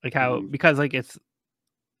 Like how because like it's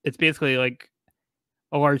basically like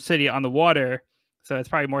a large city on the water, so it's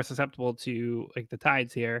probably more susceptible to like the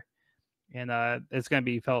tides here, and it's going to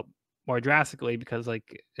be felt more drastically because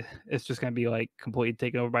like it's just going to be like completely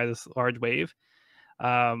taken over by this large wave.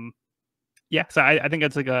 Yeah, so I think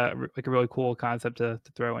it's like a really cool concept to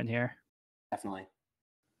throw in here. Definitely.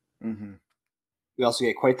 We also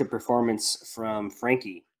get quite the performance from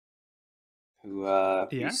Franky, who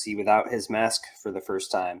we see without his mask for the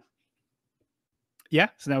first time. Yeah,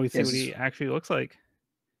 so now we see what he actually looks like.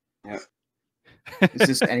 Yeah. Is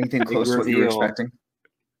this anything close to what you were expecting?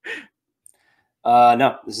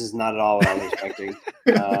 No, this is not at all what I was expecting.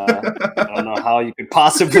 I don't know how you could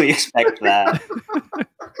possibly expect that.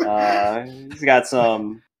 He's got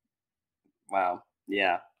some... Wow.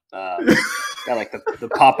 Yeah. Got like the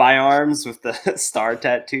Popeye arms with the star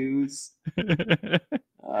tattoos. Yeah.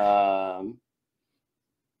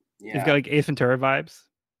 He's got like Ace Ventura vibes.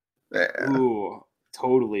 Yeah. Ooh,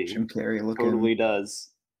 totally. Jim Carrey looking. Totally does.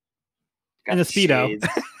 Got and a Speedo. Shades,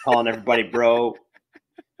 calling everybody bro.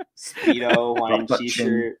 Speedo, Hawaiian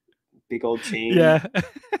t-shirt, big old chain. Yeah.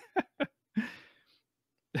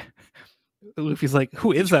 Luffy's like,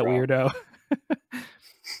 who is that weirdo?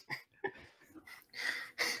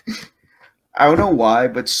 I don't know why,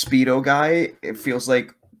 but Speedo Guy, it feels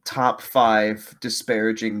like top 5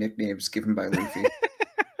 disparaging nicknames given by Luffy.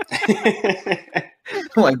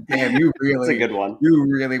 Like, damn, you really, That's a good one. You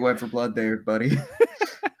really went for blood there, buddy.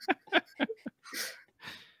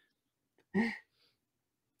 There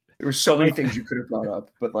were so many things you could have brought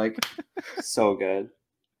up, but like, so good.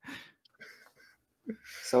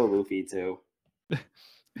 So Luffy too.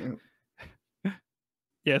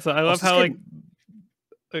 Yeah, so I love how like.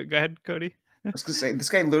 Go ahead, Cody. I was gonna say this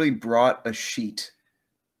guy literally brought a sheet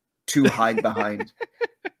to hide behind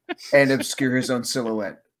and obscure his own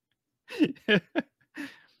silhouette.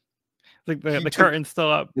 Like the curtain's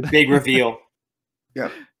still up. The big reveal.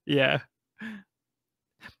 Yeah. Yeah.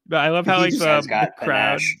 But I love how like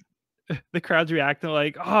the crowd's reacting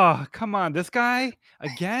like, oh, come on, this guy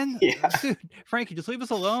again? Yeah. Dude, Franky, just leave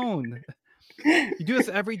us alone. You do this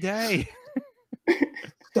every day.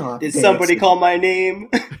 Did somebody call my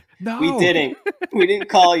name? No. We didn't. We didn't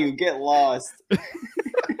call you. Get lost. I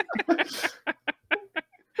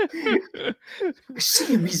see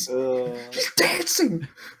him. He's dancing.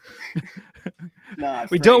 Nah,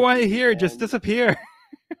 we don't want to hear. Just disappear.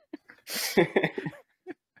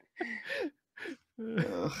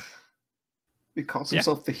 He calls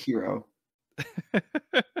himself the hero.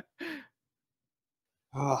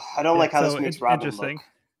 I don't like how this makes Robin look.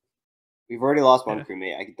 We've already lost one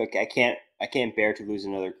crewmate. I can't bear to lose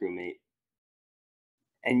another crewmate.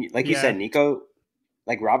 And like you said, Nico,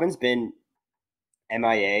 like Robin's been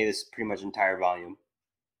MIA this pretty much entire volume.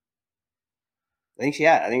 I think she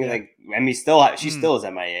had. I think like I mean, she still is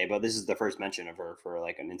MIA, but this is the first mention of her for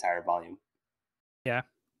like an entire volume. Yeah,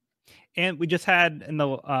 and we just had in the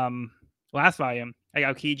last volume, like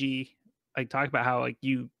Aokiji like talked about how like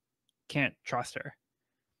you can't trust her.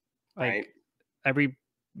 Like every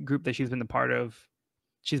group that she's been a part of,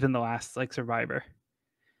 she's been the last like survivor.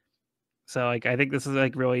 So like I think this is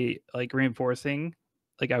like really like reinforcing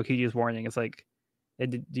like Aokiji's warning. It's like,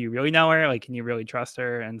 do you really know her? Like, can you really trust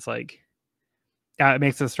her? And it's like, yeah, it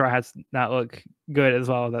makes the Straw Hats not look good as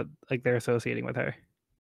well that like they're associating with her.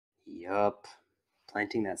 Yup,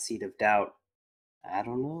 planting that seed of doubt. I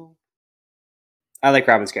don't know. I like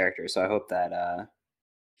Robin's character, so I hope that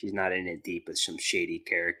she's not in it deep with some shady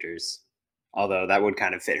characters. Although that would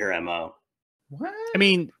kind of fit her MO. What? I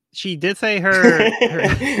mean, she did say her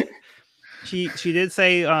she did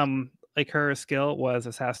say like her skill was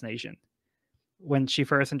assassination when she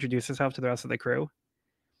first introduced herself to the rest of the crew.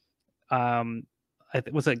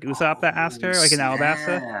 Was it Usopp that asked her like in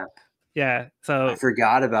Alabasta? Yeah. So I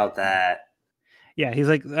forgot about that. Yeah, he's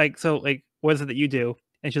like so like what is it that you do?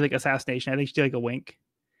 And she's like assassination. I think she did like a wink.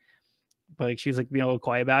 But like, she was like being a little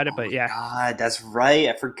quiet about it. But yeah. God, that's right.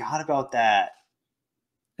 I forgot about that.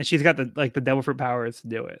 And she's got the devil fruit powers to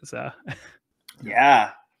do it. So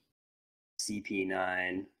yeah.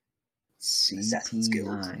 CP9.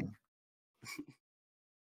 CP9.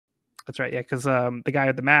 That's right. Yeah, because the guy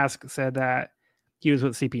with the mask said that he was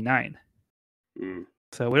with CP9.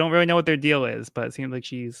 So we don't really know what their deal is, but it seems like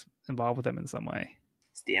she's involved with them in some way.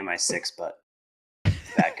 It's the MI6, but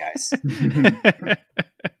bad guys.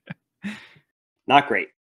 Not great.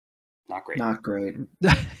 Not great.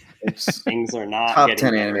 Things are not top getting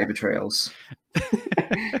 10 better. anime betrayals.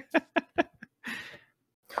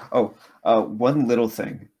 One little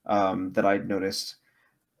thing that I noticed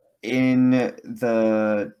in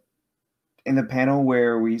the panel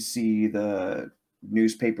where we see the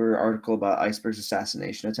newspaper article about Iceberg's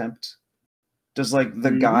assassination attempt. Does like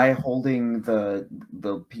the guy holding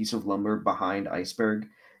the piece of lumber behind Iceberg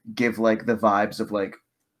give like the vibes of like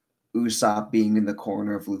Usopp being in the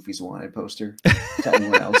corner of Luffy's wanted poster to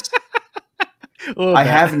anyone else? I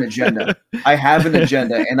have an agenda.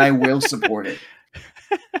 And I will support it.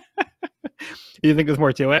 You think there's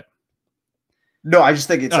more to it? No, I just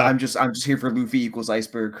think it's. I'm just here for Luffy equals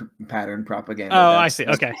Iceberg pattern propaganda. Oh, I see.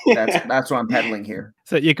 Okay, that's what I'm peddling here.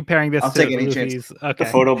 So you're comparing this to Luffy's. Okay. The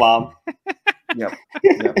photo bomb. Yep.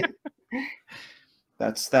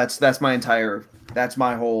 That's my entire. That's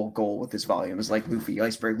my whole goal with this volume is like Luffy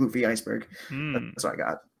Iceberg. That's what I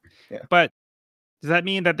got. Yeah. But does that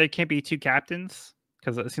mean that there can't be two captains?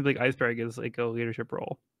 Because it seems like Iceberg is like a leadership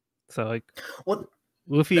role. So like,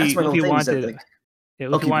 Luffy wanted. Yeah,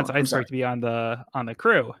 Luffy wants Iceberg to be on the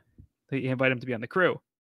crew. He invited him to be on the crew.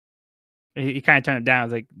 He kind of turned it down.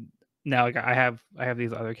 It's like, no, like I have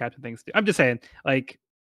these other captain things to do. I'm just saying, like,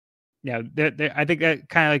 yeah, I think that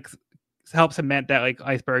kind of like helps cement that like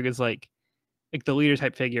Iceberg is like the leader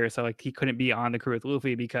type figure. So like he couldn't be on the crew with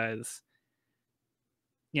Luffy because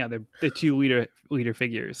they're two leader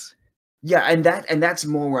figures. Yeah, and that's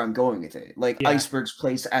more where I'm going with it. Like Iceberg's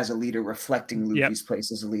place as a leader reflecting Luffy's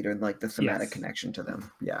place as a leader, and like the thematic connection to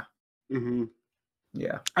them. Yeah. Mm-hmm.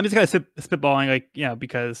 Yeah. I'm just kind of spitballing, like,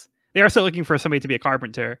 because they are still looking for somebody to be a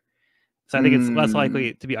carpenter. So I think it's less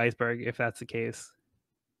likely to be Iceberg if that's the case.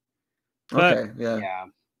 But, okay, yeah.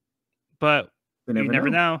 But you never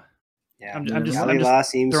know. Yeah, I'm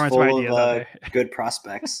just seems full of good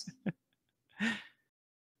prospects. All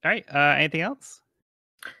right. Anything else?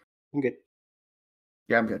 I'm good.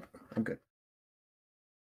 Yeah, I'm good.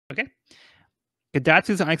 Okay.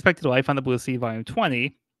 Gadatsu's Unexpected Life on the Blue Sea, Volume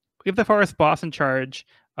 20. Leave the forest boss in charge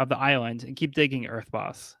of the island and keep digging, Earth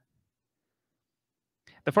boss.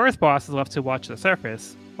 The forest boss is left to watch the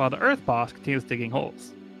surface, while the Earth boss continues digging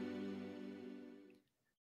holes.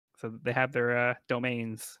 So they have their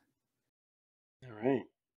domains. All right.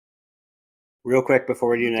 Real quick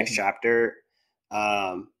before we do the next chapter,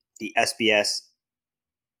 the SBS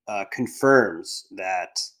confirms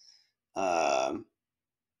that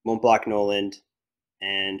Montblanc Noland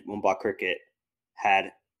and Montblanc Cricket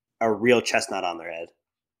had a real chestnut on their head.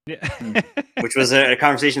 Yeah. Which was a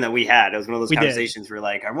conversation that we had. It was one of those conversations where,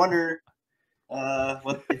 like, I wonder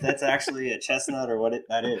what if that's actually a chestnut or what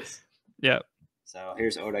that is. Yeah. So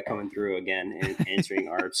here's Oda coming through again and answering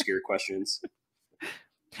our obscure questions.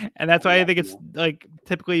 And that's why I think it's like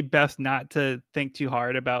typically best not to think too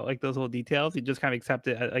hard about like those little details. You just kind of accept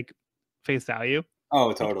it at like face value.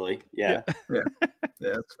 Oh, totally. Yeah. Yeah,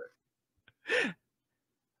 that's fair.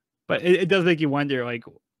 But it does make you wonder, like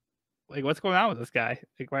what's going on with this guy?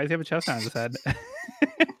 Like, why does he have a chestnut on his head?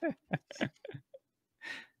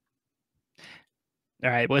 All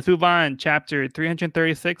right, let's move on. Chapter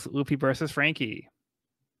 336, Luffy versus Franky.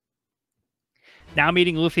 Now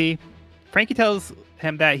meeting Luffy, Franky tells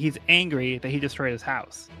him that he's angry that he destroyed his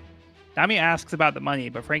house. Nami asks about the money,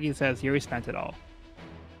 but Franky says he already spent it all.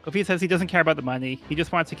 Luffy says he doesn't care about the money, he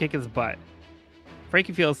just wants to kick his butt.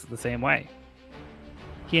 Franky feels the same way.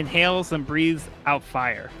 He inhales and breathes out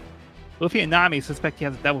fire. Luffy and Nami suspect he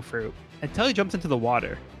has a devil fruit until he jumps into the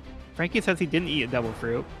water. Franky says he didn't eat a devil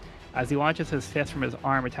fruit, as he launches his fist from his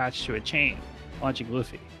arm attached to a chain, launching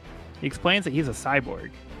Luffy. He explains that he's a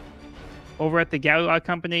cyborg. Over at the Galileo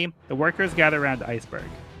Company, the workers gather around the iceberg.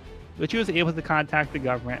 Luffy was able to contact the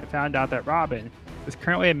government and found out that Robin is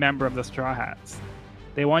currently a member of the Straw Hats.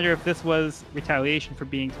 They wonder if this was retaliation for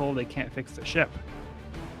being told they can't fix the ship.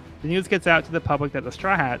 The news gets out to the public that the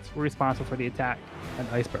Straw Hats were responsible for the attack on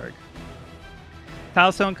the iceberg.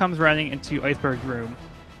 Talstone comes running into Iceberg's room,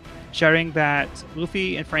 shouting that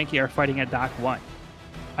Luffy and Franky are fighting at Dock 1.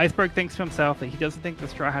 Iceberg thinks to himself that he doesn't think the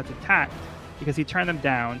Straw Hats attacked because he turned them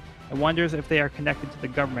down and wonders if they are connected to the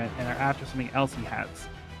government and are after something else he has.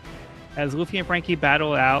 As Luffy and Franky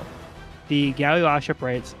battle it out, the Galileo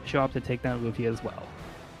shipwrights show up to take down Luffy as well.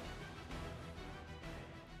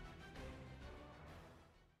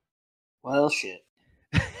 Well, shit.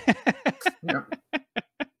 Yep.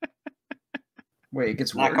 Wait, it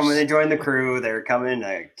gets worse. Not coming to join the crew. They're coming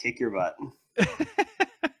to kick your butt.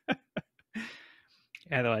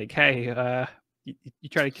 And they're like, hey, you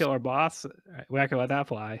try to kill our boss? We're not going to let that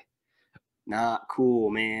fly. Not cool,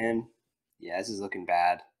 man. Yeah, this is looking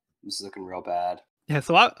bad. This is looking real bad. Yeah,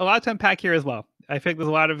 so a lot to unpack here as well. I think there's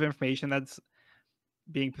a lot of information that's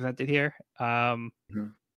being presented here.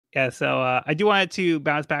 Yeah, so I do want to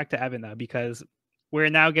bounce back to Evan, though, because we're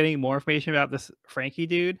now getting more information about this Franky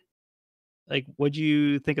dude. Like, what'd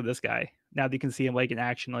you think of this guy? Now that you can see him like in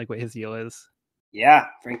action, like what his deal is. Yeah,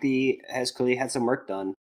 Franky has clearly had some work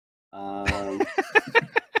done. Like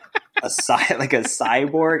a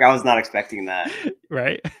cyborg. I was not expecting that.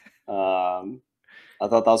 Right. I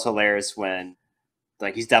thought that was hilarious when,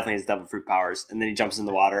 like, he's definitely has devil fruit powers, and then he jumps in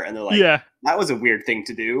the water, and they're like, "Yeah, that was a weird thing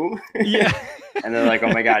to do." Yeah. And they're like,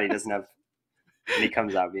 "Oh my god, he doesn't have." And he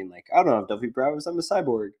comes out being like, "I don't have devil fruit powers. I'm a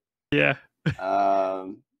cyborg." Yeah.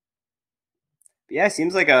 Yeah,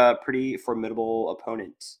 seems like a pretty formidable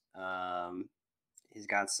opponent. He's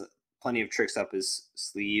got plenty of tricks up his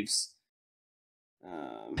sleeves.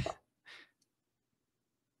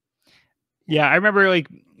 Yeah, I remember like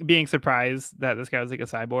being surprised that this guy was like a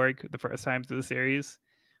cyborg the first time through the series.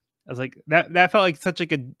 I was like, that felt like such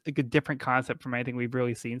like a different concept from anything we've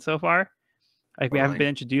really seen so far. Like we haven't been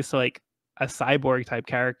introduced to like a cyborg type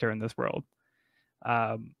character in this world.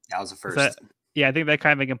 That was the first. So yeah, I think that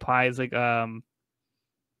kind of like implies like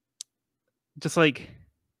just like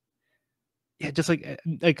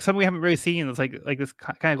something we haven't really seen. It's like this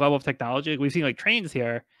kind of level of technology. Like, we've seen like trains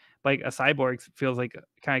here, but like a cyborg feels like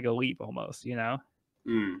kind of a leap almost, you know?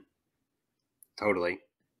 Totally.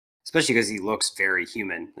 Especially because he looks very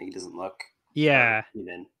human. Like, he doesn't look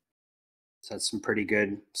human. So that's some pretty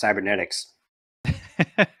good cybernetics.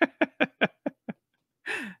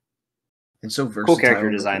 And so versatile. Cool character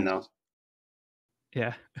design, though.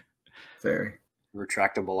 Yeah. Very.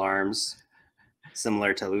 Retractable arms.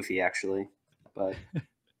 Similar to Luffy, actually. But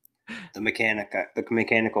the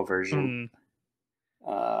mechanical version.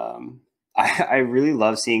 I really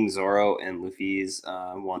love seeing Zoro and Luffy's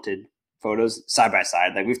wanted photos side by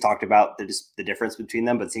side. Like, we've talked about the difference between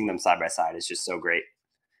them, but seeing them side by side is just so great.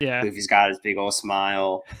 Yeah. Luffy's got his big old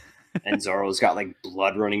smile, and Zoro's got like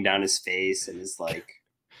blood running down his face and is like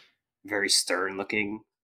very stern looking.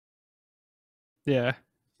 Yeah.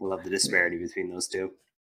 I love the disparity between those two.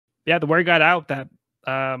 Yeah, the word got out that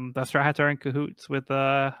the Straw Hats are in cahoots with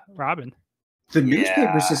Robin. The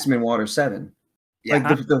newspaper system in Water 7. Yeah.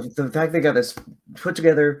 Like the fact they got this put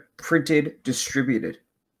together, printed, distributed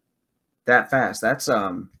that fast. That's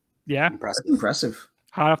impressive.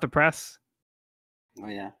 Hot off the press. Oh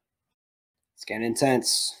yeah. It's getting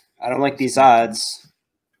intense. I don't like these odds.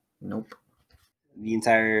 Nope. The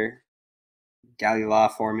entire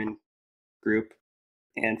Galila Foreman group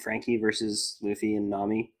and Franky versus Luffy and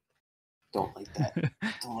Nami. Don't like that.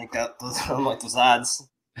 Don't like that. I don't like those odds.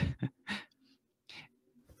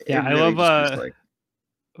 Yeah, I love go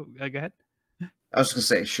ahead. I was gonna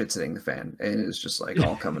say shit's hitting the fan, and it's just like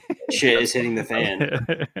all coming. Shit is hitting the fan.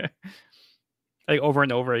 Like over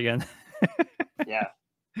and over again. Yeah.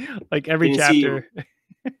 Like every chapter.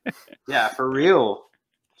 Yeah, for real.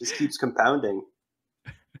 Just keeps compounding.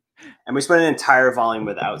 And we spent an entire volume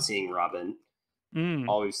without seeing Robin.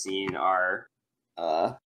 All we've seen are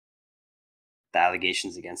the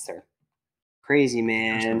allegations against her. Crazy,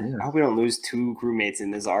 man. I hope we don't lose 2 crewmates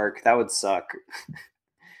in this arc. That would suck.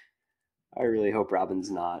 I really hope Robin's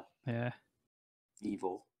not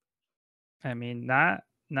evil. I mean, not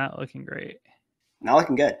looking great. Not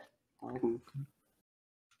looking good.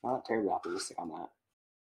 Not terribly optimistic on that.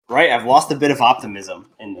 Right, I've lost a bit of optimism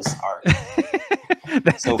in this arc.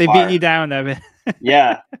 They beat you down, Evan.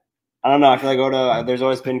 Yeah. I don't know. I feel like there's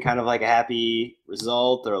always been kind of like a happy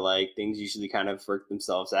result, or like things usually kind of work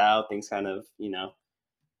themselves out. Things kind of,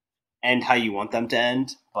 end how you want them to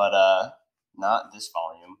end. But not this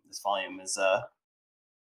volume. This volume is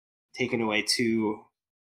taking away 2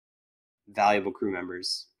 valuable crew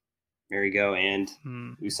members, Marigo and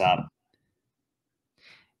Usopp.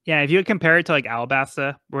 Yeah, if you would compare it to like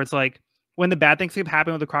Alabasta, where it's like when the bad things keep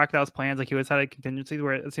happening with the Crocodile's plans, like he always had a contingency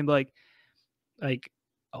where it seemed like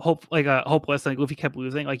hopeless, like Luffy kept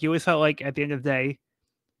losing. Like you always felt like at the end of the day,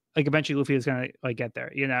 like eventually Luffy was gonna like get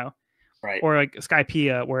there, Right. Or like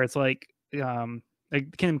Skypiea, where it's like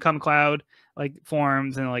Kingdom Come Cloud like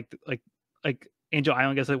forms and like Angel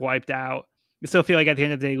Island gets like wiped out. You still feel like at the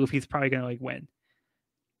end of the day, Luffy's probably gonna like win.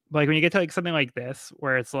 But like when you get to like something like this,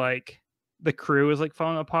 where it's like the crew is like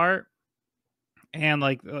falling apart, and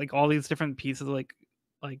like all these different pieces like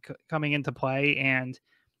coming into play, and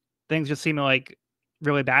things just seem like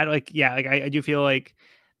really bad. Like I do feel like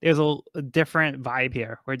there's a different vibe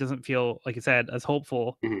here, where it doesn't feel, like you said, as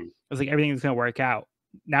hopeful. It's like everything's gonna work out.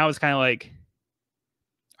 Now it's kind of like,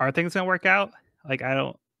 are things gonna work out? Like I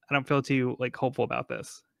don't feel too like hopeful about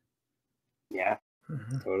this. Yeah,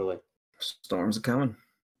 totally. Storms are coming.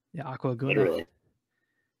 Yeah, Aqua Laguna. Literally.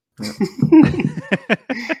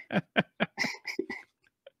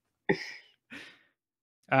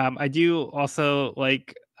 I do also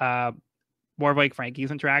like more of like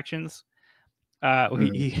Franky's interactions.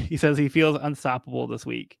 He says he feels unstoppable this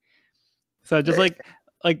week. So just like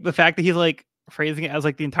the fact that he's like phrasing it as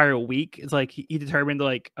like the entire week is like he determined to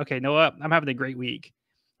like, okay, know what, I'm having a great week.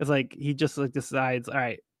 It's like he just like decides, all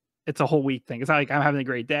right, it's a whole week thing. It's not like I'm having a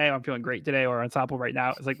great day, I'm feeling great today, or unstoppable right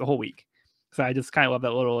now. It's like the whole week. So I just kind of love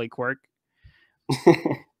that little like quirk.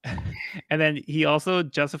 And then he also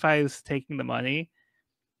justifies taking the money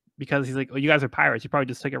because he's like, oh, you guys are pirates. You probably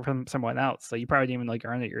just took it from someone else. So you probably didn't even like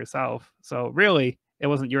earn it yourself. So really, it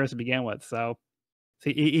wasn't yours to begin with. So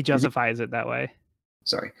he justifies it that way.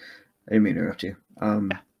 Sorry, I didn't mean to interrupt you.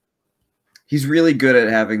 He's really good at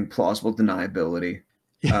having plausible deniability.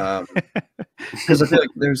 Because I feel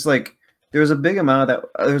like there's a big amount of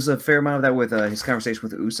that. There's a fair amount of that with his conversation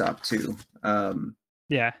with Usopp too.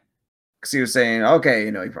 Yeah. Because he was saying, okay,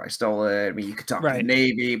 you probably stole it. I mean, you could talk to the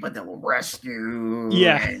Navy, but they will arrest you.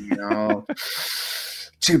 Yeah. And,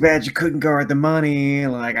 too bad you couldn't guard the money.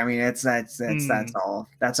 Like, I mean, that's all.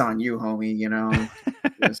 That's on you, homie.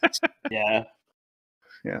 Yeah.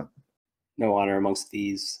 Yeah. No honor amongst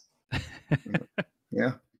thieves.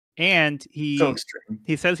 Yeah. And he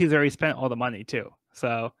says he's already spent all the money too.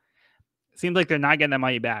 So it seems like they're not getting that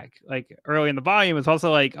money back. Like early in the volume, it's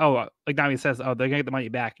also like, oh, like Nami says, oh, they're gonna get the money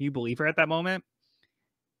back. Can you believe her at that moment?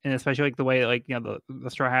 and especially like the way like the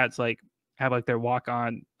Straw Hats like have like their walk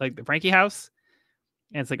on like the Franky house,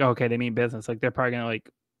 and it's like okay, they mean business, like they're probably gonna like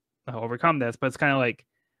overcome this, but it's kind of like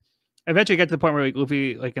eventually get to the point where like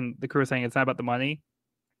Luffy like and the crew are saying it's not about the money,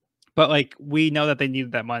 but like we know that they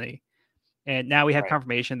needed that money, and now we have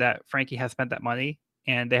confirmation that Franky has spent that money,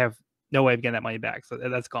 and they have no way of getting that money back, so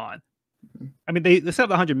that's gone. I mean, they still have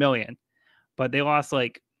 100 million, but they lost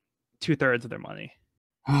like 2/3 of their money.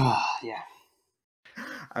 Yeah.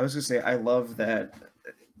 I was gonna say, I love that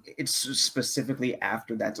it's specifically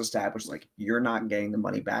after that's established, like you're not getting the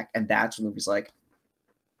money back, and that's when Luffy's like,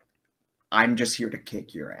 I'm just here to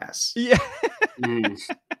kick your ass. Yeah.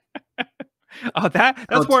 Oh,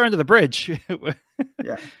 that's water under the bridge.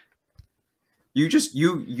 Yeah. You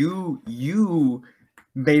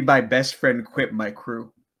made my best friend quit my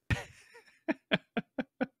crew.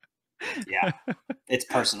 Yeah. It's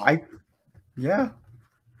personal. I don't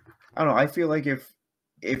know. I feel like if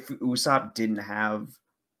Usopp didn't have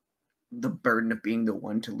the burden of being the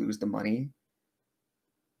one to lose the money,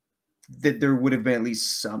 that there would have been at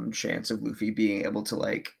least some chance of Luffy being able to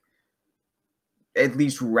like at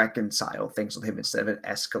least reconcile things with him instead of it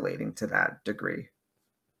escalating to that degree.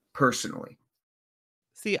 Personally,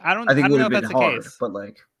 see, I think it would have been hard, but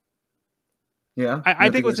like, yeah, I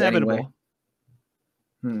think it was inevitable.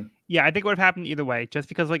 Yeah, I think it would have happened either way, just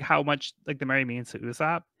because like how much like the Mary means to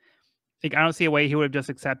Usopp. Like, I don't see a way he would have just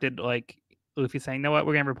accepted like Luffy saying, "No, what,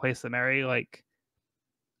 we're gonna replace the Mary." Like,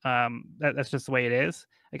 that's just the way it is.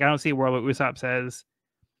 Like, I don't see a world where Usopp says,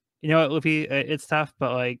 "You know what, Luffy, it's tough,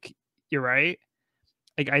 but like you're right."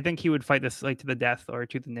 Like, I think he would fight this like to the death or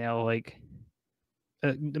to the nail, like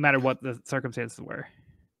no matter what the circumstances were.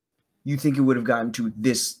 You think it would have gotten to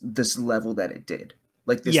this level that it did?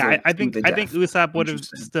 Like this? Yeah, I think Usopp would have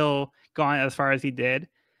still gone as far as he did,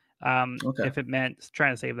 if it meant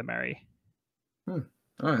trying to save the Mary. All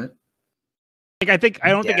right. Like, I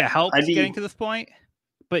don't think it helps getting to this point,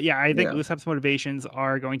 but yeah, I think Usopp's motivations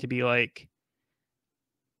are going to be like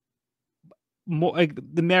more like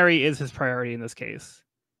the Mary is his priority in this case.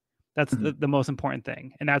 That's the most important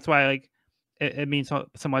thing, and that's why like it means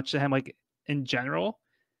so much to him, like in general.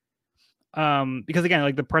 Because again,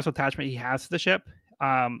 like the personal attachment he has to the ship,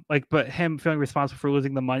 like, but him feeling responsible for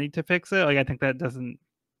losing the money to fix it, like I think that doesn't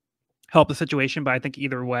help the situation. But I think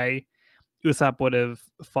either way, Usopp would have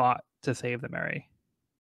fought to save the Mary.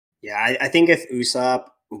 Yeah, I think if Usopp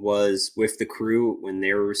was with the crew when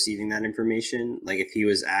they were receiving that information, like if he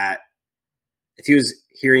was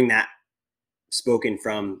hearing that spoken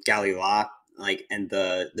from Galila, like, and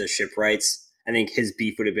the shipwrights, I think his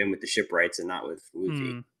beef would have been with the shipwrights and not with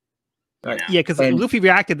Luffy. Right. Yeah, because Luffy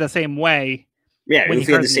reacted the same way. Yeah,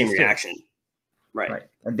 Luffy had the same reaction. Right.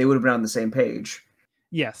 And they would have been on the same page.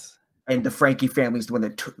 Yes. And the Franky family is the one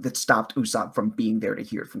that stopped Usopp from being there to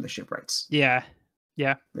hear it from the shipwrights. Yeah.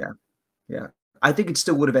 I think it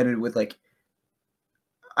still would have ended with like,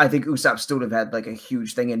 I think Usopp still would have had like a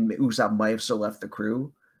huge thing, and Usopp might have still left the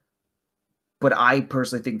crew. But I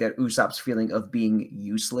personally think that Usopp's feeling of being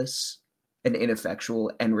useless and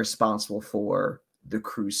ineffectual and responsible for the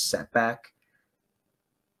crew's setback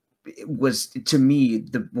was, to me,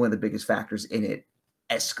 one of the biggest factors in it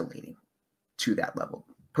escalating to that level,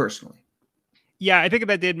 personally. Yeah, I think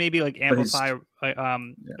that did maybe like amplify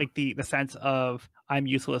like the sense of I'm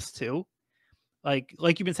useless too. Like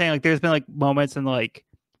you've been saying, like there's been like moments and like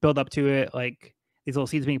build up to it, like these little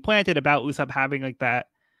seeds being planted about Usopp having like that,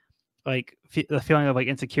 like the feeling of like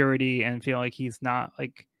insecurity and feeling like he's not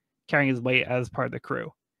like carrying his weight as part of the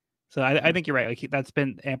crew. So I think you're right. Like that's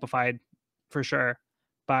been amplified for sure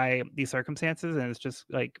by these circumstances, and it's just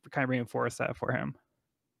like kind of reinforced that for him.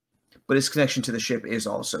 But his connection to the ship is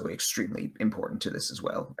also extremely important to this as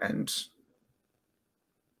well, and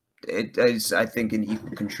it is, I think, an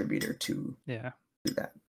equal contributor to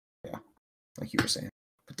that. Yeah, like you were saying.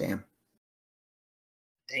 But damn.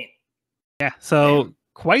 Yeah. So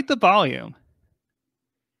quite the volume.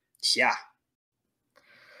 Yeah.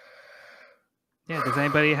 Yeah. Does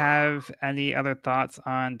anybody have any other thoughts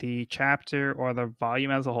on the chapter or the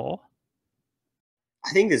volume as a whole?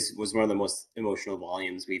 I think this was one of the most emotional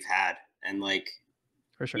volumes we've had. And like,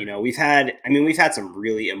 for sure, you know, we've had some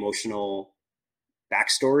really emotional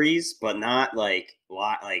backstories, but not like a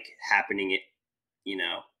lot like happening, you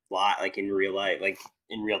know, a lot like in real life, like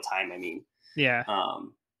in real time. I mean, yeah.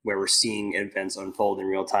 Where we're seeing events unfold in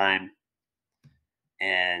real time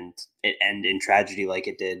and it end in tragedy like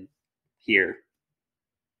it did here.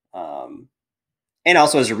 And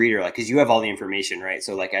also as a reader, like, cause you have all the information, right?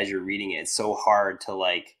 So like, as you're reading it, it's so hard to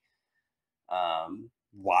like,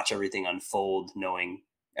 watch everything unfold, knowing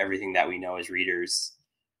everything that we know as readers.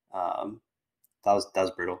 That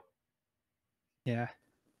was brutal. Yeah.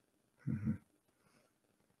 Mm-hmm.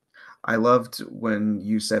 I loved when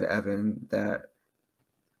you said, Evan, that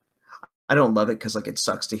I don't love it because like it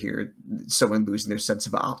sucks to hear someone losing their sense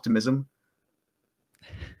of optimism.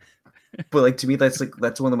 But like to me, that's one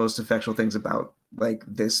of the most effectual things about like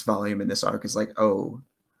this volume and this arc is like, oh,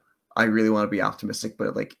 I really want to be optimistic,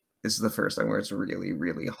 but like this is the first time where it's really,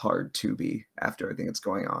 really hard to be after everything that's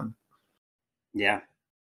going on. Yeah.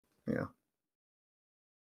 Yeah.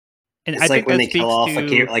 And it's I like think when that they kill speaks off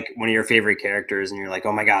to like one of your favorite characters, and you're like,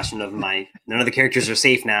 oh my gosh, none of the characters are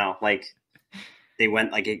safe now. Like they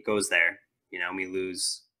went, like it goes there. You know, we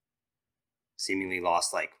seemingly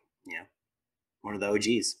lost like, you know, one of the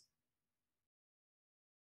OGs.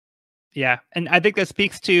 Yeah, and I think that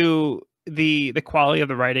speaks to the quality of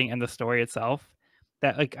the writing and the story itself.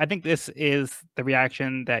 That like I think this is the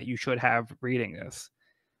reaction that you should have reading this.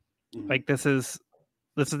 Mhm. Like this is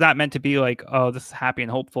not meant to be like, oh, this is happy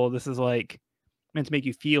and hopeful. This is like meant to make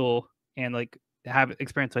you feel and like have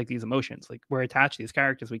experience like these emotions. Like we're attached to these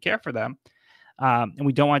characters, we care for them, and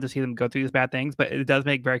we don't want to see them go through these bad things. But it does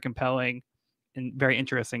make very compelling and very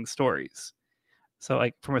interesting stories. So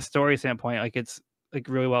like from a story standpoint, like it's like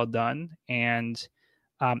really well done. And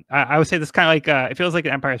I would say this kind of like it feels like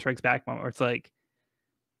an Empire Strikes Back moment where it's like,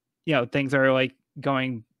 you know, things are like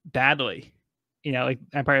going badly. You know, like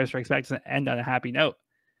Empire Strikes Back doesn't end on a happy note.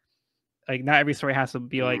 Like not every story has to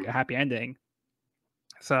be like a happy ending.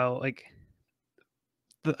 So like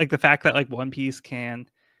the fact that like One Piece can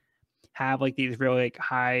have like these really like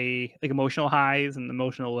high like emotional highs and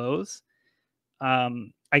emotional lows.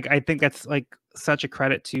 I think that's like such a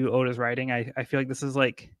credit to Oda's writing. I feel like this is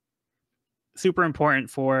like super important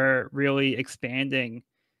for really expanding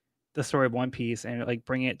the story of One Piece and like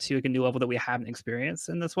bring it to like a new level that we haven't experienced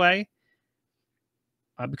in this way.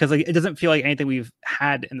 Because like it doesn't feel like anything we've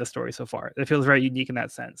had in the story so far. It feels very unique in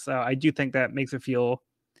that sense. So I do think that makes it feel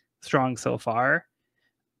strong so far.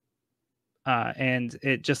 And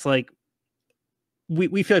it just like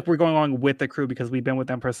we feel like we're going along with the crew because we've been with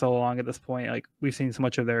them for so long at this point. Like we've seen so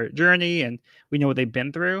much of their journey and we know what they've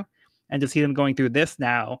been through. And to see them going through this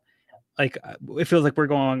now, like it feels like we're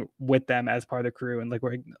going with them as part of the crew, and like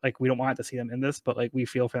we're like we don't want to see them in this, but like we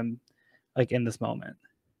feel for them like in this moment.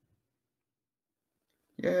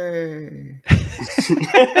 Yay!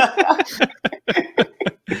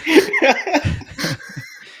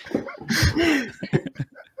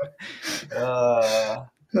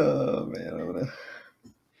 Oh man,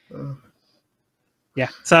 Yeah.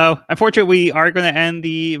 So unfortunately, we are going to end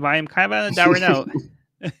the volume kind of on a dour note,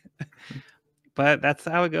 but that's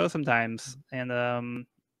how it goes sometimes. And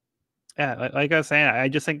yeah, like I was saying, I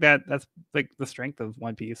just think that that's like the strength of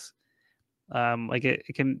One Piece. Like it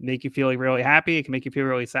can make you feel like really happy, it can make you feel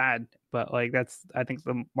really sad, but like that's I think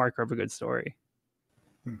the marker of a good story.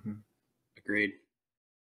 Mm-hmm. Agreed.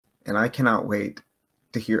 And I cannot wait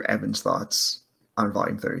to hear Evan's thoughts on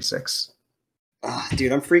volume 36. Oh,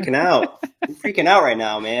 dude, I'm freaking out. I'm freaking out right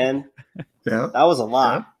now, man. Yeah, that was a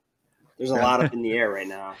lot. Yeah. There's a lot up in the air right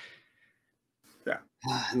now. Yeah,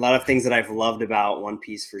 a lot of things that I've loved about One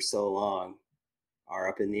Piece for so long are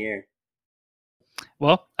up in the air.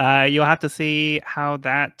 Well, you'll have to see how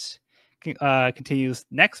that continues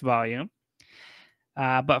next volume.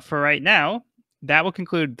 But for right now, that will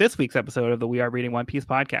conclude this week's episode of the We Are Reading One Piece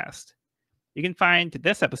podcast. You can find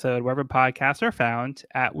this episode wherever podcasts are found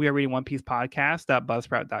at We Are Reading One Piece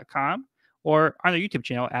podcast.buzzsprout.com or on our YouTube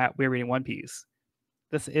channel at We Are Reading One Piece.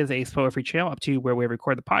 This is a spoiler-free channel up to where we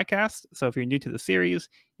record the podcast, so if you're new to the series,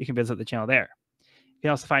 you can visit the channel there. You can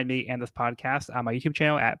also find me and this podcast on my YouTube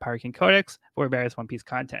channel at Pirate King Codex for various One Piece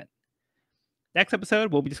content. Next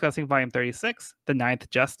episode, we'll be discussing Volume 36, The Ninth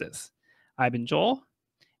Justice. I've been Joel,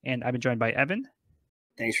 and I've been joined by Evan.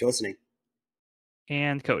 Thanks for listening.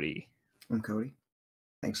 And Cody. I'm Cody.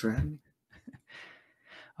 Thanks for having me.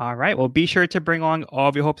 All right. Well, be sure to bring along all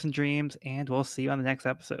of your hopes and dreams, and we'll see you on the next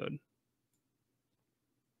episode.